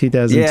 the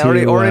 2002. Yeah,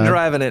 already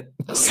driving it.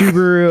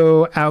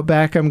 Subaru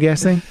Outback, I'm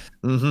guessing.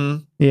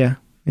 Mm-hmm. Yeah.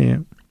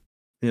 Yep.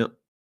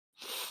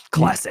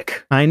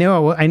 Classic. I knew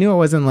it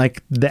wasn't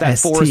like the that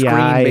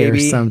STI or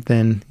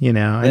something. You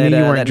know, I knew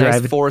you weren't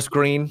driving nice forest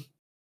green.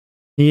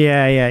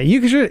 Yeah.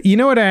 You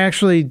know what I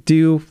actually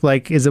do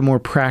like is a more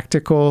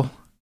practical,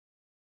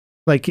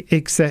 like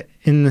except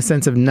in the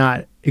sense of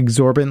not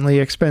exorbitantly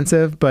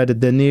expensive, but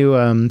the new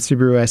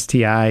Subaru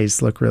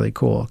STIs look really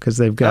cool because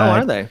they've got. Oh,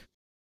 are they?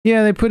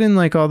 Yeah, they put in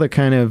like all the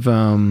kind of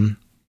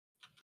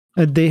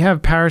they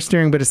have power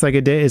steering, but it's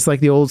like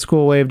the old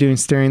school way of doing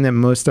steering that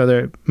most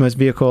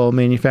vehicle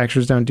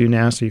manufacturers don't do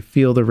now. So you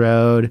feel the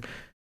road.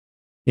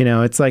 You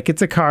know, it's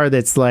a car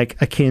that's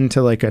like akin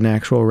to like an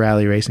actual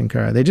rally racing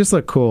car. They just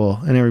look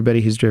cool, and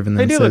everybody who's driven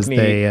them says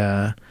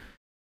they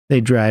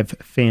drive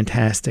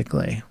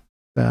fantastically.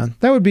 That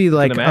would be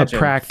like a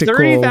practical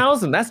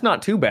 30,000. That's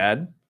not too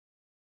bad.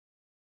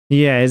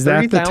 Yeah, is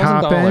that the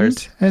top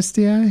end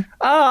STI?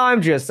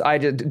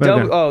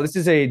 This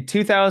is a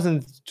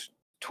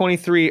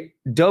 2023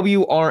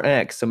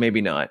 WRX, so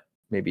maybe not.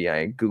 Maybe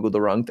I googled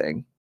the wrong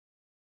thing.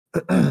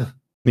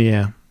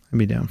 Yeah, I'd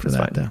be down for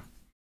that though.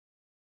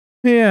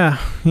 Yeah.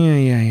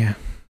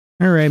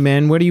 All right,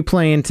 man. What are you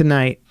playing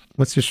tonight?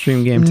 What's your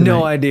stream game tonight?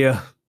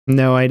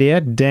 No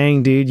idea?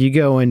 Dang, dude, you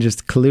going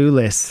just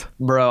clueless.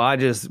 Bro, I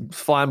just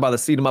flying by the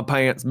seat of my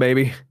pants,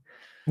 baby.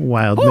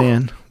 Wild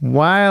man.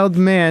 Wild.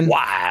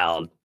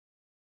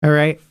 All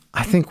right.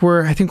 I think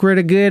we're at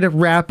a good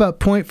wrap up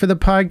point for the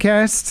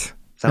podcast.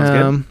 Sounds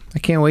good. I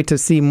can't wait to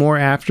see more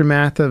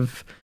aftermath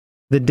of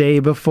the day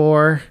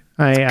before.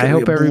 I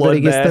hope everybody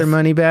gets their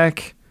money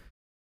back.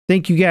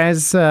 Thank you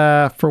guys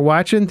for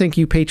watching. Thank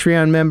you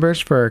Patreon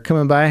members for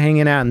coming by,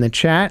 hanging out in the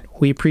chat.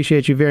 We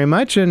appreciate you very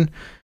much. And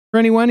for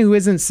anyone who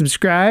isn't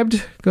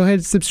subscribed, go ahead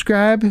and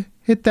subscribe.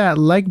 Hit that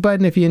like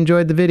button if you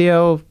enjoyed the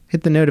video.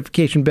 Hit the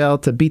notification bell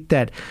to beat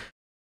that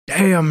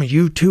damn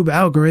YouTube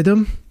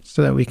algorithm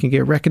so that we can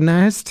get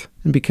recognized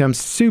and become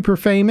super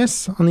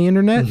famous on the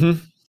internet.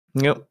 Mm-hmm.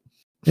 Yep.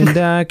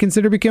 And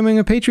consider becoming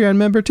a Patreon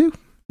member too.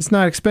 It's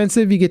not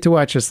expensive. You get to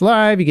watch us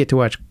live. You get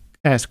to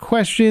ask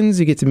questions.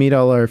 You get to meet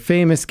all our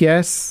famous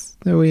guests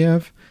that we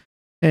have.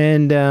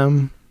 And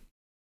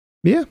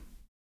yeah.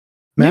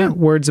 Matt,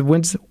 words of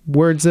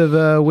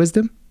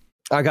wisdom?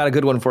 I got a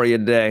good one for you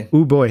today.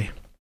 Ooh, boy.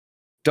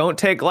 Don't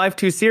take life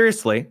too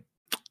seriously.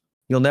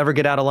 You'll never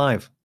get out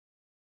alive.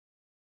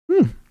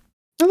 I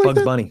like Bugs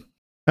that. Bunny.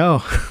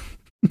 Oh.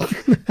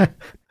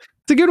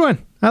 It's a good one.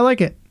 I like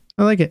it.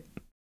 All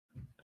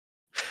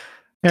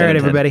right,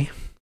 everybody.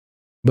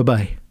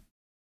 Bye-bye.